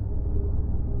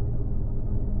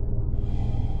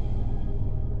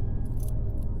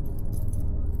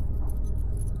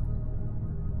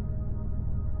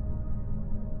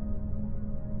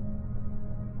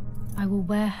 I will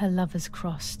wear her lover's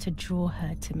cross to draw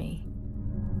her to me.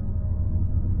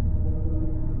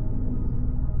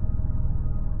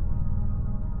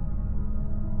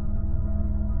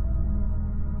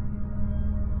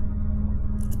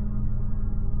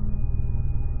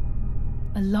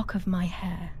 a lock of my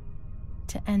hair,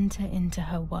 to enter into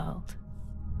her world.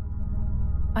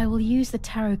 I will use the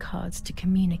tarot cards to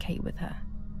communicate with her.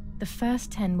 The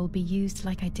first 10 will be used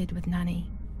like I did with Nanny.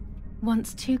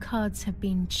 Once 2 cards have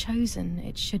been chosen,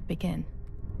 it should begin.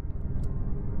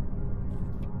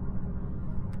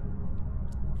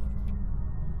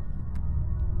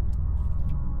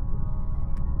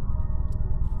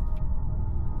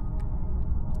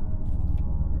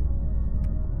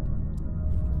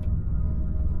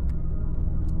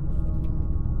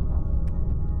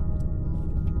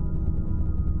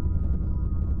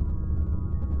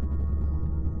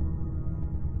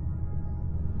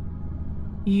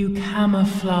 You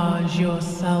camouflage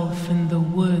yourself in the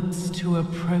woods to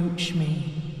approach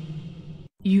me.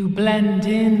 You blend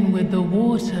in with the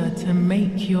water to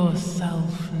make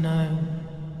yourself known.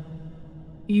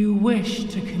 You wish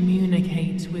to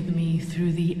communicate with me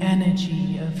through the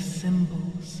energy of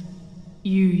symbols.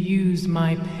 You use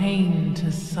my pain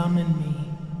to summon me.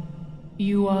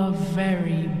 You are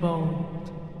very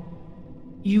bold.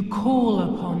 You call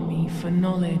upon me for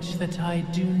knowledge that I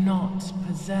do not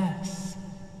possess.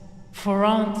 For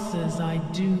answers I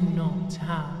do not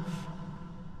have.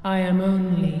 I am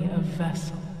only a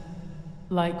vessel,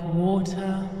 like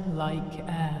water, like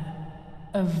air,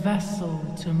 a vessel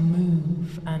to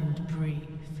move and breathe.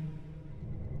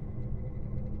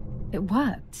 It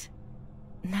worked.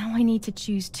 Now I need to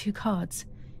choose 2 cards.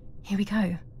 Here we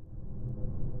go.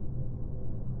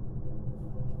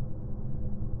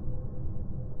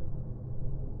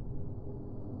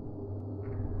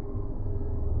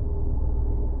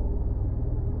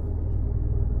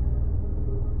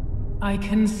 I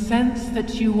can sense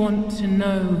that you want to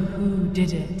know who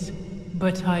did it,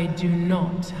 but I do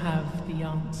not have the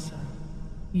answer.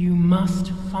 You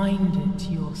must find it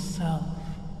yourself.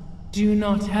 Do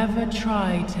not ever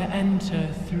try to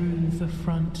enter through the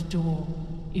front door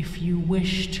if you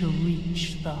wish to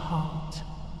reach the heart.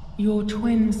 Your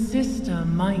twin sister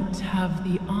might have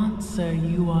the answer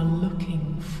you are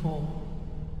looking for.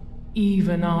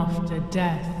 Even after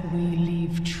death, we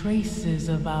leave traces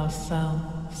of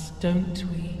ourselves, don't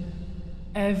we?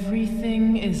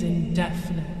 Everything is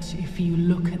indefinite if you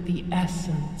look at the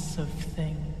essence of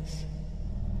things.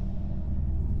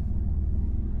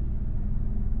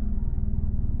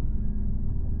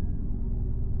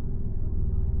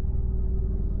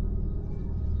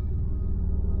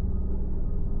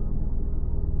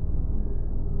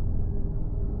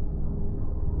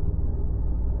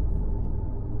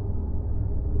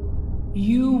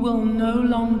 You will no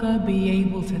longer be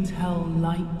able to tell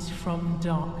light from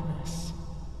darkness.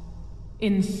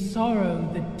 In sorrow,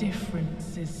 the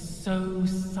difference is so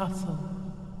subtle.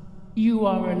 You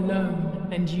are alone,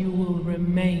 and you will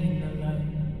remain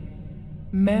alone.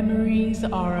 Memories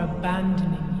are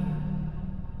abandoning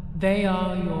you. They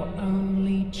are your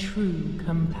only true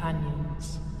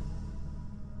companions.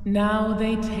 Now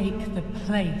they take the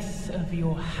place of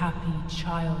your happy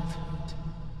childhood.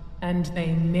 And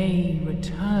they may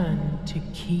return to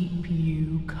keep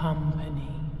you company.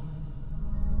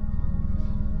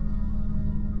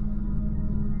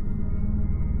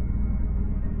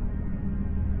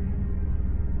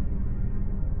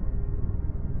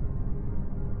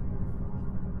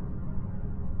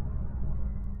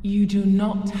 You do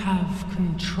not have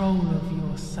control of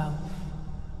yourself.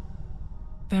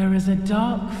 There is a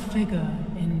dark figure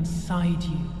inside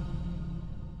you.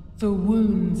 The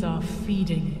wounds are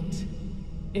feeding it.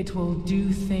 It will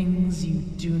do things you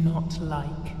do not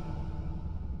like.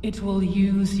 It will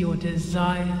use your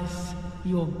desires,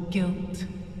 your guilt,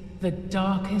 the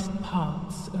darkest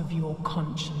parts of your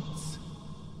conscience.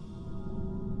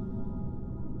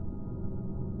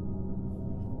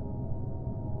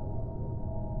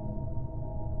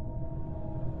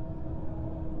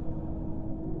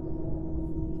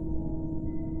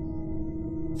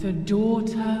 The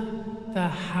daughter, the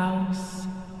house,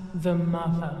 the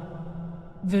mother.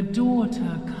 The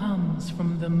daughter comes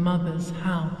from the mother's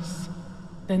house,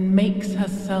 then makes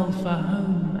herself a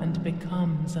home and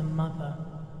becomes a mother.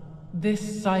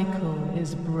 This cycle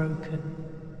is broken.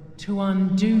 To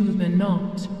undo the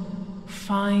knot,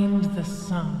 find the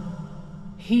sun.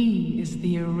 He is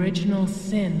the original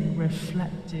sin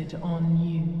reflected on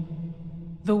you.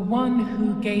 The one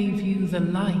who gave you the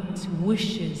light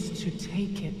wishes to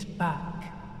take it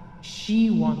back. She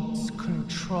wants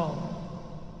control.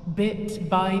 Bit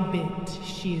by bit,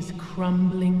 she is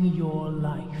crumbling your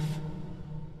life.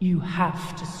 You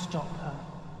have to stop her.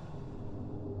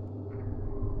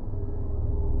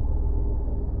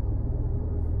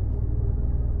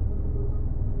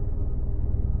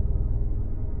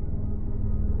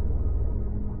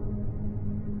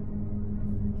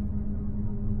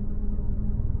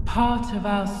 Part of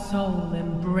our soul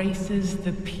embraces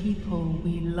the people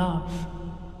we love.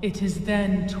 It is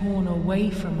then torn away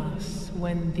from us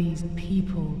when these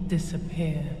people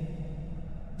disappear.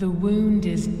 The wound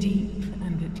is deep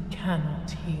and it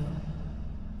cannot heal.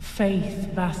 Faith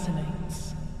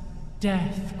vacillates.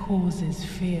 Death causes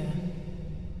fear.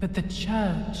 But the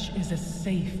church is a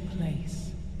safe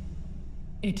place.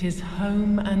 It is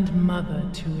home and mother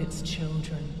to its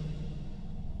children.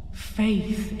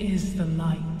 Faith is the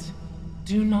light.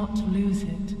 Do not lose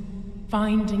it.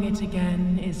 Finding it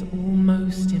again is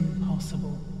almost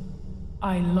impossible.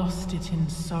 I lost it in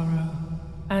sorrow,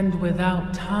 and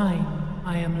without time,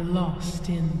 I am lost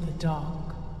in the dark.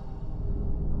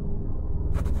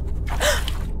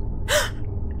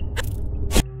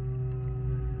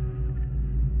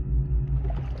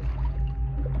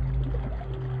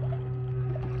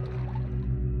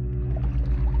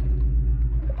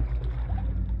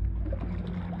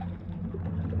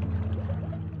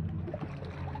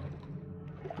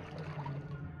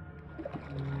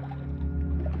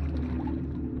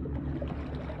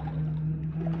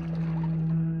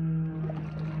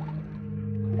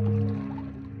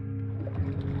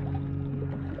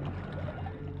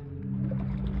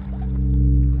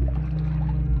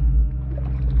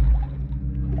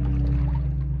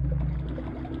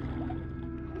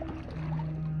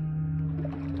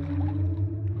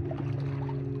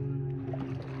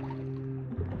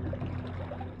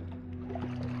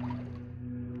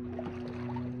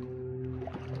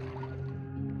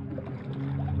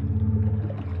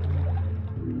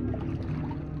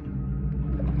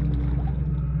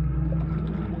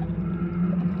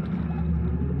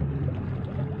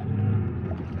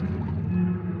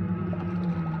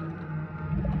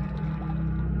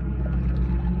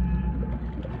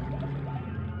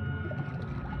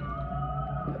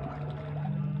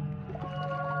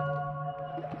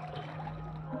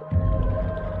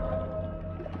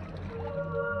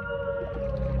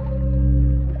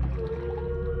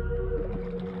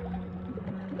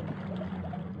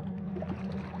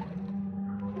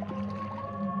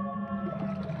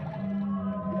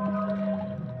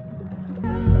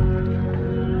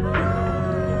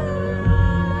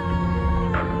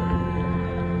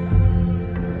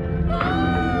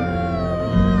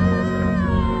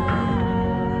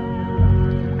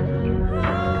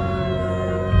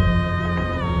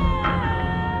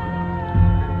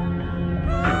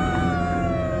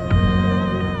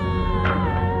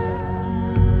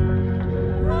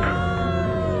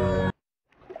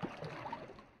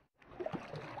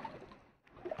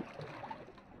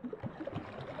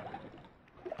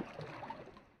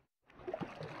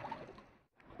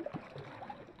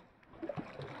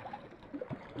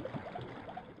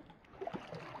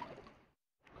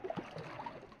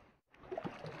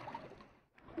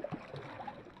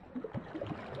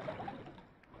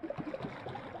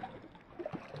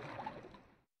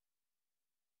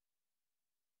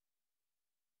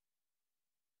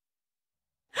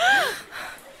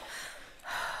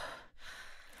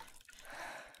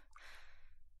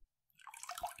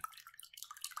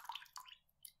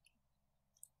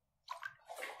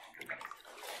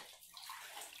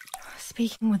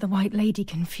 Speaking with the White Lady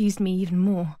confused me even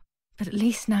more, but at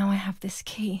least now I have this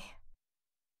key.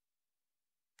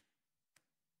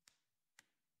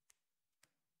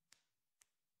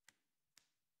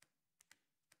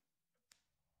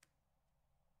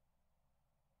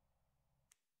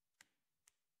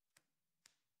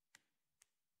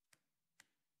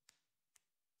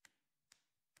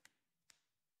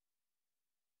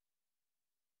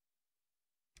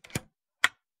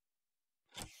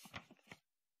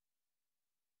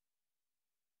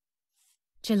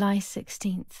 July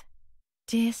 16th.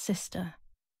 Dear Sister,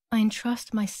 I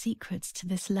entrust my secrets to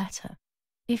this letter.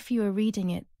 If you are reading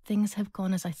it, things have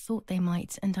gone as I thought they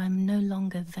might, and I am no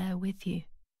longer there with you.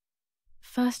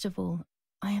 First of all,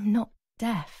 I am not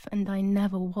deaf, and I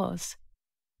never was.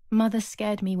 Mother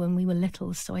scared me when we were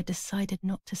little, so I decided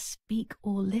not to speak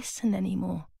or listen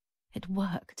anymore. It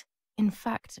worked. In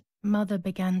fact, Mother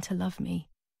began to love me.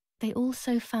 They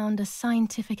also found a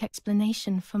scientific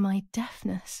explanation for my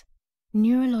deafness.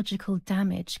 Neurological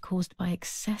damage caused by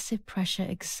excessive pressure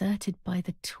exerted by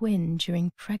the twin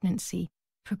during pregnancy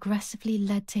progressively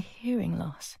led to hearing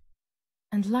loss.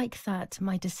 And like that,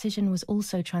 my decision was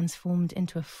also transformed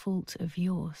into a fault of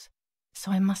yours.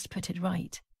 So I must put it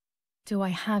right. Do I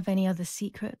have any other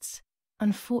secrets?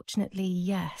 Unfortunately,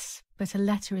 yes, but a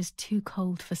letter is too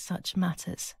cold for such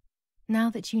matters. Now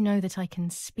that you know that I can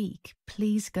speak,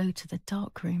 please go to the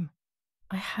dark room.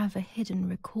 I have a hidden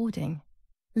recording.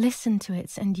 Listen to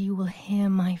it and you will hear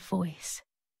my voice.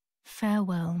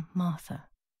 Farewell, Martha.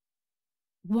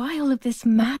 Why all of this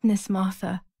madness,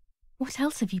 Martha? What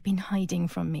else have you been hiding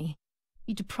from me?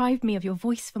 You deprived me of your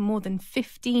voice for more than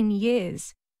 15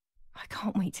 years. I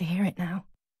can't wait to hear it now.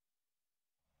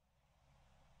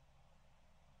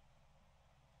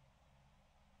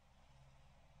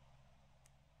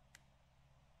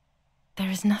 There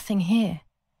is nothing here.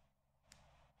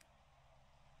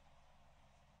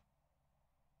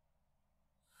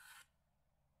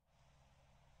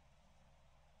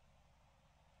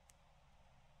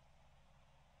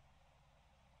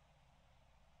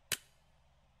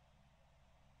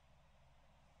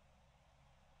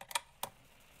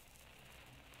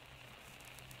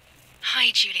 Hi,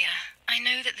 Julia. I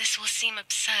know that this will seem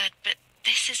absurd, but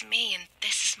this is me and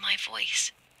this is my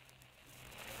voice.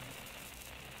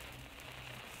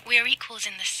 We are equals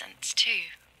in this sense, too.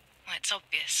 Well, it's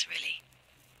obvious, really.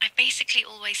 I've basically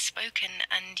always spoken,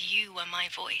 and you were my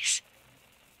voice.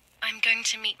 I'm going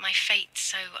to meet my fate,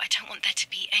 so I don't want there to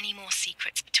be any more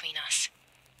secrets between us.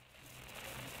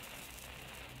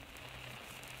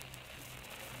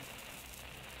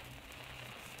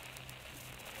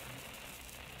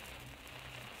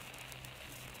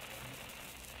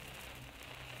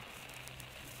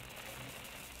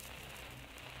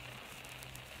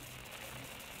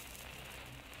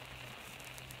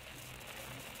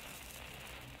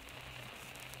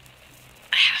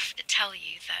 I have to tell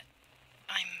you that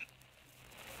I'm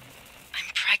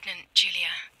pregnant,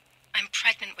 Julia. I'm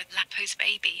pregnant with Lapo's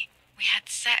baby. We had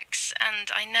sex, and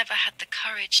I never had the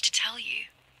courage to tell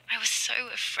you. I was so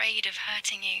afraid of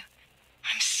hurting you.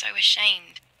 I'm so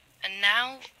ashamed. And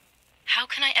now, how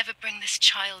can I ever bring this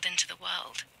child into the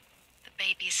world? The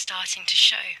baby is starting to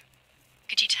show.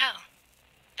 Could you tell?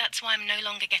 That's why I'm no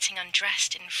longer getting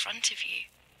undressed in front of you.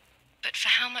 But for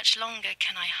how much longer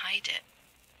can I hide it?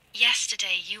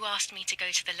 Yesterday, you asked me to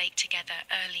go to the lake together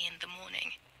early in the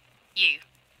morning. You,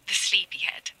 the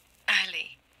sleepyhead,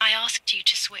 early. I asked you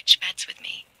to switch beds with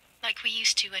me, like we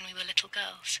used to when we were little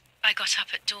girls. I got up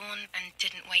at dawn and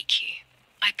didn't wake you.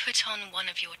 I put on one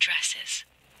of your dresses.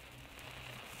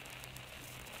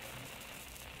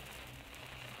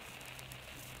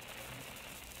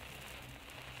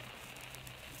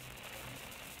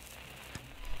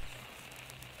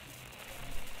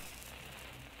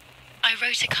 I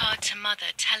wrote a card to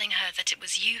Mother telling her that it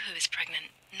was you who was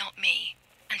pregnant, not me,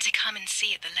 and to come and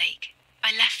see at the lake.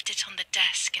 I left it on the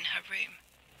desk in her room.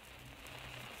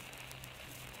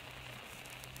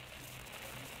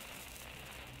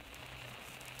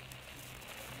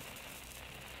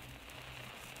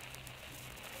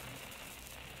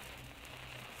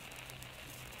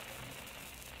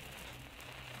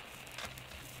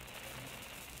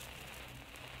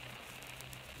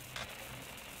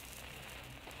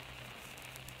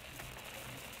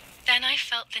 Then I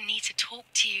felt the need to talk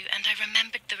to you, and I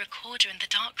remembered the recorder in the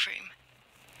dark room.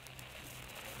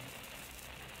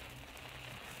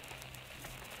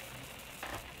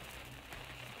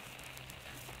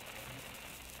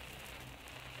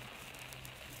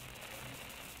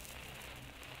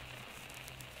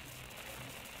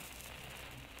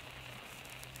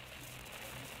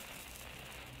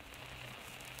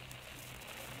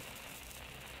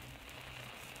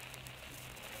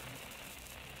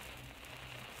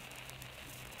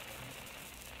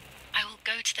 I will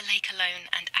go to the lake alone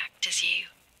and act as you.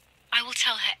 I will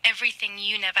tell her everything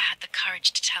you never had the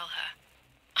courage to tell her.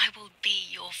 I will be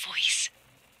your voice.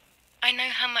 I know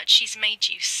how much she's made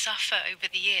you suffer over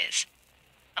the years.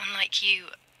 Unlike you,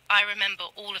 I remember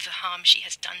all of the harm she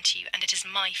has done to you, and it is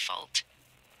my fault.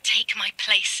 Take my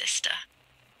place, sister.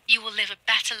 You will live a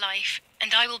better life,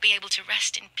 and I will be able to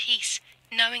rest in peace,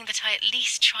 knowing that I at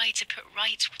least tried to put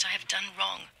right what I have done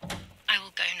wrong. I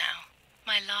will go now.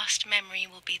 My last memory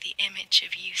will be the image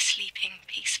of you sleeping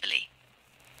peacefully.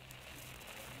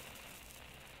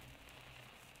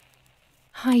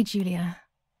 Hi, Julia.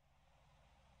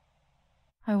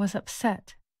 I was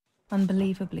upset,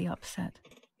 unbelievably upset.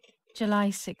 July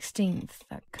 16th,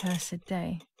 that cursed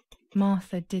day.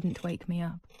 Martha didn't wake me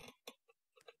up.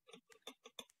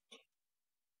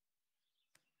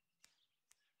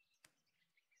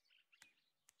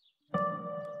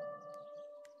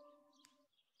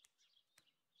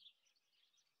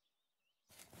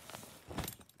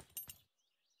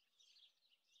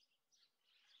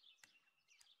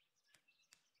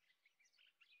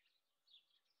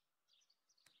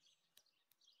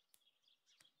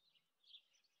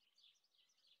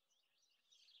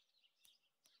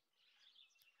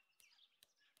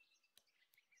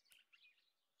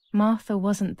 Martha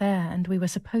wasn't there, and we were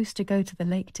supposed to go to the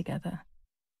lake together.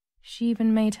 She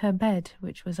even made her bed,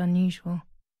 which was unusual.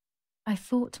 I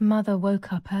thought Mother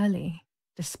woke up early,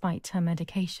 despite her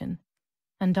medication,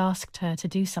 and asked her to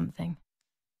do something.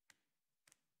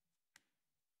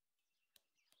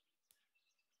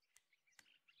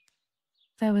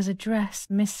 There was a dress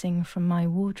missing from my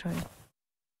wardrobe.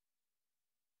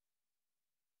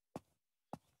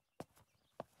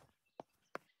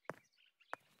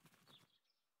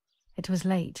 It was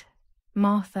late.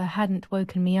 Martha hadn't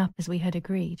woken me up as we had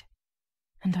agreed,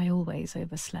 and I always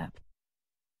overslept.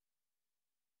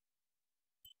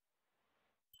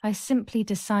 I simply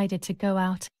decided to go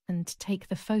out and take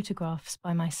the photographs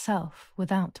by myself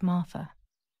without Martha.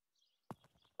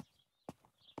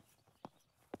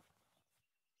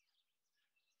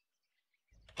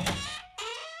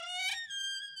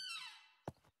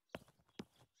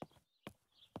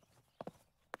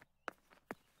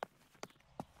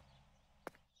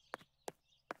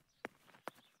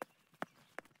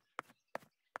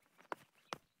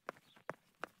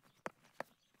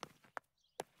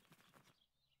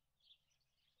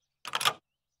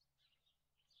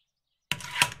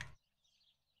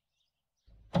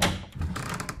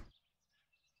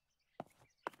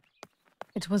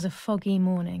 It was a foggy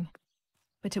morning,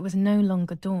 but it was no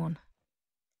longer dawn.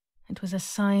 It was a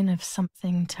sign of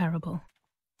something terrible.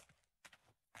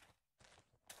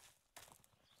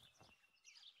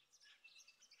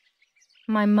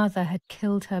 My mother had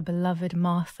killed her beloved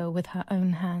Martha with her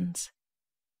own hands.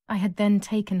 I had then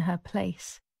taken her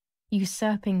place,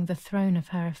 usurping the throne of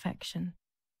her affection.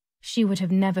 She would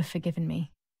have never forgiven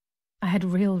me. I had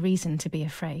real reason to be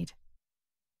afraid.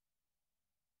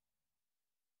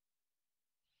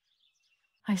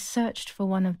 I searched for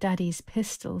one of Daddy's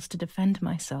pistols to defend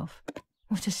myself.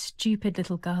 What a stupid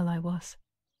little girl I was.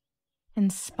 In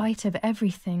spite of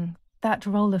everything, that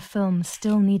roll of film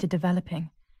still needed developing,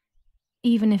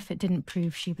 even if it didn't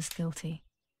prove she was guilty.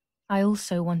 I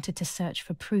also wanted to search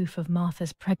for proof of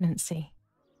Martha's pregnancy.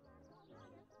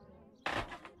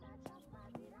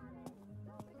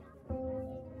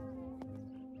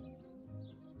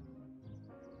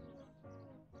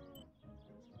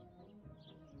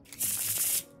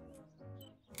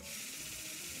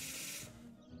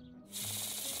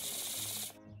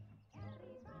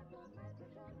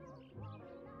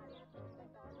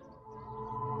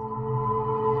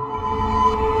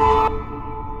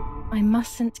 I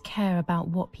mustn't care about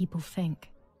what people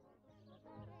think.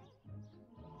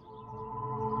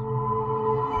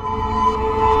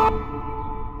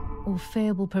 Or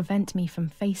fear will prevent me from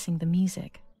facing the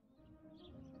music.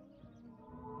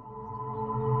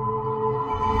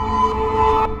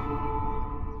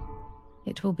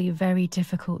 It will be very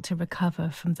difficult to recover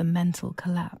from the mental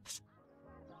collapse.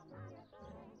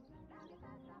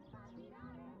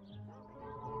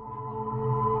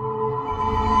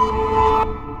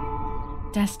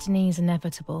 Destiny is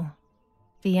inevitable.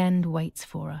 The end waits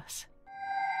for us.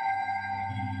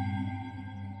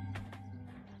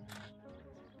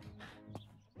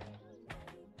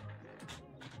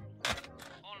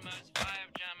 Almost 5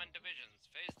 German divisions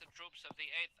face the troops of the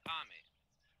 8th Army.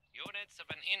 Units of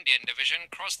an Indian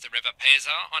division crossed the River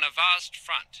Pesa on a vast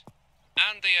front,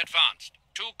 and they advanced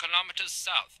 2 kilometers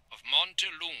south of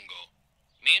Monte Lungo.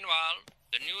 Meanwhile,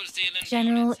 the New Zealand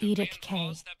General Edict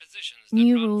K.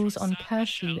 New rules on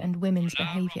curfew and women's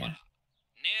behavior.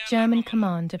 German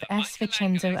command of S.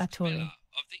 Vincenzo Arturi.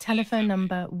 Telephone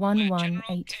number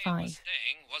 1185.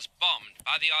 Was bombed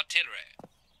by the artillery.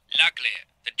 Luckily,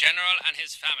 the general and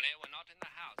his family were not in the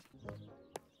house.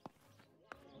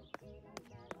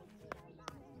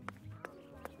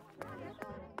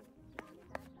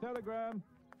 Telegram.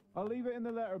 I'll leave it in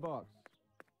the letterbox.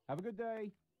 Have a good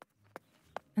day.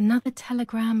 Another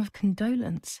telegram of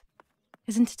condolence.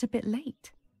 Isn't it a bit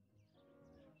late?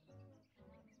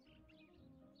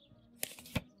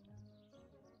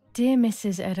 Dear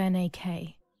Mrs. Irene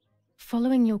K.,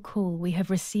 following your call, we have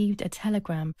received a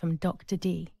telegram from Dr.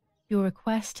 D. Your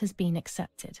request has been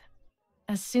accepted.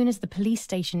 As soon as the police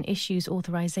station issues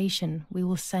authorization, we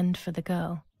will send for the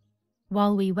girl.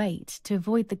 While we wait, to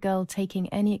avoid the girl taking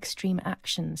any extreme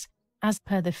actions, as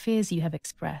per the fears you have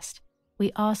expressed,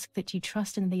 we ask that you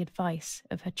trust in the advice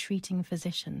of her treating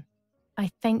physician. I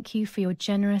thank you for your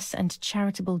generous and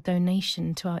charitable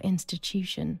donation to our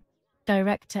institution.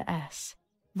 Director S.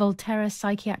 Volterra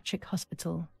Psychiatric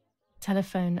Hospital.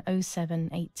 Telephone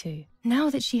 0782.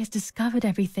 Now that she has discovered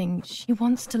everything, she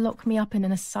wants to lock me up in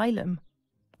an asylum.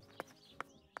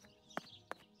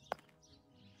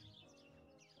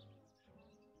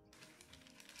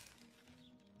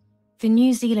 The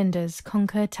New Zealanders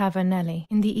conquer Tavernelli.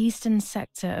 In the eastern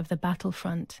sector of the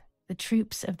battlefront, the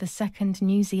troops of the 2nd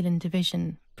New Zealand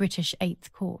Division, British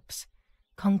 8th Corps,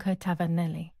 conquer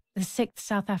Tavernelli. The 6th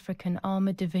South African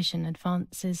Armoured Division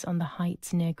advances on the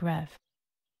heights near Greve.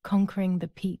 conquering the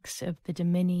peaks of the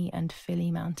Dimini and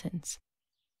Fili mountains.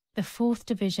 The 4th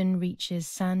Division reaches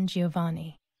San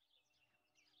Giovanni.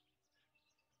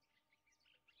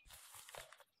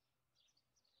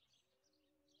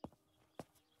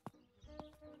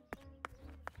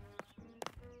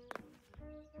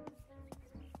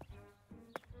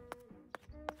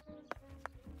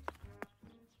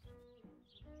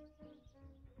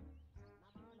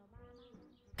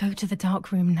 Go to the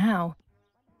dark room now.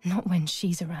 Not when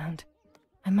she's around.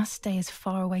 I must stay as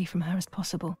far away from her as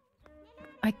possible.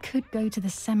 I could go to the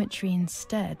cemetery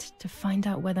instead to find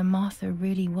out whether Martha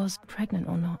really was pregnant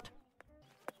or not.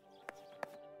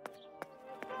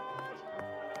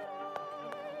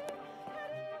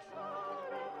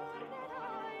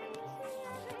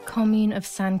 Commune of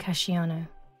San Casciano,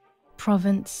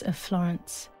 Province of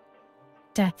Florence.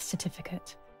 Death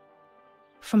certificate.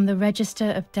 From the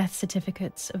Register of Death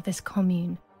Certificates of this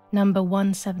commune, number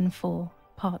 174,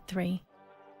 part 3,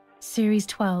 series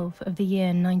 12 of the year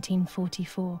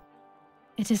 1944.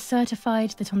 It is certified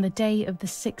that on the day of the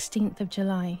 16th of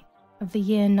July of the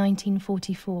year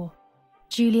 1944,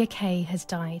 Julia K. has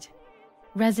died,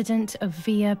 resident of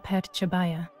Via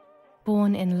Perchabaya,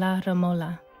 born in La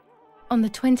Romola. On the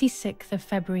 26th of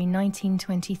February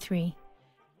 1923,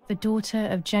 the daughter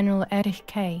of General Erich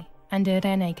K. and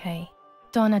Irene K.,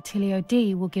 Don Attilio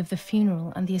D. will give the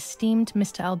funeral, and the esteemed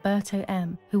Mr. Alberto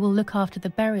M., who will look after the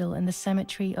burial in the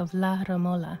cemetery of La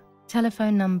Romola.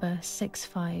 Telephone number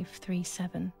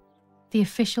 6537. The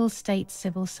official state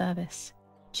civil service.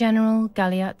 General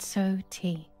Galeazzo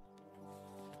T.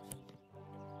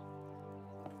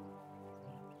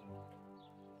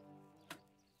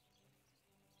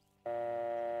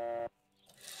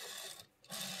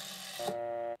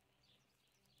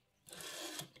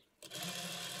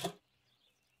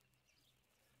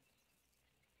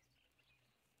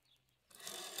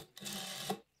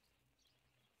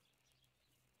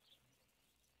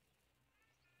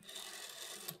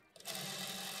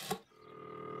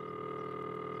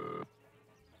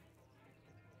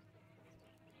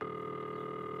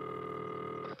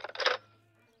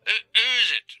 Who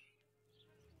is it?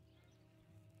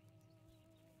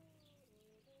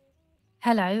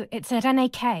 Hello, it's Irene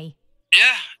K.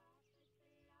 Yeah?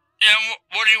 Yeah,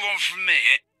 what do you want from me?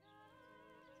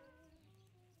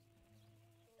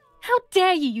 How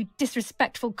dare you, you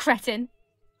disrespectful cretin!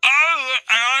 Oh,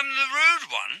 I'm the rude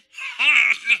one?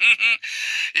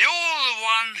 You're the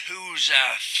one who's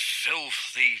a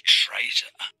filthy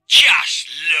traitor. Just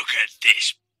look at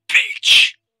this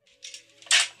bitch.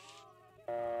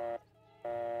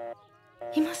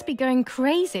 He must be going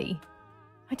crazy.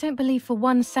 I don't believe for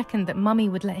one second that Mummy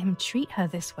would let him treat her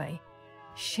this way.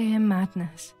 Sheer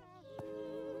madness.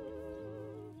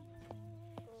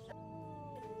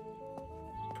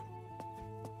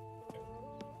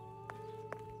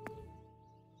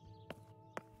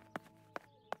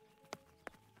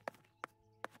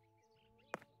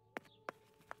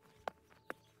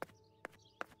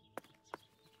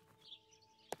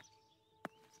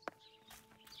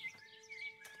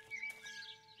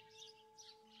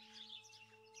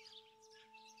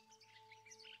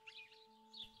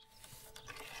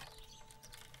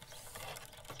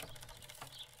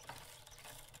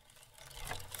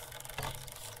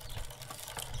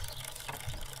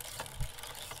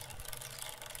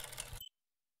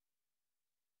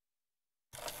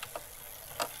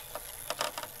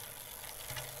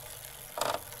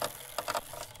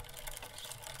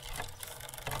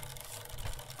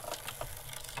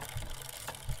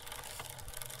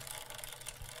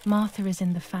 Martha is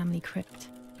in the family crypt.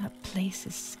 That place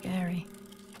is scary.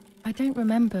 I don't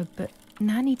remember, but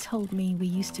Nanny told me we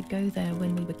used to go there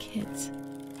when we were kids,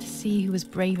 to see who was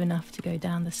brave enough to go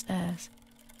down the stairs.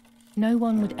 No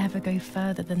one would ever go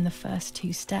further than the first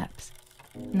 2 steps.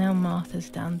 Now Martha's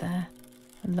down there,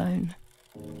 alone,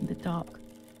 in the dark.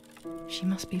 She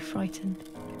must be frightened.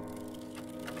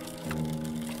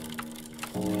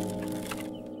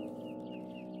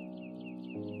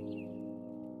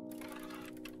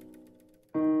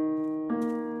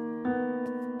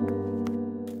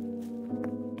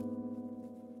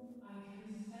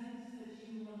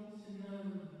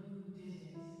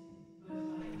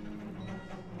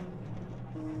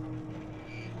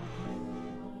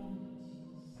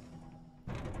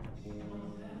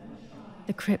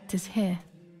 The crypt is here.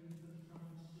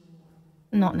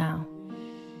 Not now.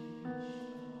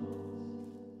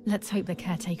 Let's hope the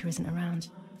caretaker isn't around.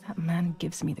 That man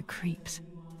gives me the creeps.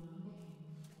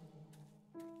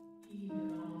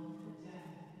 Even after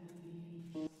death,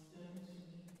 we leave trails, don't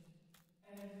we?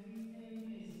 Everything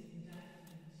is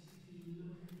indefinite if you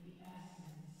look at the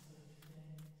essence of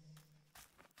things.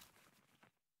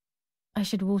 I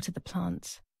should water the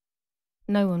plants.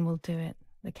 No one will do it.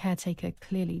 The caretaker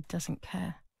clearly doesn't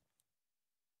care.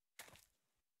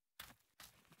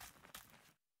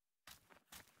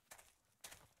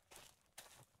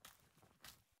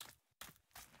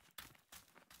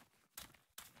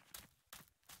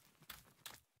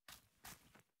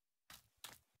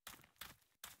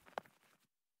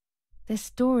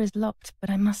 This door is locked, but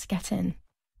I must get in.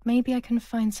 Maybe I can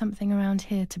find something around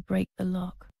here to break the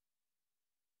lock.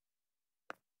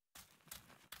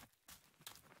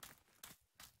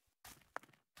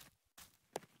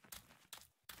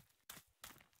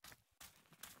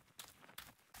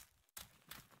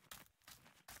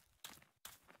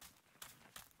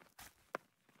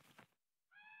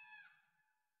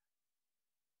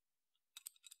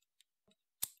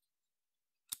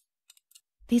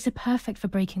 These are perfect for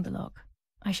breaking the lock.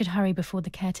 I should hurry before the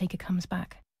caretaker comes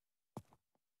back.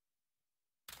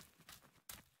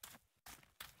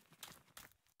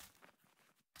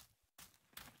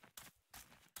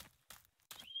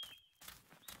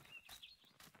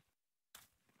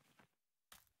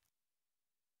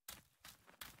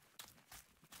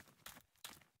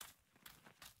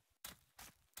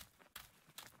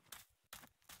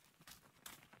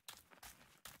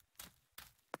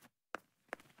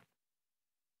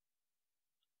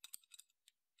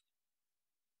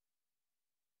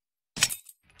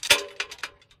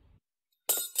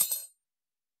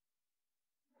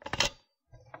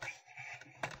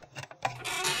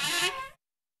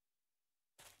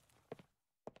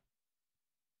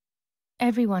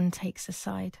 Everyone takes a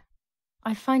side.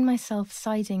 I find myself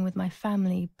siding with my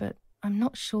family, but I'm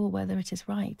not sure whether it is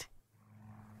right.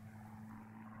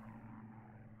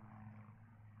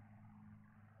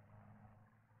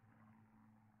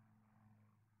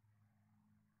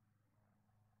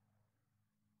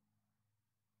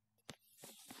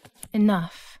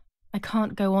 Enough. I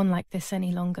can't go on like this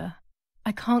any longer.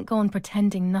 I can't go on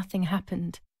pretending nothing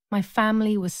happened. My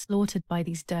family was slaughtered by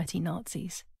these dirty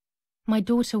Nazis. My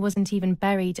daughter wasn't even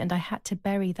buried, and I had to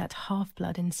bury that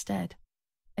half-blood instead.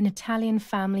 An Italian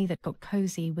family that got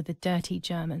cozy with the dirty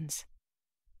Germans.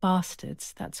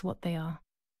 Bastards, that's what they are.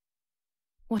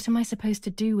 What am I supposed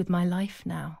to do with my life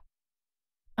now?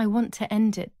 I want to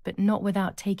end it, but not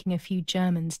without taking a few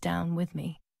Germans down with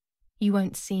me. You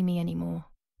won't see me anymore,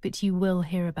 but you will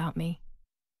hear about me.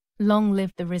 Long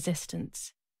live the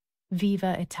resistance.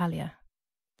 Viva Italia.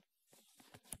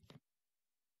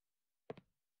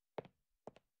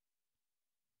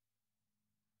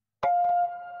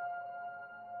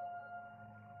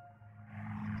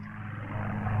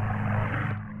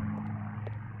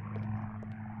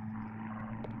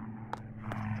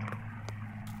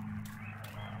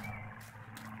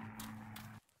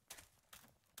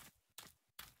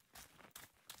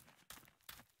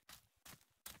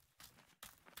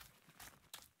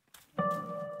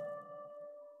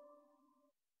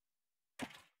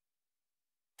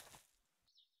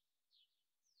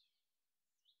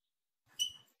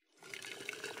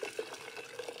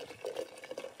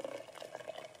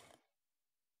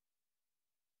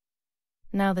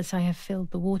 Now that I have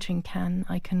filled the watering can,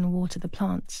 I can water the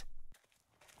plants.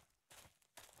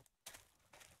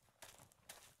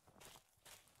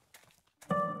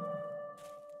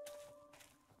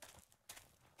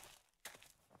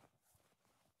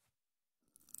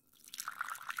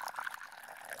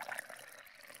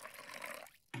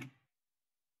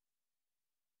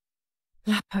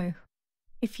 Lapo,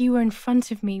 if you were in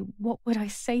front of me, what would I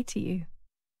say to you?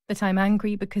 That I'm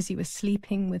angry because you were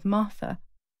sleeping with Martha?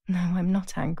 No, I'm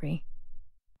not angry.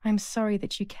 I'm sorry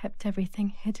that you kept everything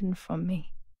hidden from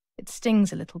me. It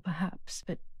stings a little, perhaps,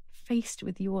 but faced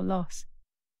with your loss,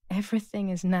 everything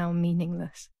is now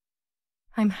meaningless.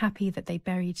 I'm happy that they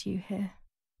buried you here.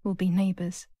 We'll be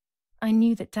neighbors. I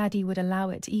knew that Daddy would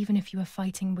allow it even if you were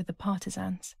fighting with the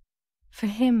partisans. For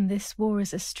him, this war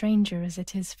is a stranger as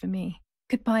it is for me.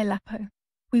 Goodbye, Lapo.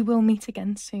 We will meet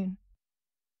again soon.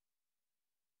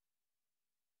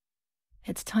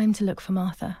 It's time to look for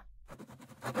Martha.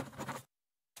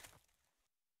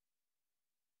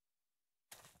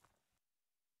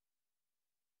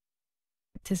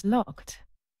 It is locked.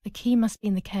 The key must be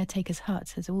in the caretaker's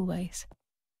hut, as always.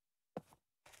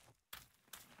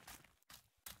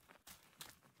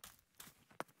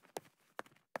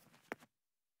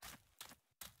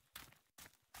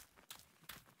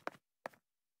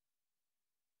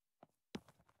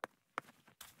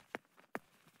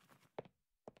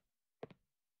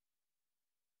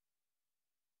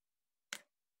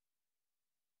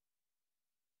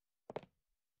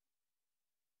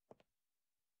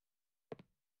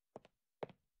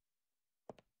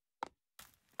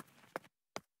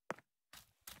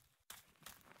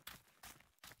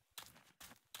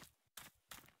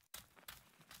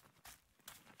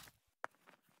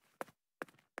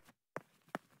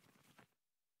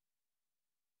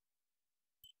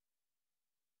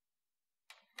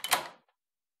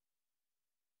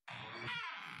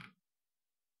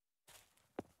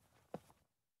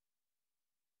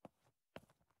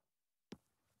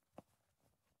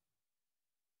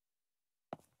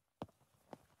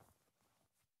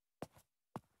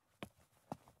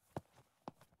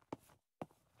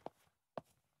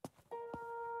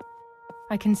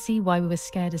 I can see why we were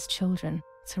scared as children.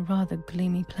 It's a rather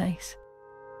gloomy place.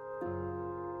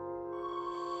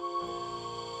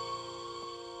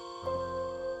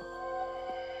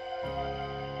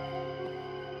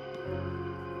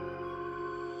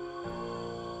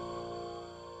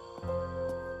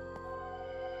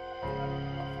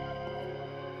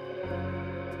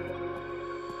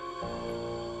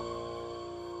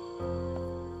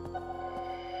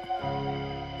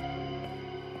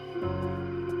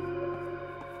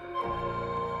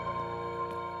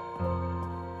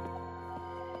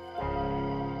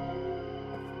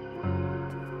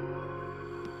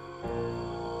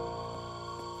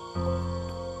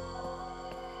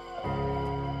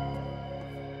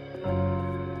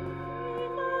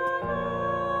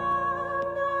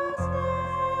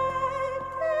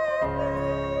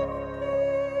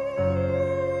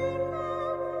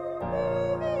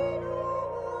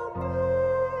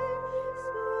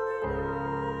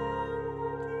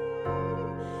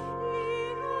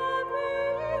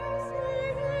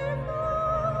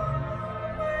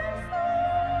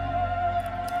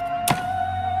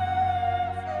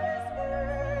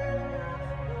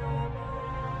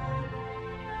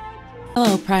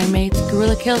 Hello, Primates.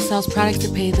 Gorilla Kill sells products to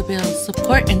pay the bills.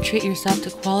 Support and treat yourself to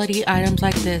quality items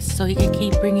like this so he can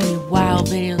keep bringing you wow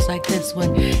videos like this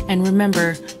one. And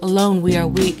remember, alone we are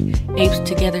weak, apes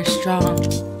together strong.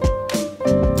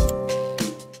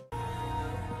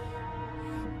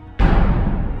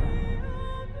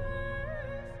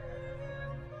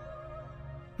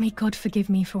 May God forgive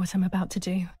me for what I'm about to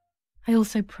do. I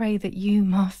also pray that you,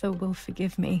 Martha, will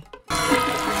forgive me.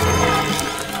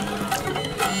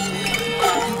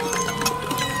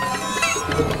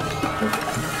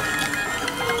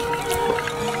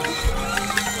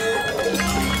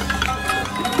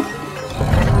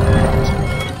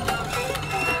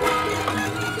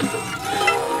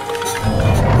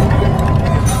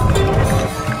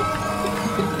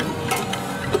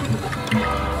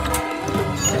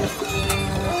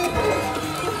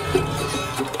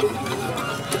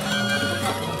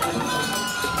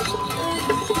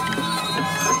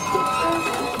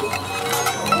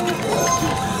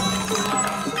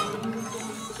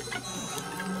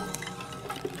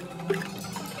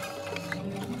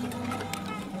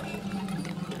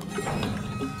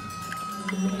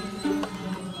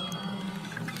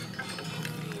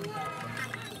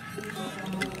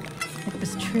 It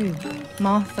was true.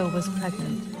 Martha was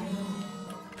pregnant.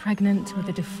 Pregnant with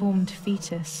a deformed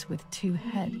fetus with 2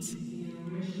 heads.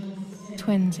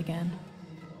 Twins again.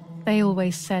 They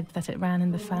always said that it ran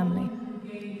in the family.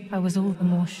 I was all the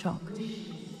more shocked.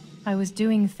 I was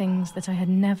doing things that I had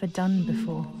never done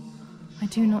before. I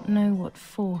do not know what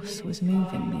force was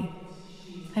moving me.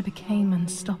 I became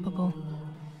unstoppable.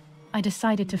 I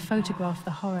decided to photograph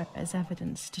the horror as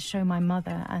evidence to show my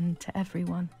mother and to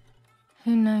everyone.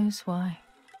 Who knows why?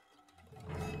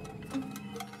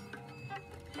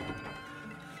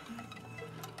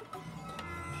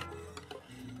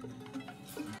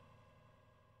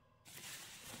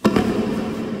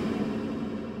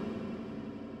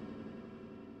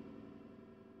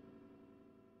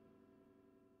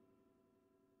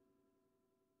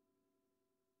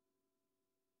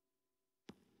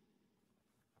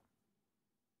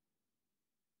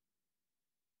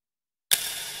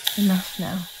 Enough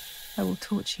now. I will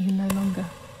torture you no longer.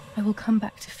 I will come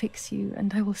back to fix you,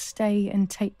 and I will stay and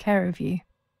take care of you.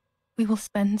 We will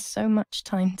spend so much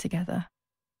time together.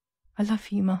 I love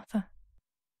you, Martha.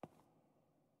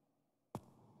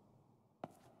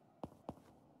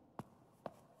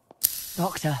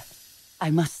 Doctor, I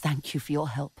must thank you for your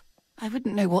help. I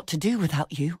wouldn't know what to do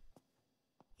without you.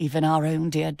 Even our own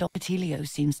dear Dr. Tilio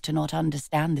seems to not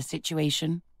understand the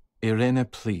situation. Irene,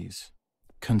 please.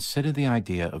 Consider the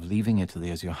idea of leaving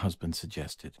Italy as your husband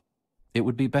suggested. It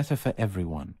would be better for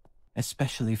everyone,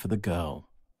 especially for the girl.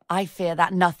 I fear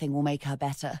that nothing will make her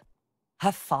better.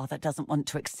 Her father doesn't want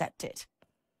to accept it.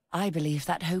 I believe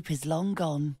that hope is long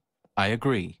gone. I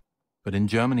agree, but in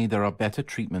Germany there are better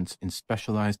treatments in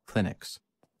specialized clinics.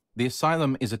 The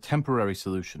asylum is a temporary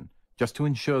solution, just to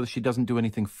ensure that she doesn't do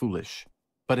anything foolish.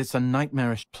 But it's a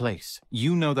nightmarish place.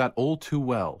 You know that all too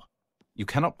well. You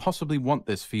cannot possibly want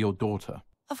this for your daughter.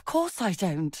 Of course I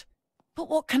don't. But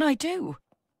what can I do?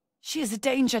 She is a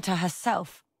danger to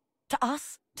herself, to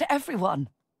us, to everyone.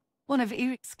 One of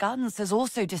Eric's guns has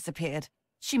also disappeared.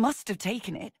 She must have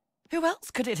taken it. Who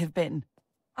else could it have been?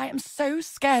 I am so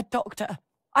scared, Doctor.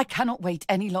 I cannot wait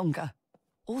any longer.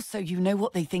 Also, you know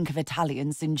what they think of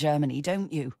Italians in Germany,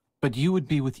 don't you? But you would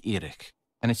be with Eric,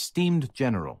 an esteemed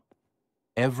general.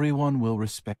 Everyone will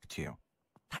respect you.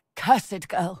 That cursed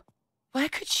girl. Where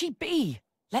could she be?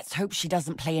 Let's hope she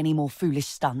doesn't play any more foolish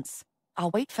stunts.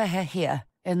 I'll wait for her here,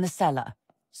 in the cellar.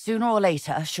 Sooner or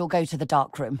later, she'll go to the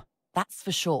dark room. That's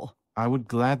for sure. I would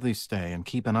gladly stay and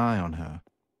keep an eye on her,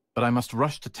 but I must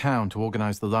rush to town to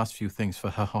organize the last few things for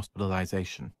her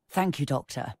hospitalization. Thank you,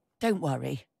 Doctor. Don't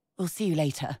worry. We'll see you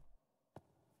later.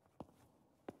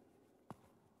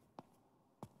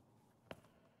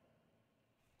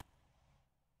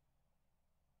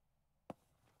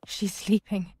 She's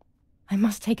sleeping. I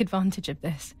must take advantage of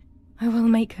this. I will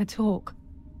make her talk.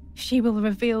 She will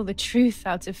reveal the truth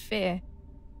out of fear.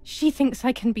 She thinks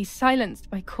I can be silenced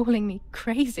by calling me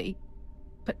crazy.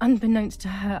 But unbeknownst to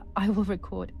her, I will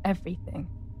record everything.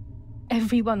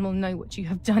 Everyone will know what you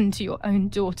have done to your own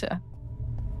daughter.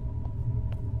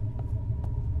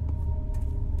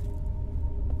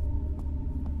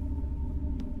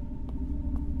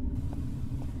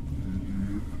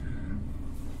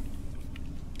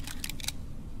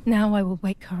 Now I will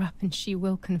wake her up and she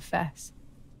will confess.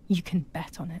 You can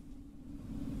bet on it.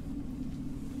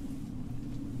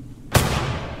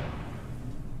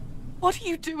 What are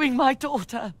you doing, my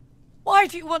daughter? Why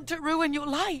do you want to ruin your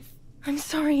life? I'm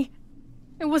sorry.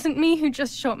 It wasn't me who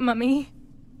just shot Mummy.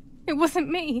 It wasn't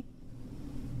me.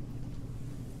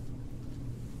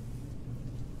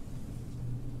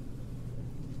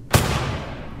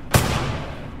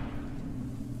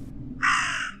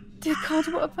 Dear God,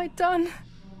 what have I done?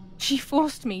 She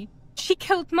forced me. She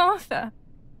killed Martha.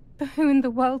 But who in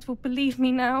the world will believe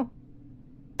me now?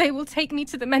 They will take me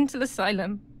to the mental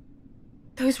asylum.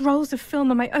 Those rolls of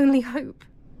film are my only hope.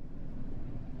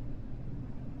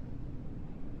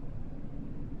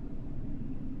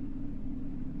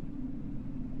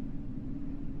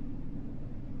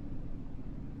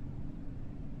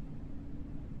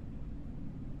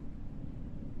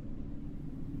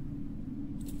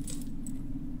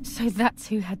 So that's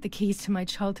who had the keys to my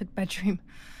childhood bedroom.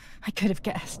 I could have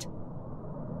guessed.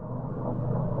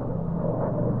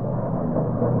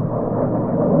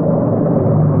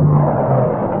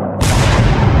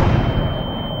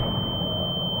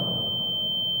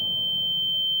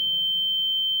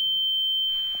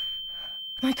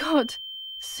 My God,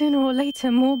 sooner or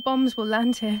later more bombs will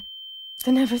land here.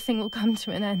 Then everything will come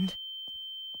to an end.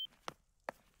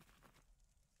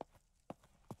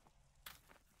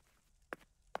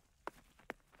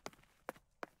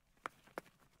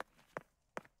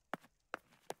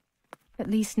 At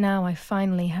least now I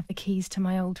finally have the keys to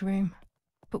my old room.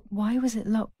 But why was it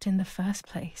locked in the first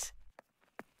place?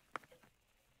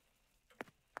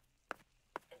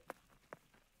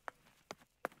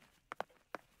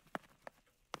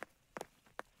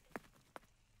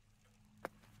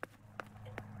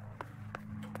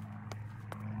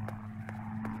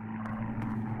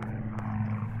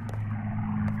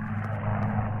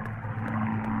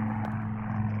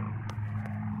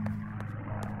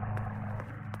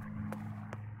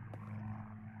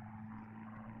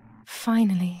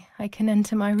 Finally, I can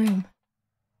enter my room.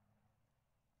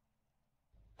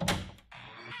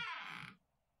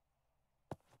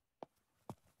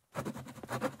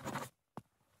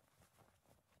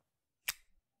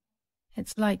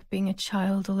 It's like being a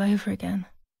child all over again.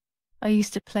 I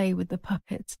used to play with the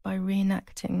puppets by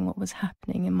reenacting what was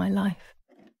happening in my life.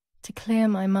 To clear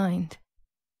my mind.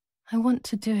 I want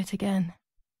to do it again.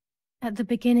 At the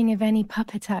beginning of any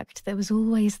puppet act, there was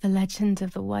always the legend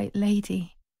of the White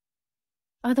Lady.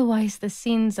 Otherwise, the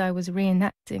scenes I was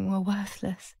reenacting were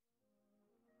worthless.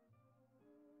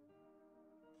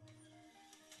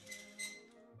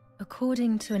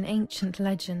 According to an ancient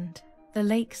legend, the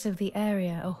lakes of the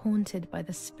area are haunted by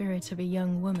the spirit of a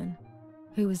young woman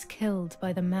who was killed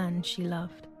by the man she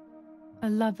loved. A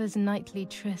lover's nightly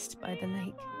tryst by the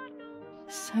lake.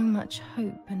 So much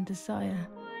hope and desire,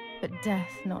 but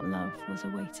death, not love, was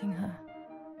awaiting her.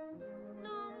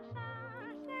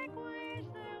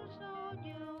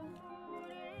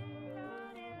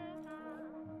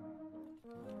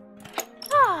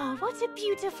 Ah, what a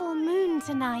beautiful moon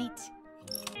tonight.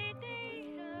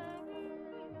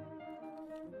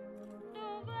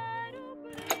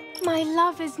 My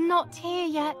love is not here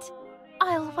yet.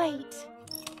 I'll wait.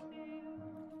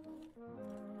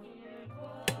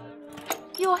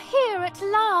 You're here at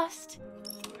last.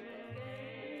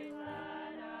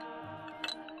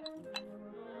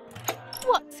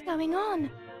 What's going on?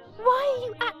 Why are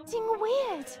you acting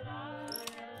weird?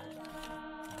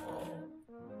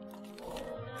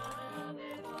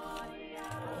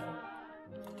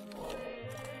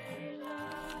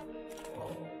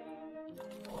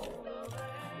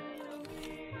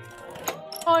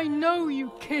 I know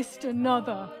you kissed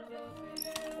another.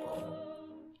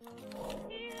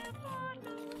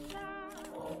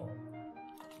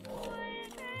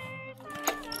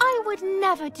 I would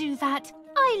never do that.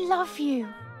 I love you.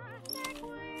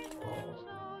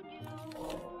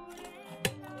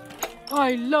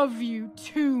 I love you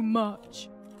too much.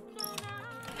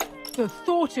 The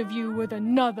thought of you with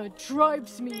another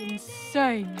drives me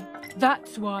insane.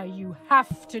 That's why you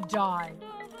have to die.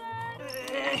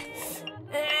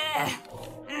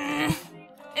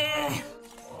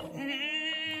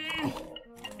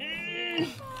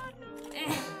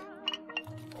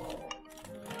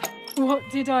 What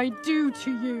did I do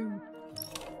to you?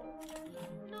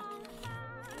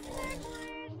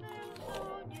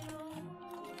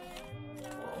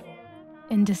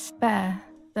 In despair,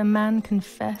 the man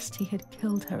confessed he had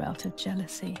killed her out of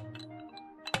jealousy.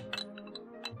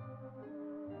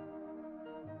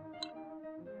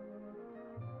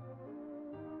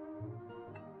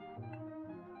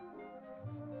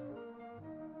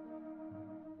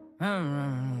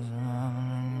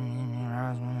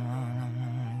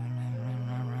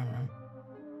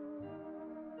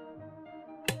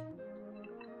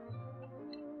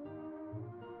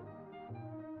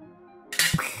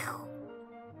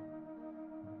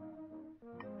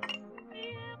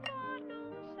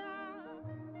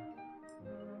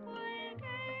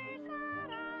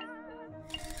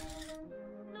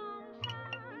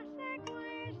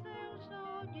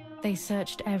 They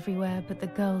searched everywhere, but the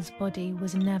girl's body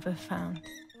was never found.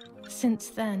 Since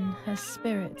then, her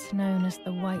spirit, known as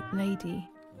the White Lady,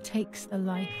 takes the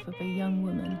life of a young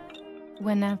woman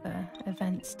whenever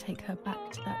events take her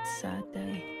back to that sad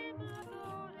day.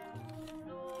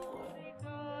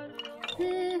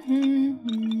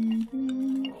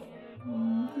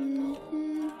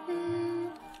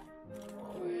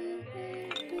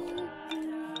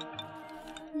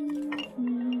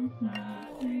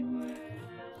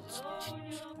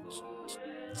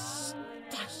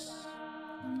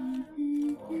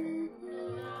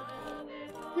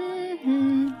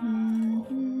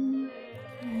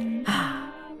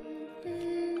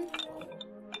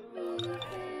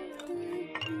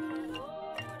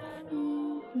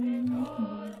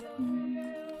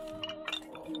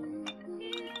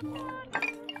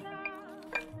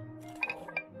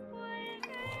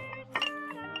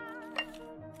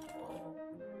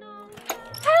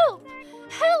 Help!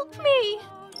 Help me!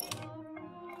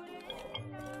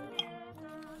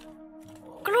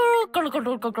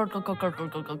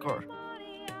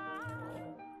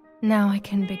 Now I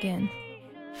can begin.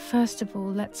 First of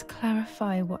all, let's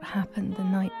clarify what happened the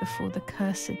night before the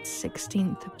cursed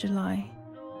 16th of July.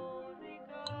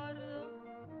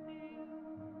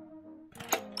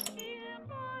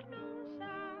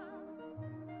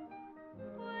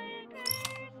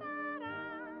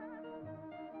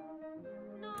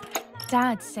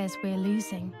 Dad says we're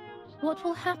losing. What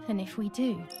will happen if we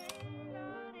do?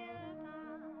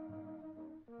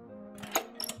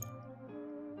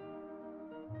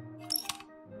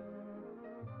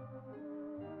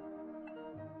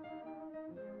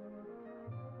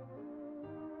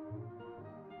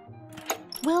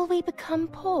 Will we become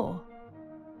poor?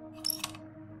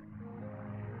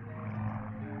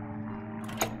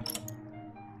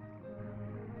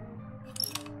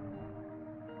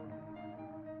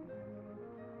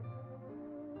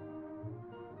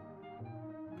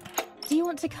 Do you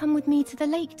want to come with me to the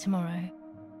lake tomorrow?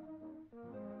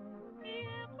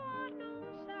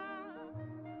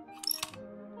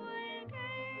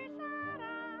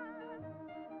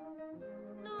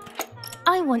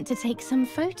 I want to take some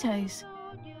photos.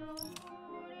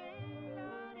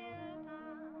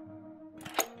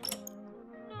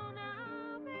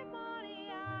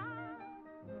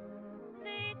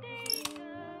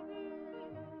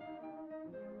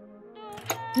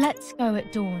 Let's go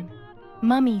at dawn.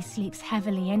 Mummy sleeps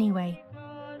heavily anyway.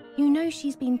 You know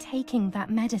she's been taking that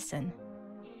medicine.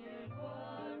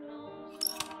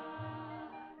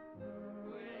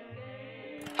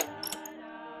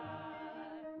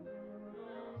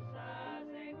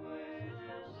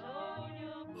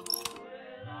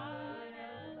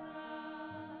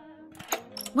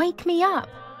 Wake me up!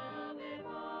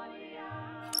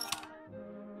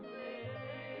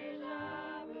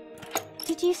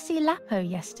 Did you see Lapo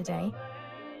yesterday?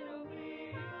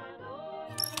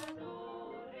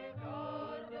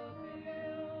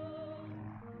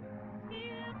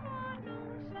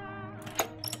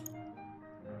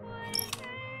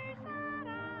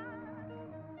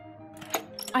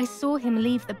 I saw him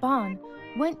leave the barn.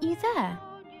 Weren't you there?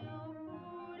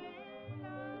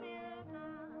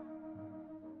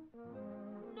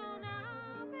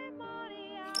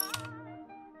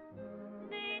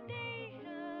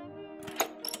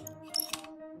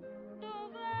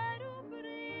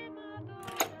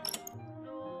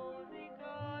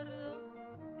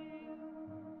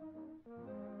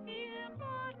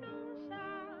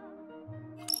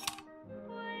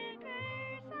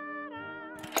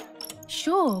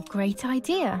 Sure, great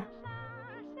idea.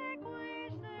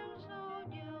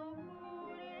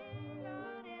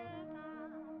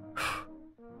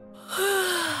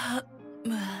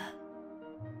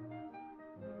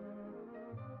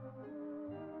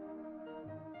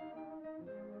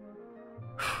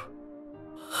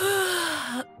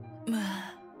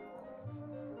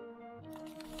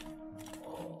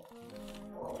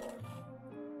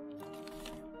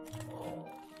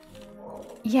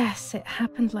 Yes, it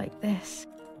happened like this.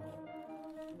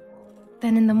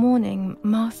 Then in the morning,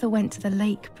 Martha went to the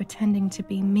lake pretending to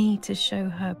be me to show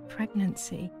her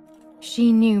pregnancy.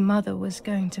 She knew Mother was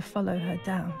going to follow her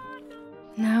down.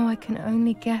 Now I can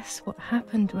only guess what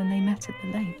happened when they met at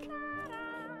the lake.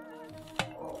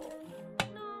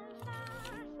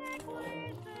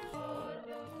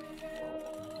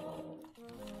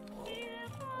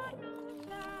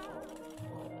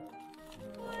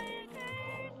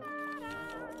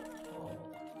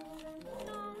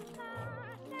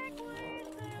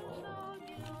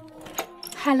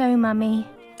 Hello, Mummy.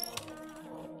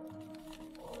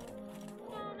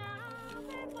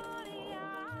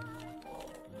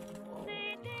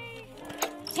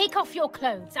 Take off your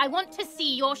clothes. I want to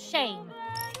see your shame.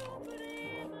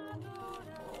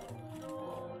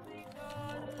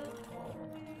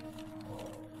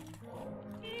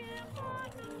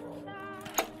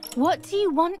 What do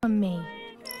you want from me?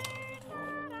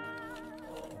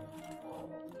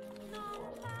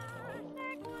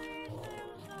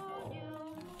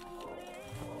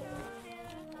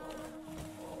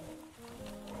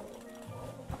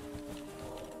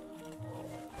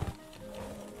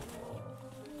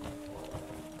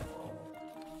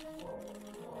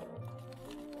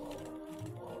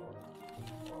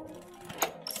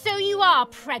 So you are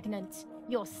pregnant.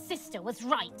 Your sister was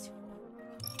right.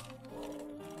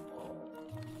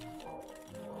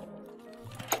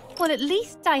 Well, at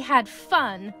least I had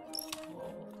fun.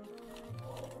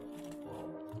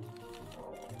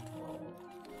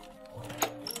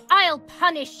 I'll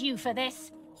punish you for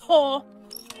this, whore.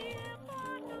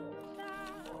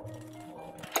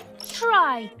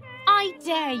 Try. I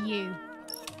dare you.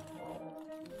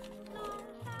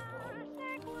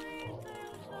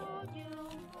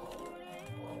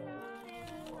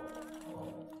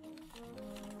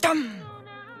 Dum,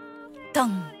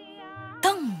 dum,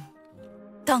 dum,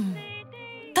 dum,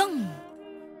 dum.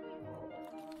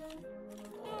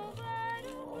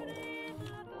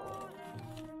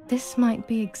 This might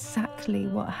be exactly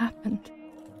what happened.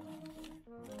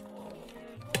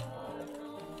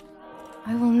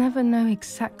 I will never know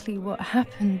exactly what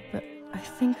happened, but I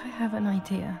think I have an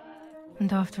idea.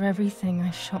 And after everything,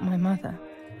 I shot my mother.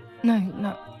 No,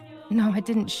 I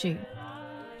didn't shoot.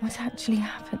 What actually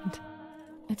happened?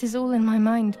 It is all in my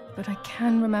mind, but I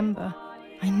can remember.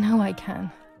 I know I can.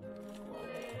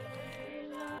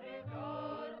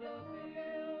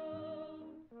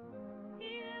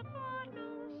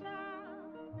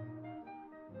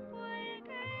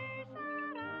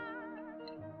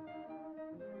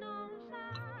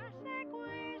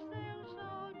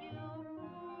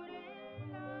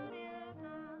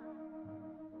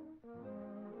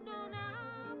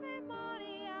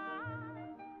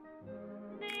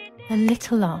 A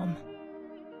little arm.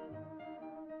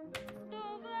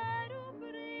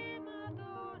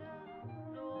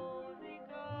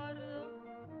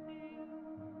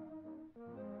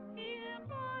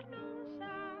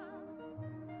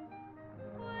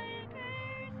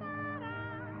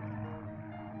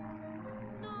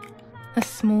 A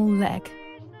small leg.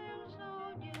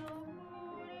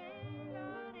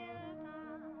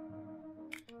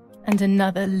 And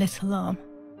another little arm.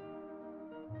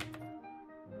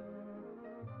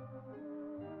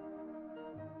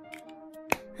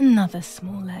 Another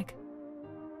small leg.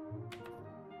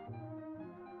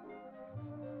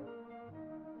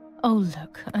 Oh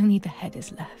look, only the head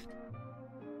is left.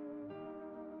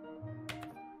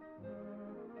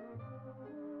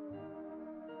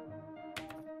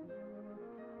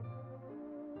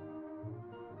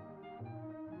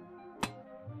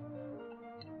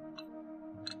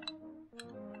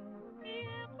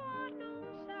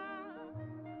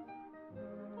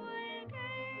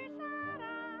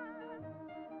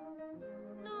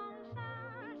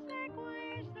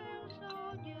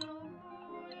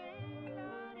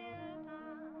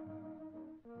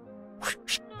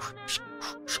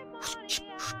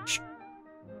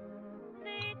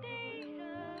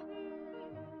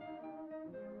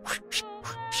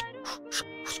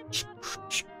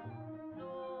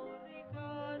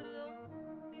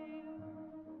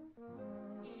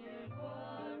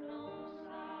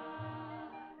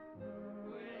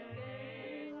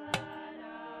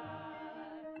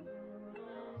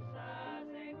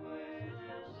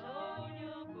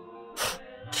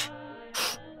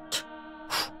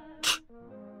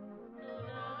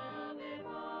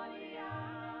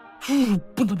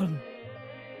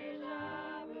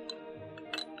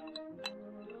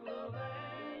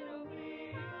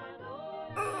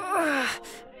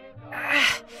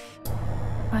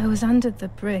 I was under the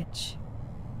bridge,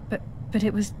 but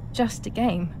it was just a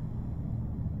game.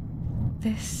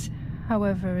 This,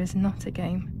 however, is not a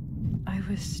game. I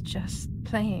was just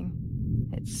playing.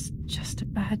 It's just a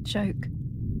bad joke.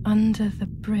 Under the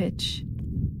bridge,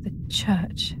 the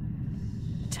church,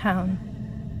 town,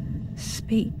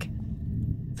 speak,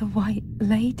 the white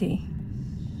lady.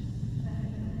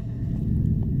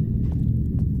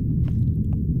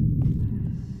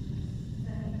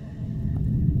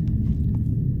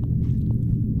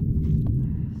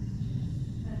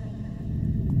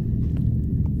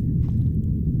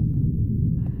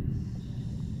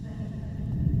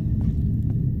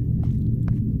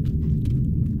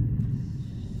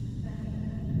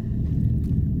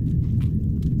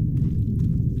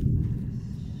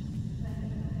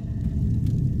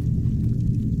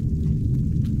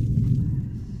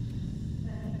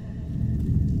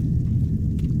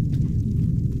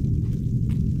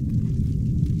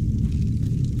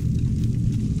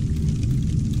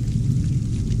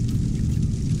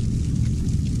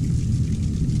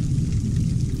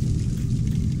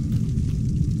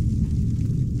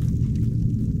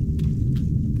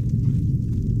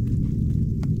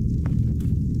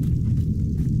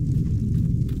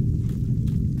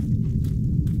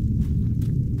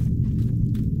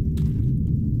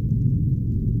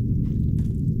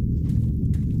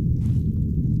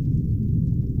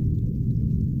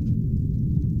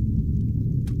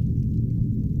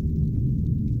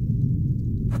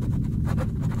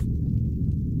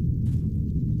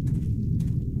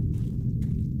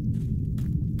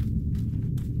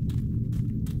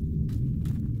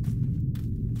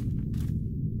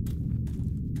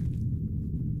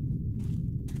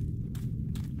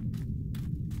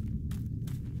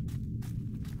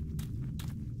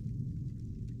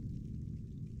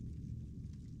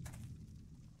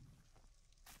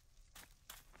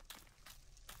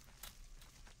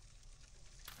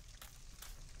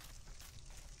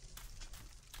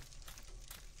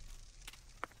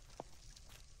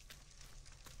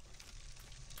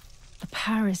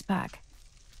 Power is back.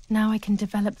 Now I can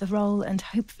develop the role and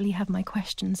hopefully have my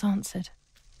questions answered.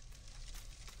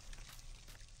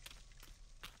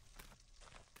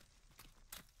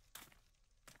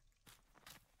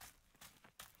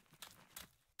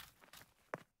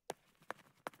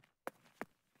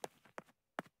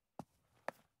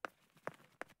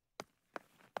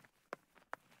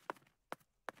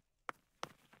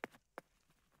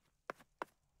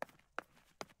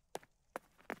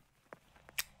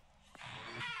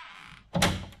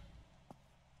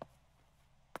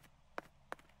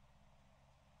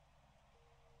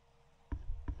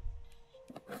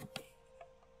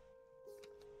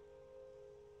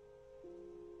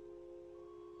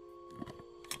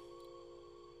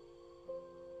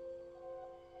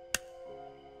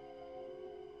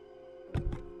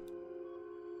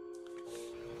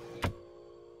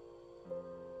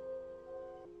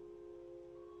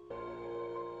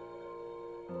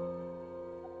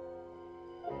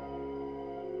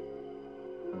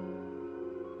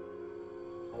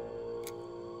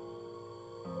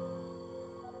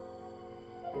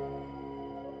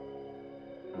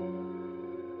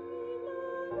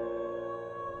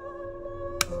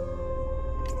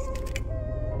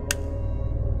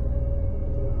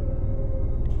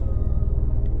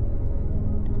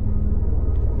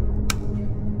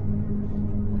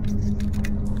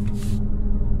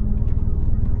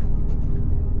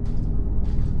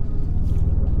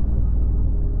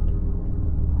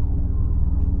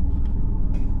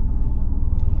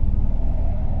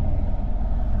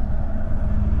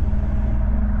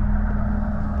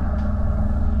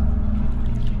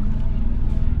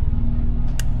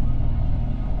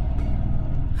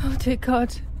 Dear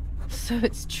God, so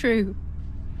it's true.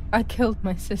 I killed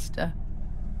my sister.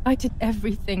 I did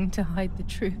everything to hide the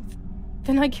truth.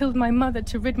 Then I killed my mother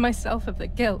to rid myself of the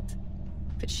guilt.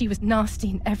 But she was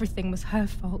nasty and everything was her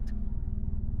fault.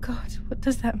 God, what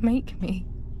does that make me?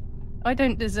 I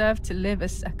don't deserve to live a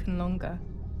second longer.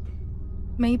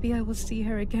 Maybe I will see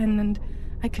her again and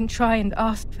I can try and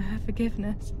ask for her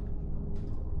forgiveness.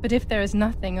 But if there is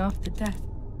nothing after death,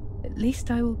 at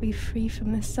least I will be free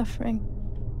from this suffering.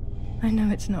 I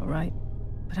know it's not right,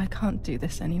 but I can't do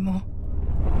this anymore.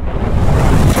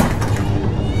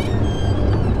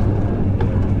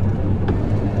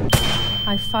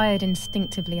 I fired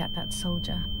instinctively at that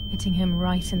soldier, hitting him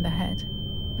right in the head,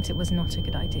 but it was not a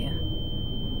good idea.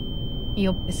 He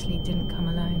obviously didn't come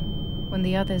alone. When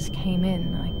the others came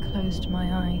in, I closed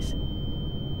my eyes.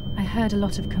 I I heard a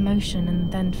lot of commotion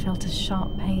and then felt a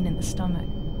sharp pain in the stomach.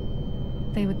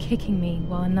 They were kicking me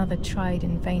while another tried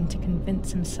in vain to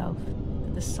convince himself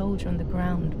that the soldier on the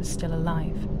ground was still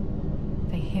alive.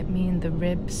 They hit me in the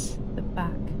ribs, the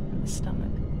back, and the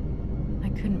stomach. I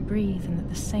couldn't breathe, and at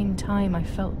the same time I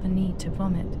felt the need to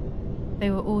vomit.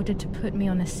 They were ordered to put me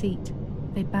on a seat.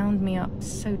 They bound me up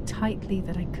so tightly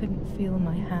that I couldn't feel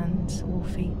my hands or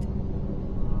feet.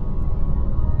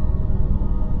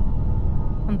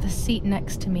 On the seat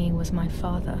next to me was my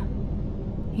father.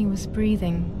 He was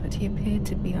breathing, but he appeared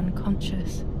to be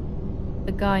unconscious.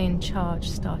 The guy in charge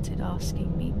started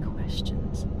asking me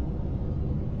questions.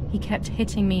 He kept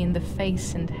hitting me in the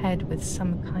face and head with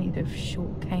some kind of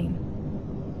short cane.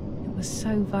 It was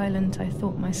so violent I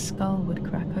thought my skull would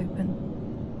crack open.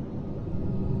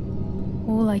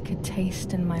 All I could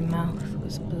taste in my mouth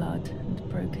was blood and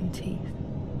broken teeth.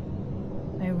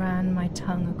 I ran my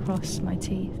tongue across my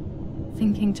teeth,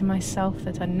 thinking to myself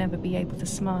that I'd never be able to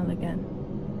smile again.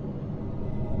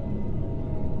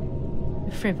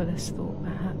 A frivolous thought,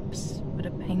 perhaps, but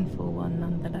a painful one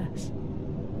nonetheless.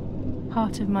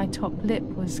 Part of my top lip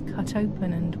was cut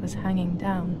open and was hanging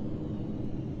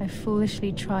down. I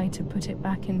foolishly tried to put it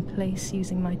back in place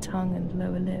using my tongue and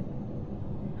lower lip.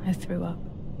 I threw up.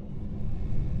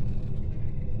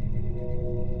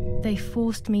 They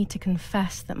forced me to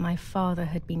confess that my father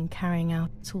had been carrying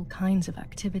out all kinds of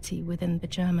activity within the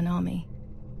German army.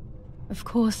 Of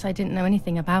course, I didn't know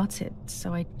anything about it,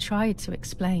 so I tried to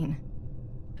explain.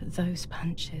 But those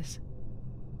punches...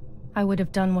 I would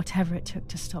have done whatever it took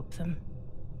to stop them.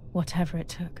 Whatever it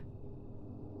took.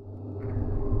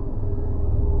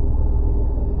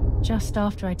 Just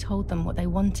after I told them what they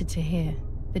wanted to hear,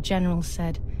 the general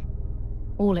said,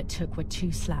 "All it took were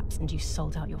 2 slaps and you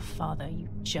sold out your father, you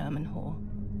German whore."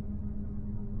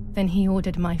 Then he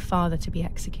ordered my father to be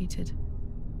executed.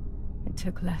 It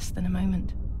took less than a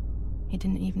moment. He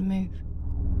didn't even move.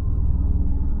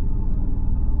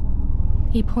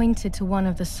 He pointed to one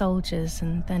of the soldiers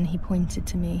and then he pointed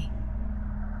to me.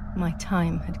 My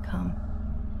time had come.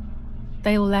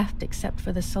 They all left except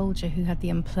for the soldier who had the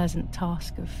unpleasant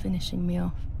task of finishing me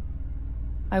off.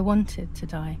 I wanted to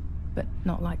die, but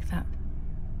not like that.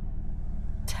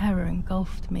 Terror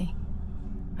engulfed me.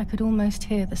 I could almost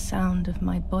hear the sound of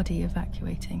my body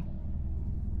evacuating.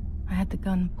 I had the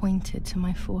gun pointed to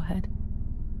my forehead.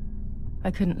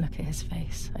 I couldn't look at his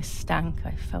face. I stank.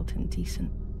 I felt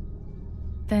indecent.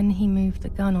 Then he moved the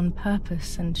gun on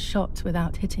purpose and shot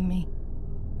without hitting me.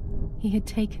 He had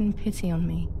taken pity on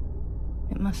me.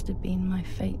 It must have been my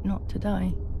fate not to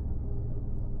die.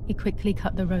 He quickly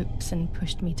cut the ropes and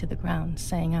pushed me to the ground,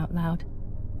 saying out loud,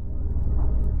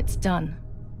 "It's done.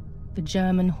 The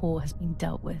German whore has been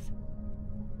dealt with."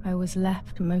 I was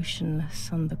left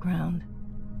motionless on the ground.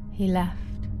 He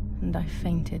left, and I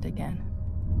fainted again.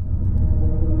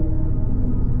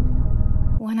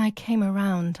 When I came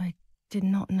around, I did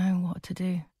not know what to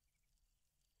do.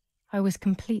 I was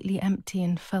completely empty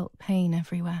and felt pain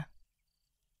everywhere.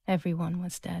 Everyone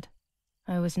was dead.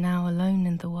 I was now alone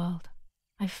in the world.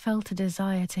 I felt a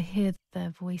desire to hear their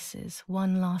voices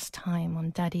one last time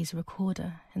on Daddy's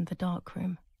recorder in the dark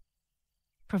room.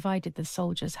 Provided the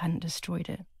soldiers hadn't destroyed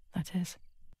it, that is.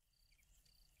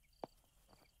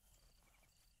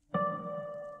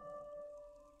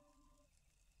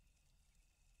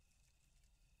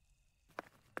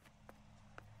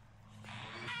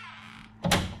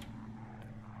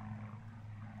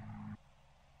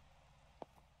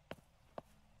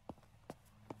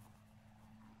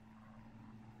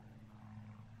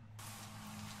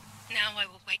 Now I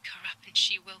will wake her up and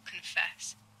she will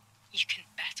confess. You can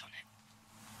bet on it.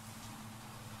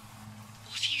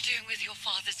 What are you doing with your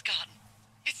father's gun?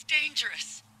 It's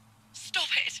dangerous.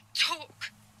 Stop it.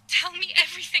 Talk. Tell me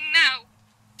everything now.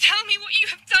 Tell me what you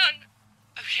have done.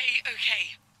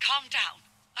 Okay. Calm down.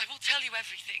 I will tell you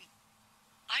everything.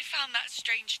 I found that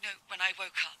strange note when I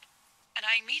woke up, and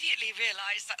I immediately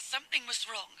realized that something was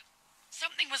wrong.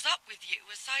 Something was up with you,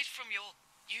 aside from your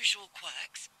usual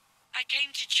quirks. I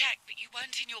came to check, but you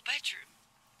weren't in your bedroom.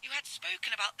 You had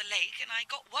spoken about the lake, and I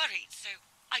got worried, so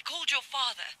I called your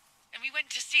father, and we went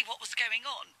to see what was going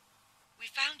on. We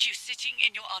found you sitting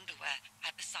in your underwear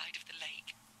at the side of the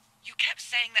lake. You kept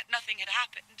saying that nothing had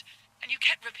happened, and you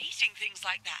kept repeating things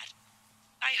like that.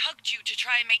 I hugged you to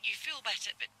try and make you feel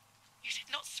better, but you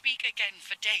did not speak again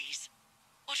for days.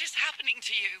 What is happening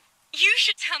to you? You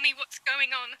should tell me what's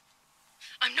going on.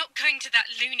 I'm not going to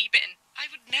that loony bin. I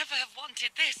would never have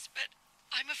wanted this, but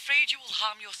I'm afraid you will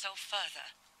harm yourself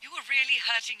further. You were really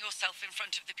hurting yourself in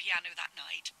front of the piano that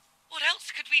night. What else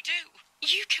could we do?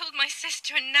 You killed my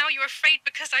sister and now you're afraid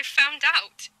because I found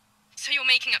out. So you're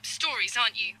making up stories,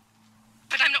 aren't you?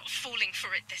 but I'm not falling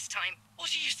for it this time.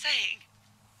 What are you saying?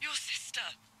 Your sister?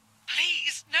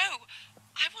 Please, no.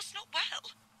 I was not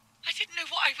well. I didn't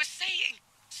know what I was saying.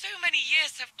 So many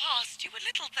years have passed. You were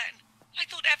little then. I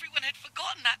thought everyone had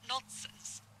forgotten that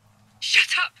nonsense.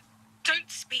 Shut up!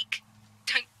 Don't speak.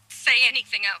 Don't say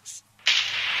anything else.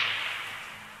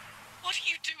 What are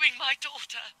you doing, my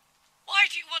daughter? Why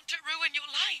do you want to ruin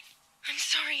your life? I'm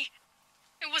sorry.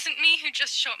 It wasn't me who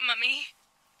just shot Mummy.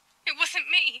 It wasn't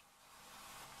me.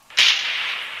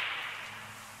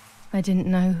 I didn't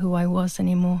know who I was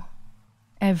anymore.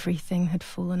 Everything had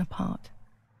fallen apart.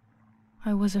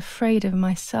 I was afraid of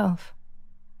myself.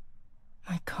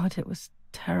 My God, it was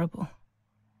terrible.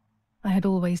 I had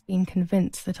always been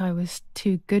convinced that I was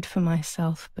too good for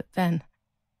myself, but then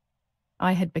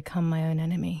I had become my own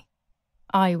enemy.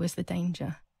 I was the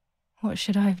danger. What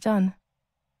should I have done?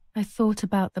 I thought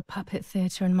about the puppet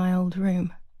theatre in my old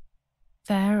room.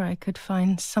 There I could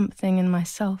find something in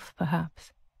myself,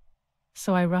 perhaps.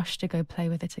 So I rushed to go play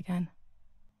with it again.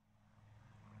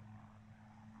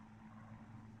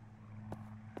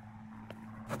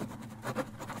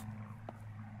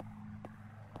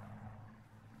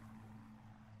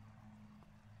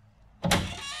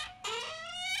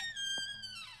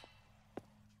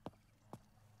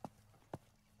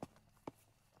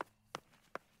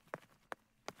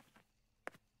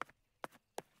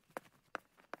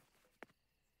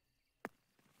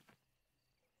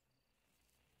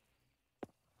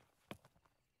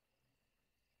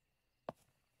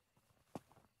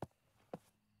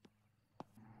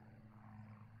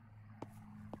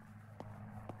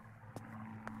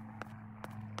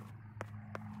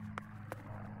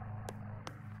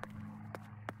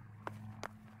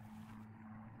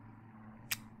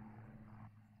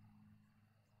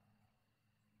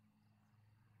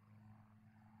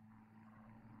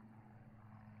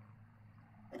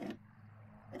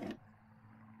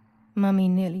 Mummy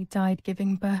nearly died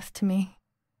giving birth to me.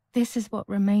 This is what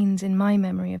remains in my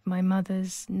memory of my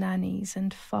mother's, nanny's,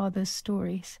 and father's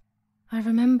stories. I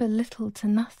remember little to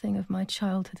nothing of my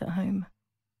childhood at home.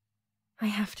 I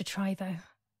have to try, though.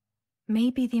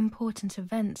 Maybe the important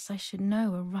events I should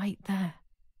know are right there.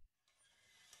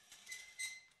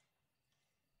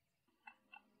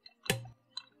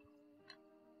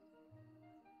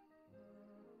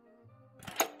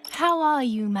 How are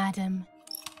you, madam?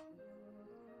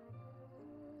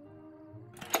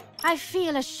 I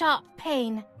feel a sharp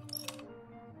pain.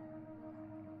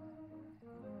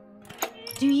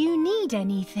 Do you need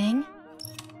anything?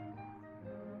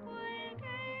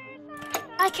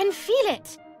 I can feel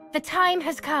it. The time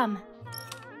has come.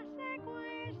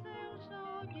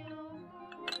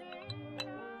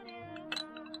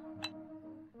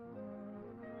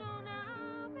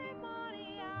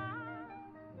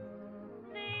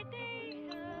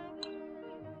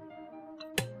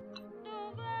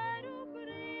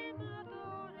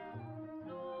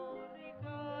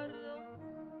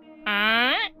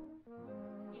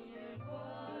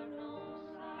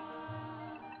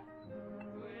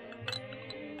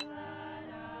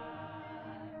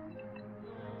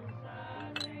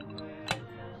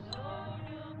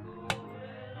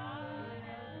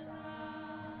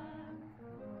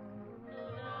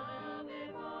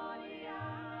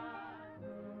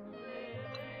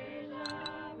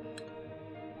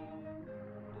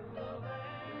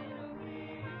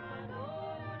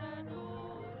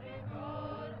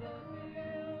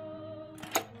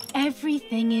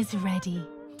 Everything is ready.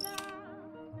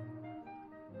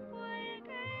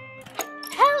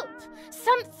 Help!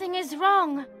 Something is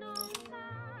wrong.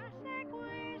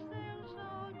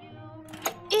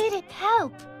 It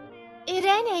help.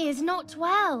 Irene is not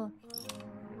well.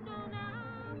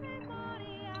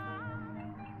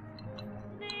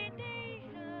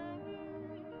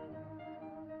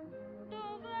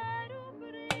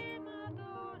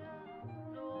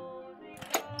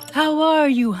 How are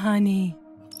you, honey?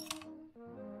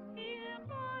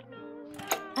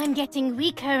 I'm getting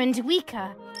weaker and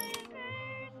weaker.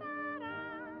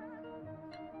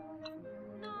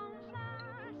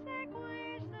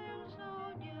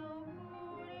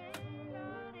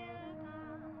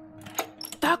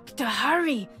 Doctor,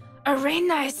 hurry!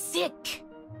 Irena is sick!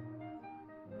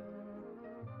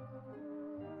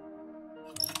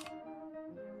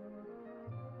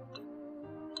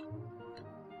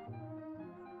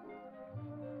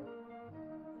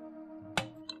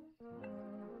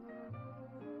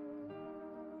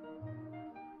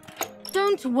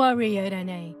 Don't worry,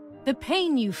 Irene. The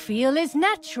pain you feel is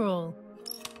natural.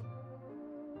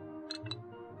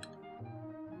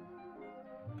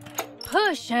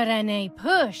 Push, Irene,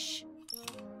 push.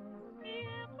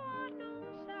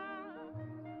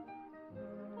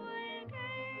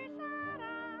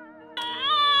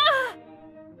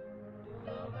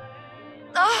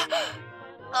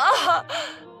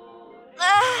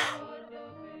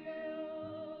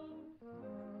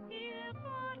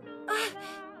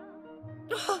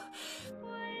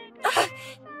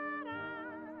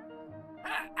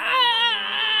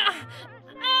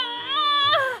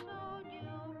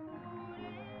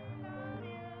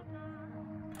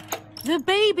 The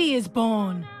baby is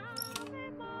born.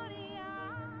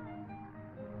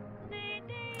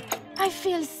 I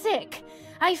feel sick.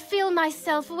 I feel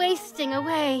myself wasting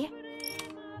away.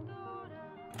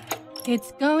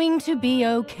 It's going to be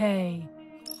okay.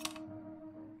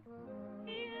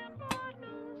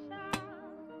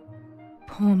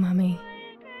 Poor Mummy.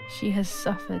 She has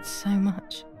suffered so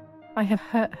much. I have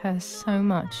hurt her so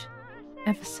much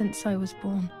ever since I was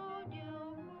born.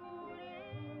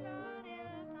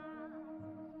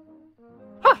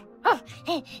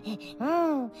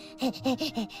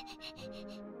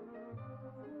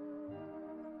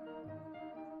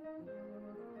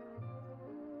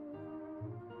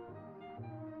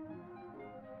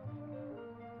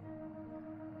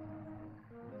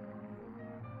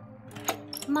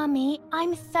 Mummy,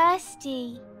 I'm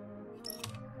thirsty.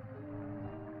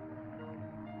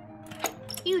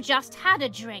 You just had a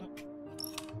drink.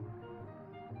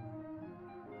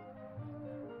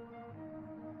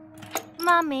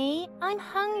 Mummy, I'm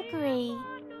hungry.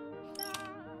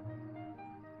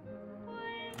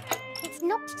 It's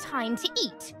not time to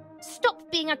eat.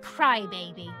 Stop being a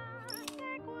crybaby.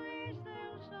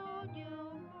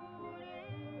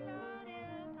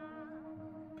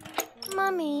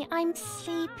 Mummy, I'm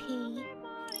sleepy.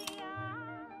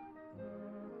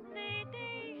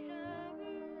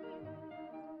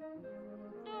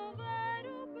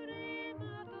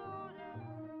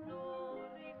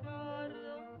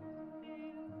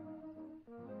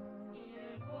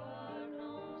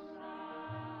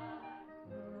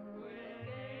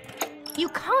 You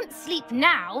can't sleep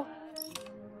now.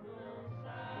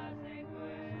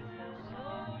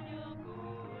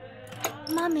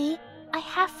 Mummy, I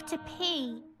have to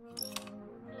pee.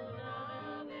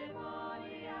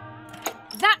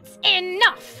 That's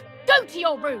enough! Go to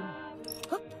your room!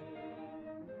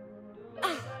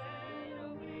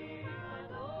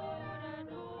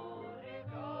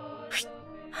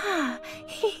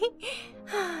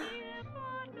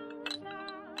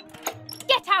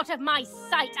 Get out of my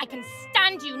sight! I can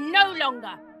stand you no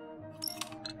longer!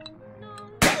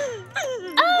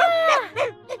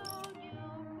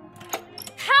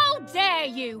 How dare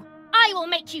you! I will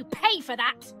make you pay for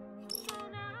that!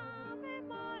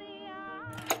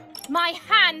 My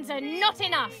hands are not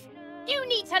enough! You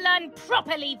need to learn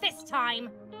properly this time!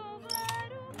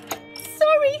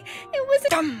 Sorry, it was a...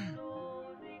 Dumb!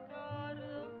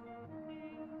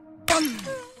 Dumb!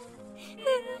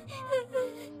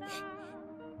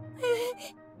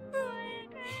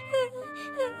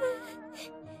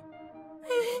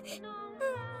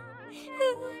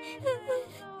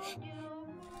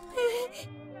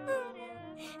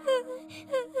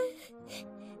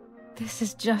 This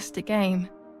is just a game.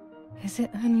 Is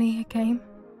it only a game?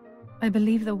 I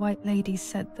believe the White Lady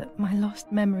said that my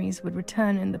lost memories would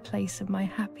return in the place of my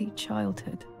happy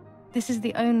childhood. This is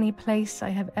the only place I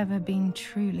have ever been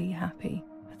truly happy.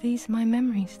 Are these my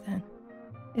memories then?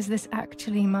 Is this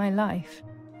actually my life?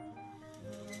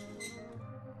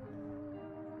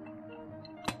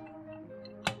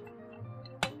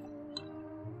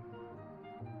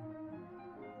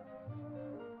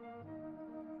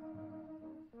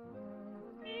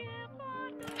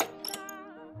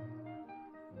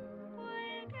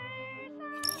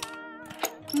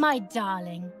 My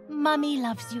darling, Mummy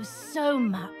loves you so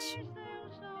much.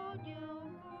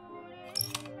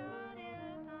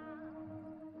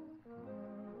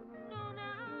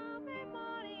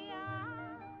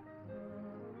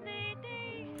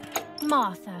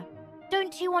 Martha,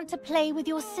 don't you want to play with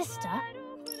your sister?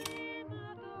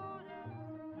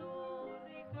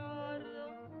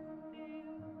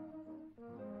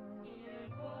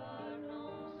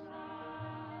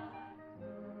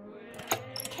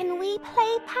 Can we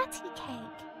play patty cake?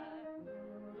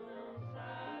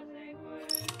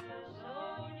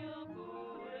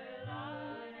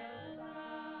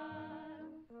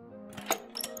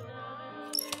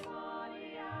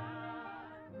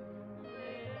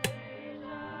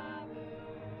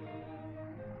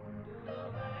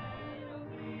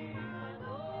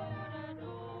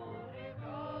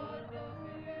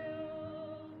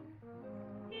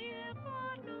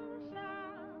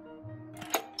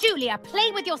 Julia,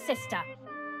 play with your sister.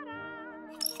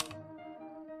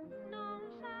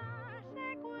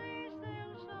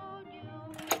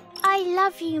 I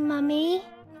love you, Mummy.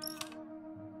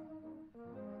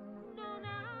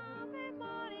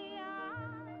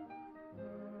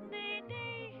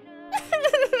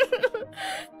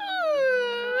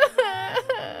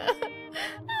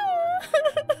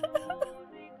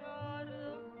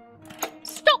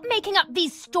 making up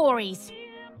these stories?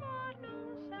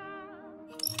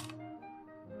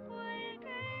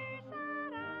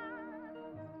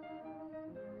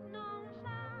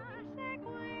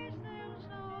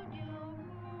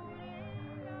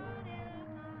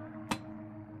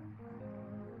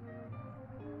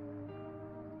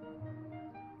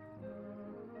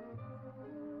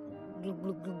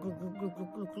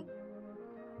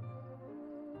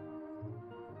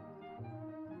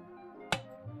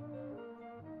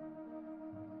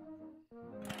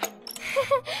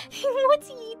 What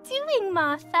are you doing,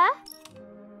 Martha?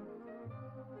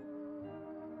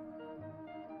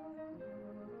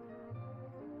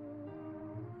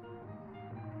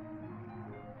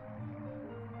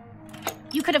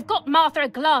 You could have got Martha a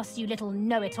glass, you little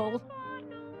know-it-all.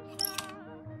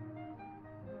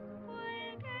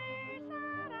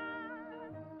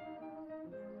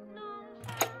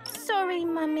 Sorry,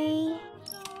 Mummy.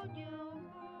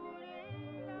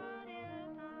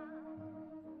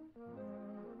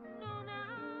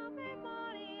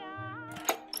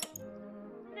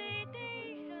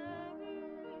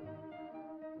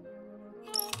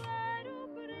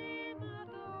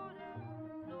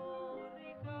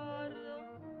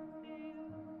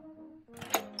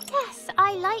 Yes,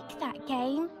 I like that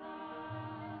game.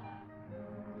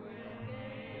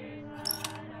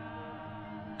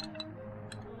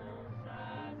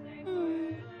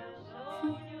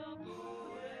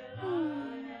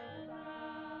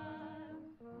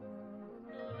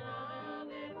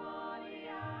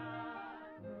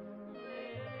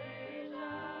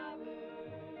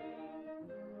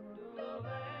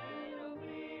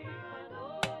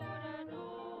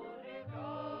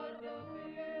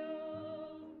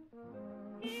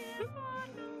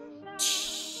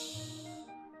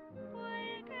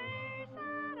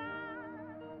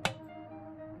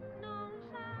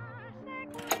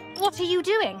 What are you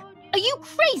doing? Are you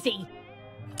crazy?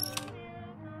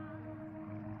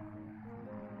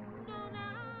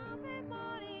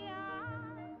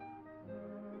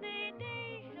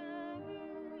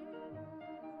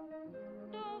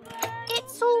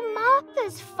 It's all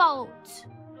Martha's fault.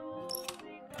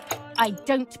 I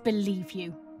don't believe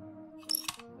you.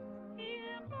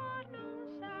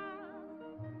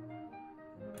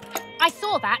 I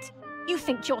saw that. You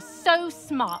think you're so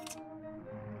smart.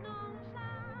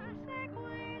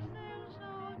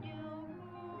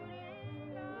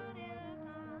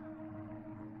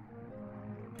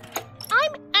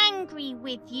 I'm angry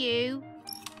with you.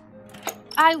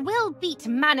 I will beat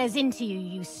manners into you,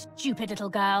 you stupid little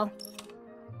girl.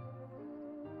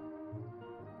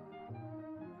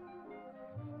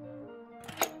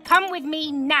 Come with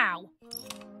me now.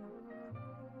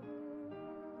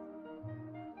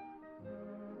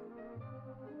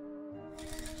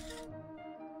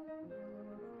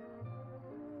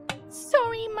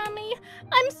 Sorry, Mummy.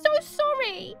 I'm so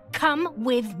sorry. Come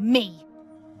with me.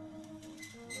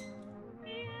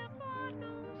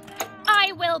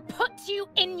 I will put you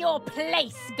in your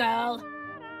place, girl.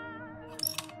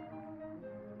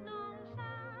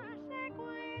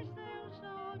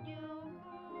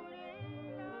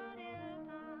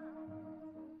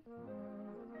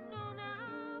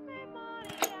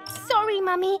 Sorry,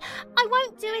 Mummy. I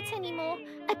won't do it anymore.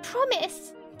 I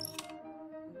promise.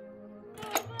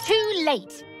 Too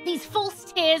late. These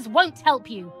false tears won't help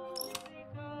you.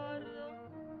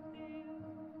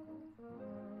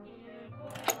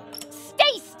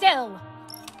 Stay still.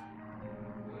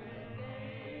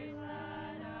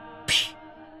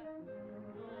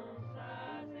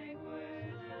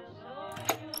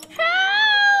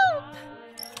 Help!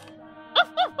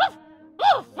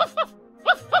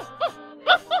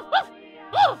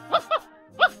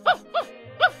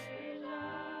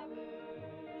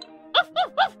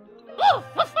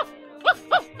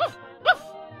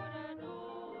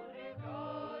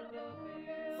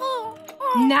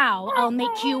 Now I'll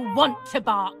make you want to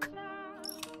bark.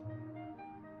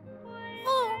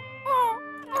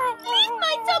 Leave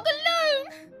my dog alone!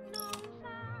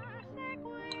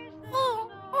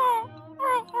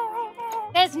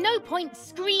 There's no point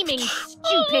screaming,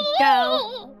 stupid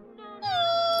girl.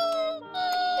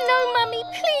 No, Mummy,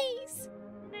 please.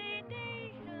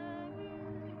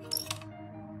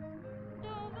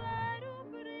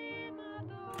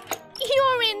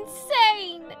 You're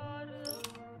insane.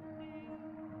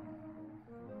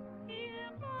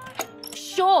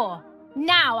 Sure.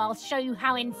 Now I'll show you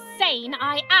how insane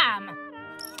I am.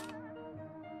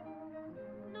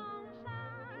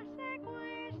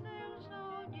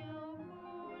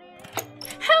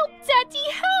 Help, Daddy,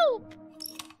 help!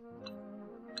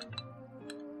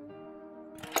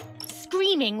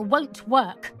 Screaming won't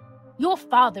work. Your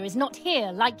father is not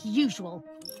here like usual.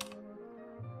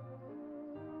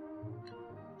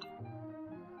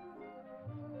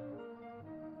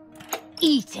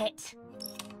 Eat it!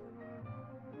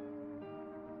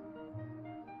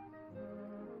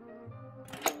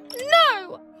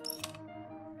 No!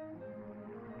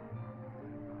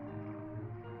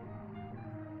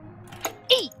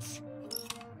 Eat!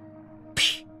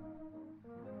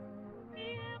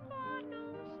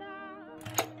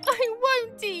 I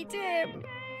won't eat him!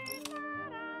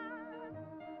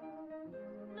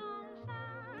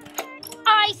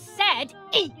 I said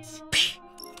eat!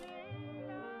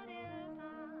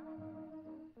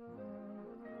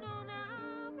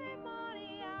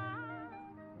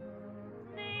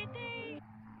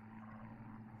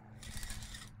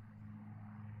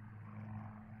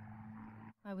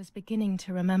 I was beginning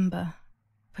to remember,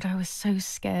 but I was so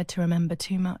scared to remember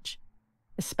too much,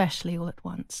 especially all at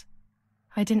once.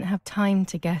 I didn't have time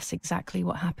to guess exactly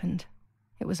what happened.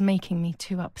 It was making me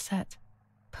too upset.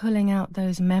 Pulling out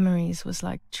those memories was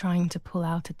like trying to pull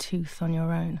out a tooth on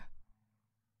your own.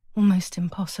 Almost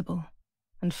impossible,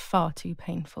 and far too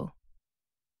painful.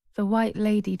 The White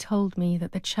Lady told me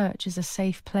that the church is a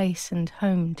safe place and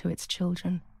home to its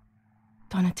children.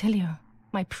 Don Attilio,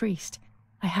 my priest,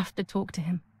 I have to talk to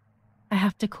him. I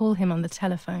have to call him on the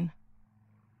telephone.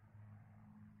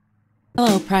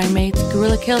 Hello, Primates.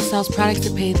 Gorilla Kill sells products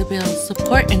to pay the bills.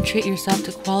 Support and treat yourself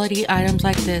to quality items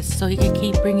like this so he can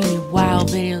keep bringing you wow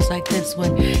videos like this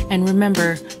one. And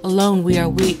remember, alone we are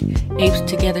weak, apes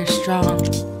together strong.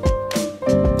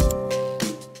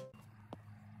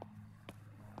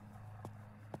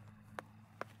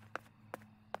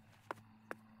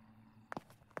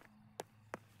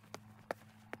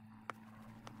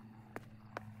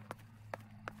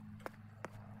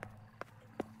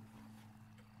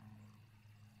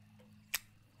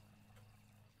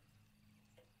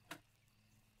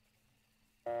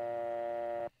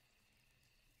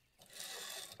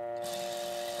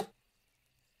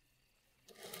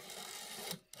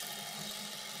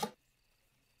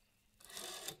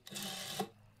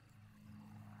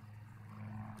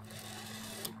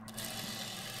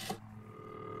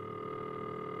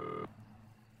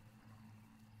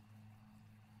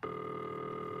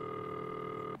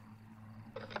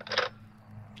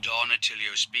 Don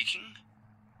Attilio speaking.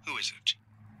 Who is it?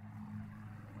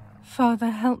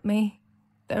 Father, help me.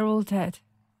 They're all dead.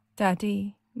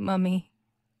 Daddy, Mummy,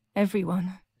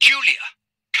 everyone. Julia,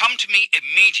 come to me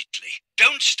immediately.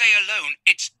 Don't stay alone.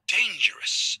 It's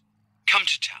dangerous. Come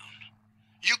to town.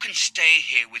 You can stay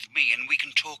here with me and we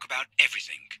can talk about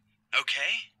everything.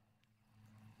 Okay?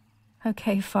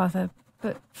 Okay, Father,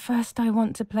 but first I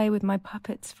want to play with my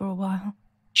puppets for a while.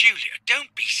 Julia,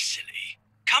 don't be silly.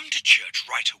 Come to church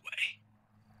right away.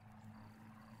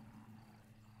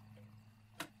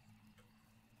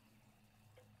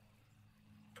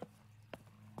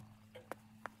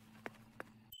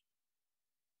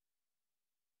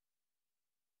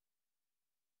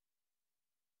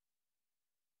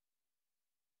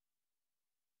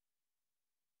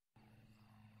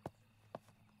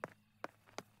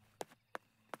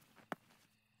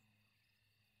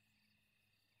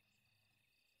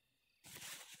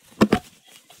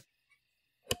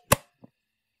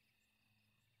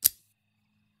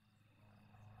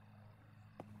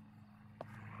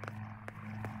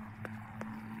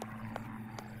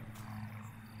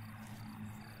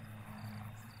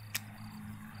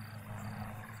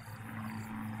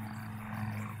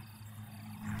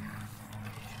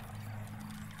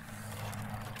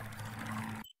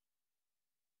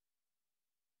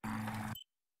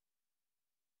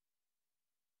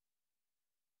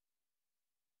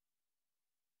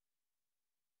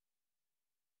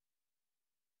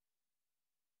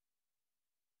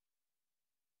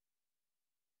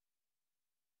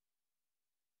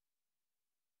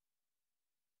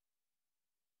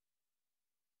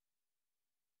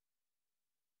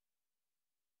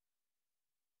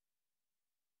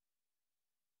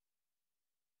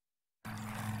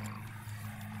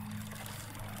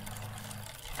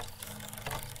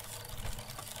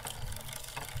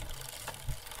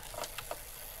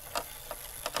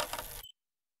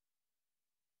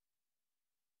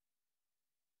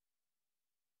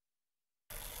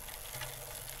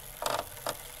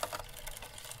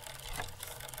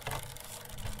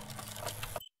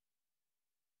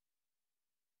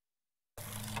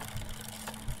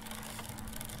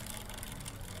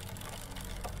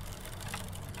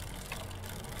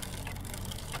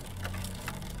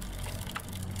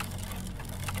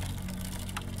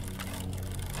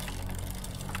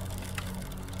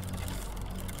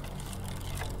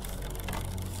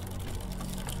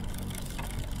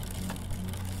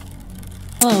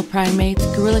 Hello, Primates.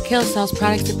 Gorilla Kill sells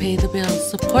products to pay the bills.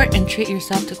 Support and treat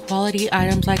yourself to quality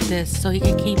items like this so he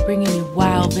can keep bringing you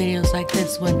wow videos like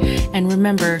this one. And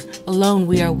remember, alone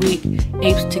we are weak,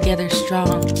 apes together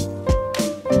strong.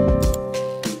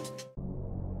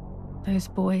 Those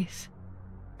boys,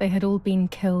 they had all been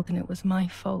killed and it was my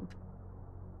fault.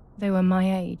 They were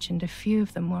my age and a few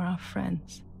of them were our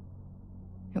friends.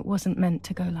 It wasn't meant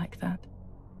to go like that.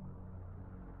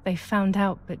 They found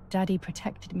out, but Daddy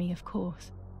protected me, of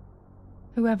course.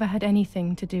 Whoever had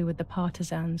anything to do with the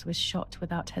partisans was shot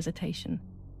without hesitation.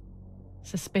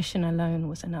 Suspicion alone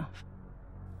was enough.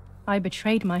 I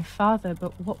betrayed my father,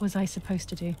 but what was I supposed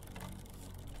to do?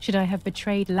 Should I have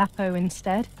betrayed Lapo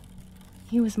instead?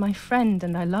 He was my friend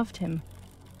and I loved him.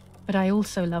 But I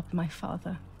also loved my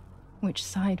father. Which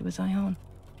side was I on?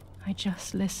 I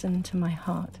just listened to my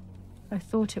heart. I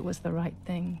thought it was the right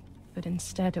thing, but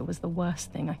instead it was the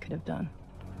worst thing I could have done.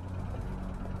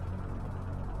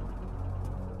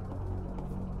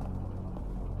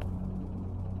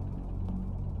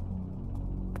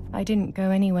 I didn't go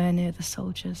anywhere near the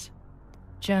soldiers,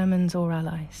 Germans or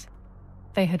allies.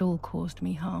 They had all caused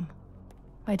me harm.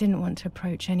 I didn't want to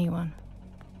approach anyone,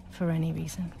 for any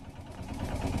reason.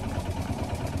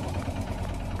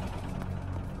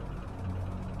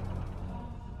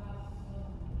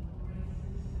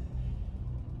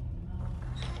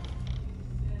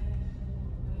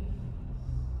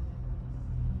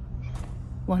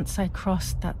 Once I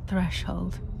crossed that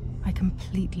threshold, I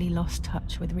completely lost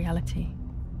touch with reality.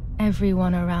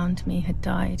 Everyone around me had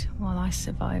died while I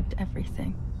survived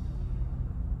everything.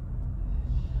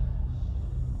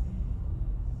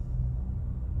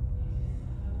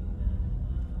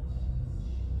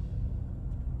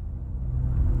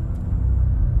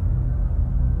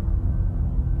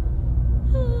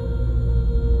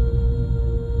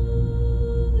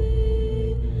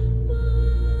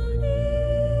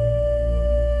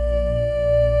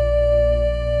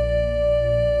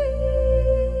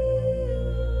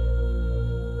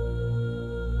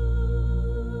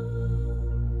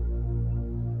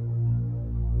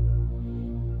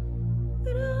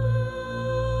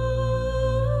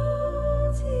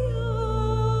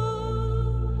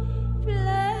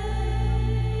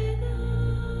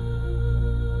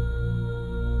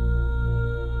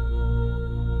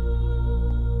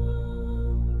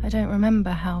 I don't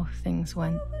remember how things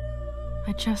went.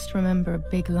 I just remember a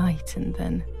big light and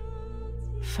then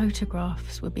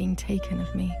photographs were being taken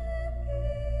of me.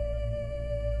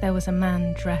 There was a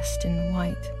man dressed in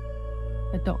white,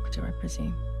 a doctor, I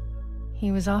presume.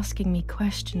 He was asking me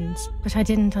questions, but I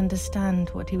didn't understand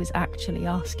what he was actually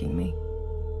asking me.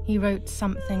 He wrote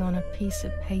something on a piece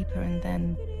of paper and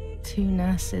then 2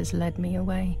 nurses led me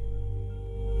away.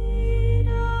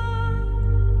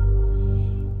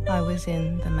 I was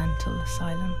in the mental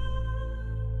asylum.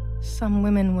 Some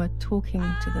women were talking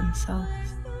to themselves,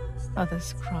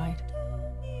 others cried.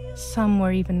 Some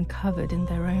were even covered in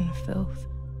their own filth.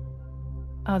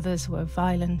 Others were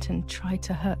violent and tried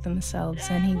to hurt themselves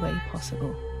any way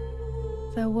possible.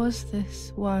 There was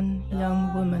this one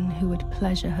young woman who would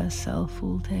pleasure herself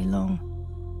all day long,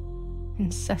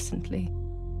 incessantly,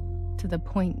 to the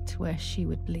point where she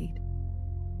would bleed.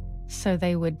 So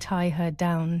they would tie her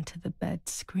down to the bed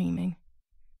screaming,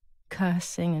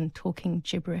 cursing and talking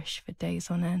gibberish for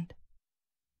days on end.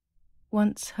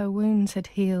 Once her wounds had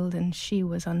healed and she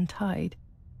was untied,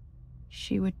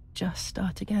 she would just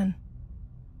start again.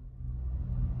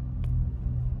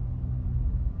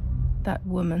 That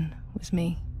woman was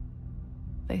me.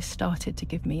 They started to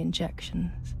give me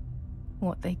injections.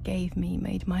 What they gave me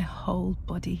made my whole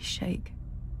body shake.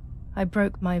 I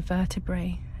broke my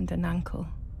vertebrae and an ankle.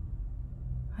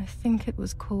 I think it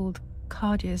was called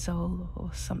cardiazole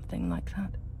or something like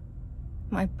that.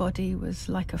 My body was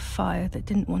like a fire that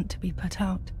didn't want to be put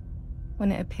out.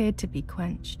 When it appeared to be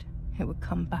quenched, it would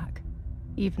come back,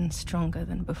 even stronger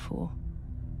than before.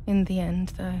 In the end,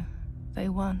 though, they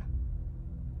won.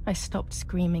 I stopped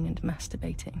screaming and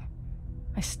masturbating.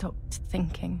 I stopped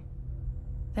thinking.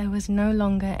 There was no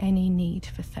longer any need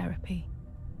for therapy.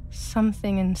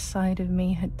 Something inside of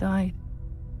me had died.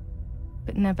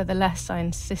 But nevertheless, I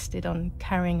insisted on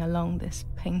carrying along this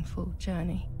painful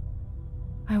journey.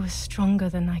 I was stronger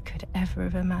than I could ever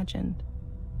have imagined.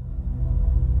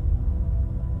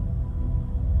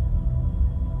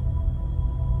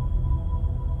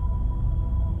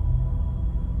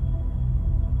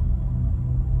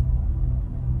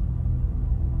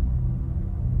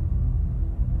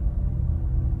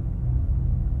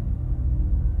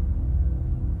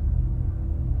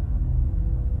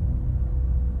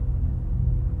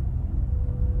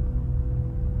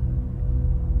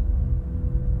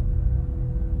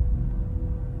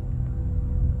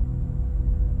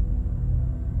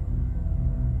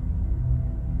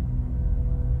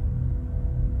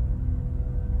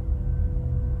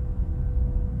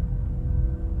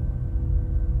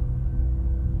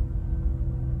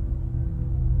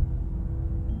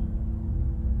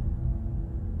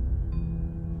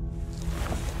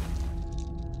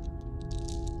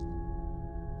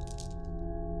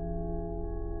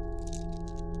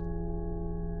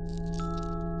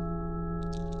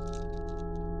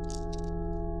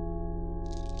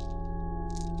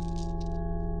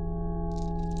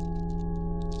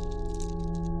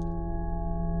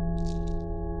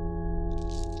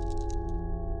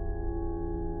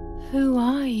 Who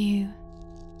are you?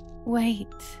 Wait.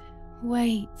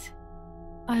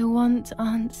 I want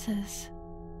answers.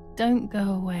 Don't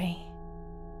go away.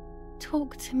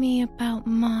 Talk to me about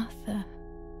Martha,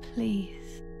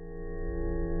 please.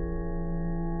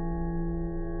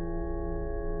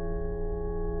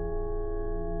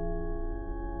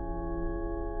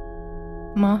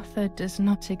 Martha does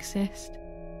not exist.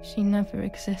 She never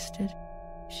existed.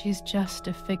 She's just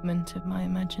a figment of my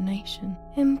imagination.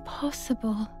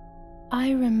 Impossible.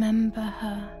 I remember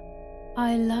her.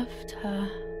 I loved her.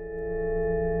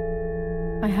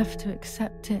 I have to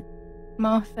accept it.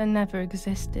 Martha never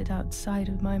existed outside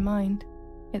of my mind.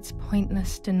 It's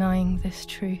pointless denying this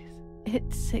truth.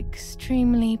 It's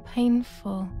extremely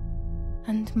painful.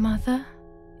 And Mother?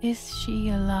 Is she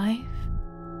alive?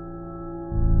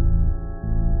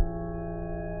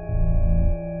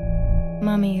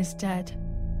 Mummy is dead.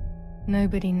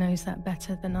 Nobody knows that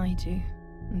better than I do,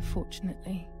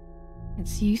 unfortunately.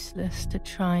 It's useless to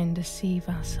try and deceive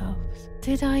ourselves.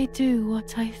 Did I do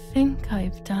what I think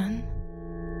I've done?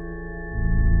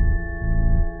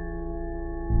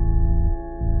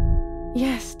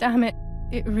 Yes, damn it.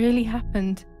 It really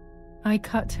happened. I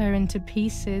cut her into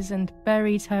pieces and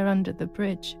buried her under the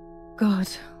bridge. God,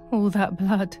 all that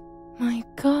blood. My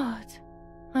God,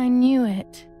 I knew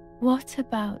it. What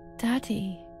about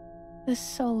Daddy? The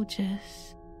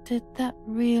soldiers? Did that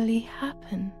really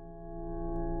happen?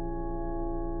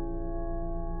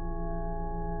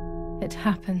 It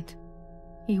happened.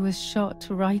 He was shot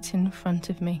right in front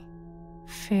of me.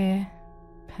 Fear,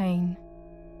 pain,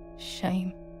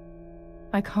 shame.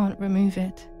 I can't remove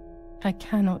it. I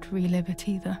cannot relive it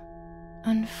either.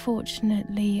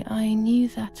 Unfortunately, I knew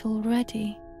that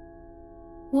already.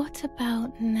 What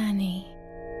about Nanny?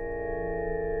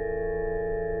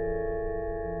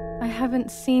 I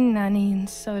haven't seen Nanny in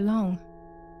so long.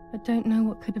 I don't know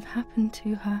what could have happened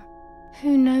to her.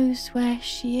 Who knows where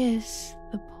she is,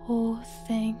 the poor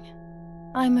thing.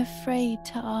 I'm afraid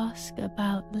to ask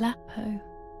about Lapo.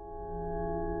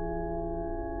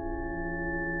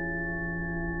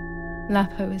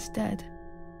 Lapo is dead.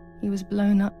 He was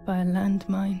blown up by a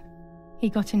landmine. He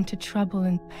got into trouble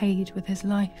and paid with his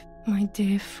life. My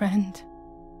dear friend.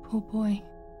 Poor boy.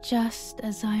 Just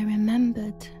as I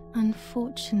remembered,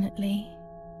 unfortunately.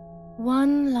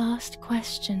 One last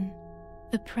question.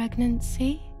 The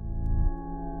pregnancy?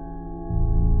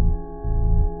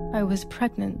 I was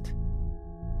pregnant,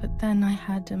 but then I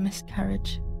had a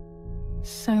miscarriage.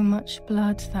 So much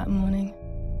blood that morning.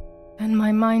 And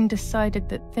my mind decided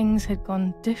that things had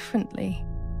gone differently.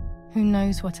 Who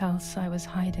knows what else I was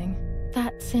hiding?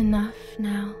 That's enough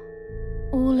now.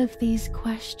 All of these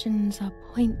questions are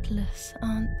pointless,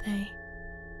 aren't they?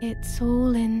 It's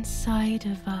all inside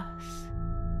of us.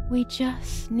 We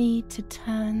just need to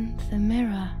turn the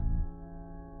mirror.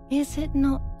 Is it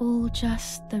not all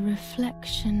just the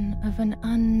reflection of an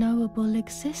unknowable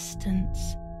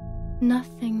existence?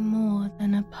 Nothing more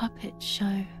than a puppet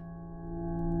show.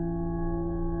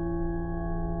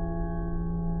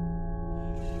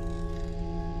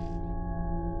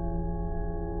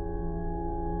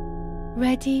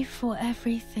 Ready for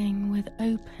everything with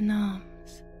open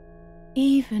arms,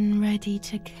 even ready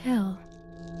to kill.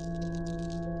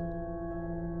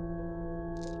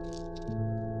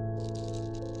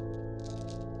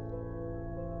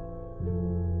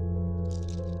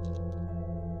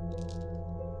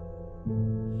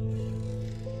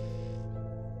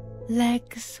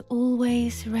 Legs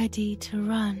always ready to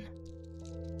run.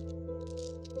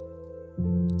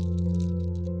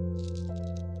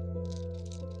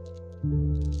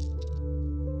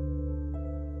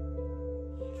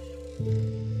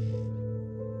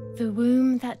 The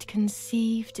womb that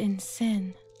conceived in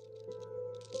sin.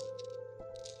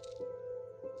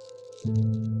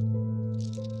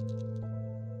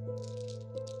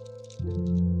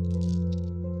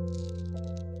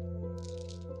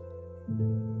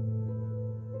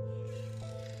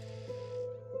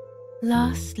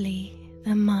 Lastly,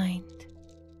 the mind.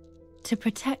 To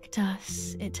protect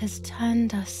us, it has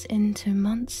turned us into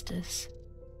monsters.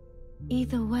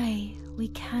 Either way, we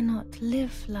cannot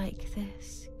live like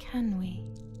this, can we?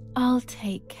 I'll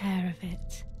take care of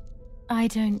it. I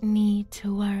don't need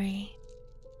to worry.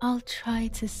 I'll try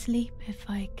to sleep if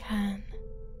I can.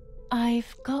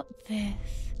 I've got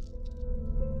this.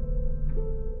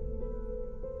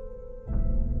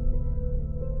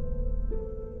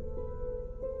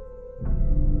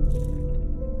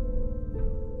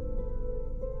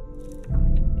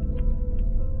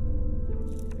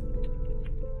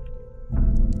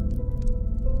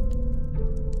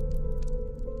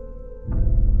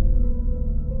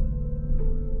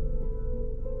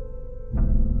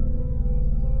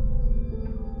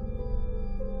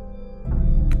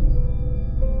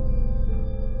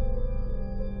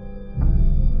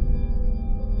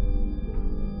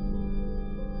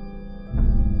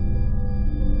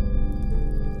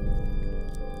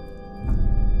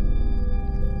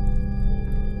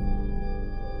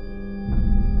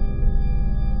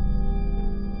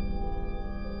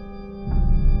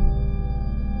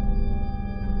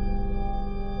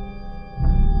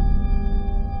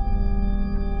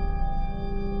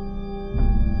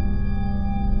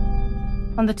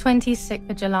 On the 26th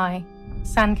of July,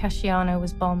 San Casciano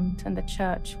was bombed and the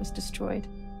church was destroyed.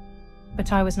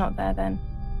 But I was not there then.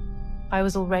 I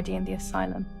was already in the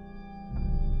asylum.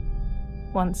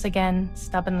 Once again,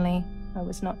 stubbornly, I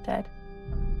was not dead.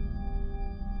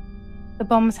 The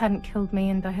bombs hadn't killed me,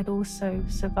 and I had also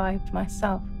survived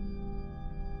myself.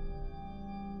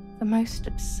 The most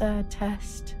absurd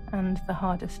test and the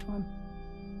hardest one.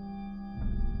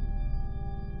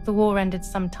 The war ended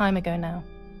some time ago now,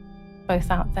 both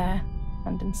out there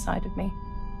and inside of me.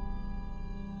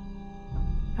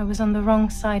 I was on the wrong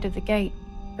side of the gate,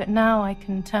 but now I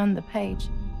can turn the page.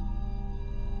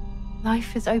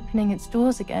 Life is opening its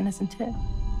doors again, isn't it?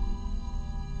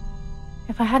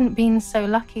 If I hadn't been so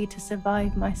lucky to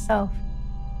survive myself,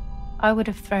 I would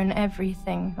have thrown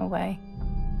everything away.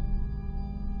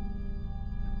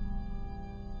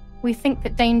 We think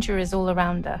that danger is all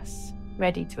around us,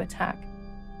 ready to attack.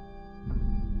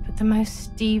 But the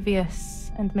most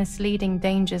devious and misleading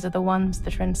dangers are the ones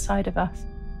that are inside of us.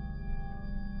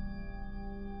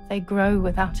 They grow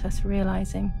without us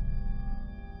realizing.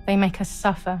 They make us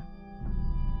suffer,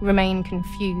 remain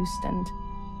confused, and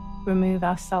remove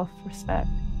our self-respect.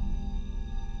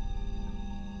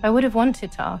 I would have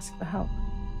wanted to ask for help,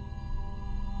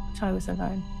 but I was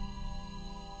alone.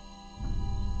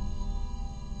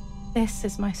 This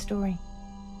is my story.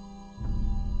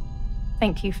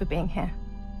 Thank you for being here,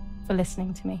 for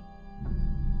listening to me.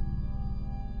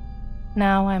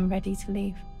 Now I'm ready to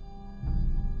leave.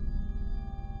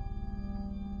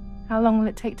 How long will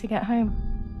it take to get home?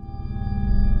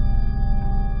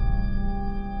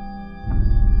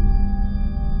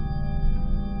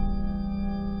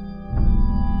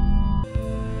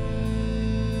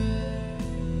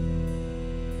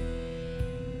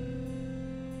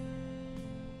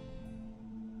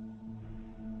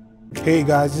 Hey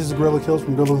guys, this is Gorilla Kills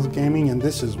from Gorilla Gaming, and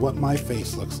this is what my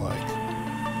face looks like.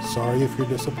 Sorry if you're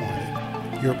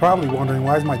disappointed. You're probably wondering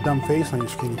why is my dumb face on your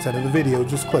screen instead of the video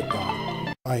just clicked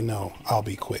on. I know, I'll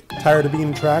be quick. Tired of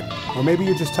being tracked? Or maybe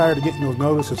you're just tired of getting those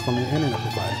notices from your internet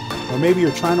provider. Or maybe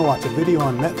you're trying to watch a video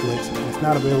on Netflix and it's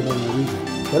not available in your region.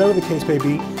 Whatever the case may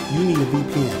be, you need a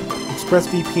VPN.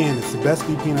 ExpressVPN is the best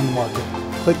VPN on the market.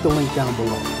 Click the link down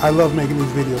below. I love making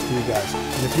these videos for you guys.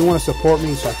 And if you want to support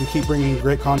me so I can keep bringing you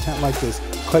great content like this,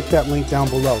 click that link down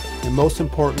below. And most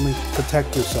importantly,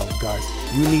 protect yourself, guys.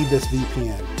 You need this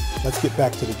VPN. Let's get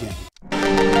back to the game.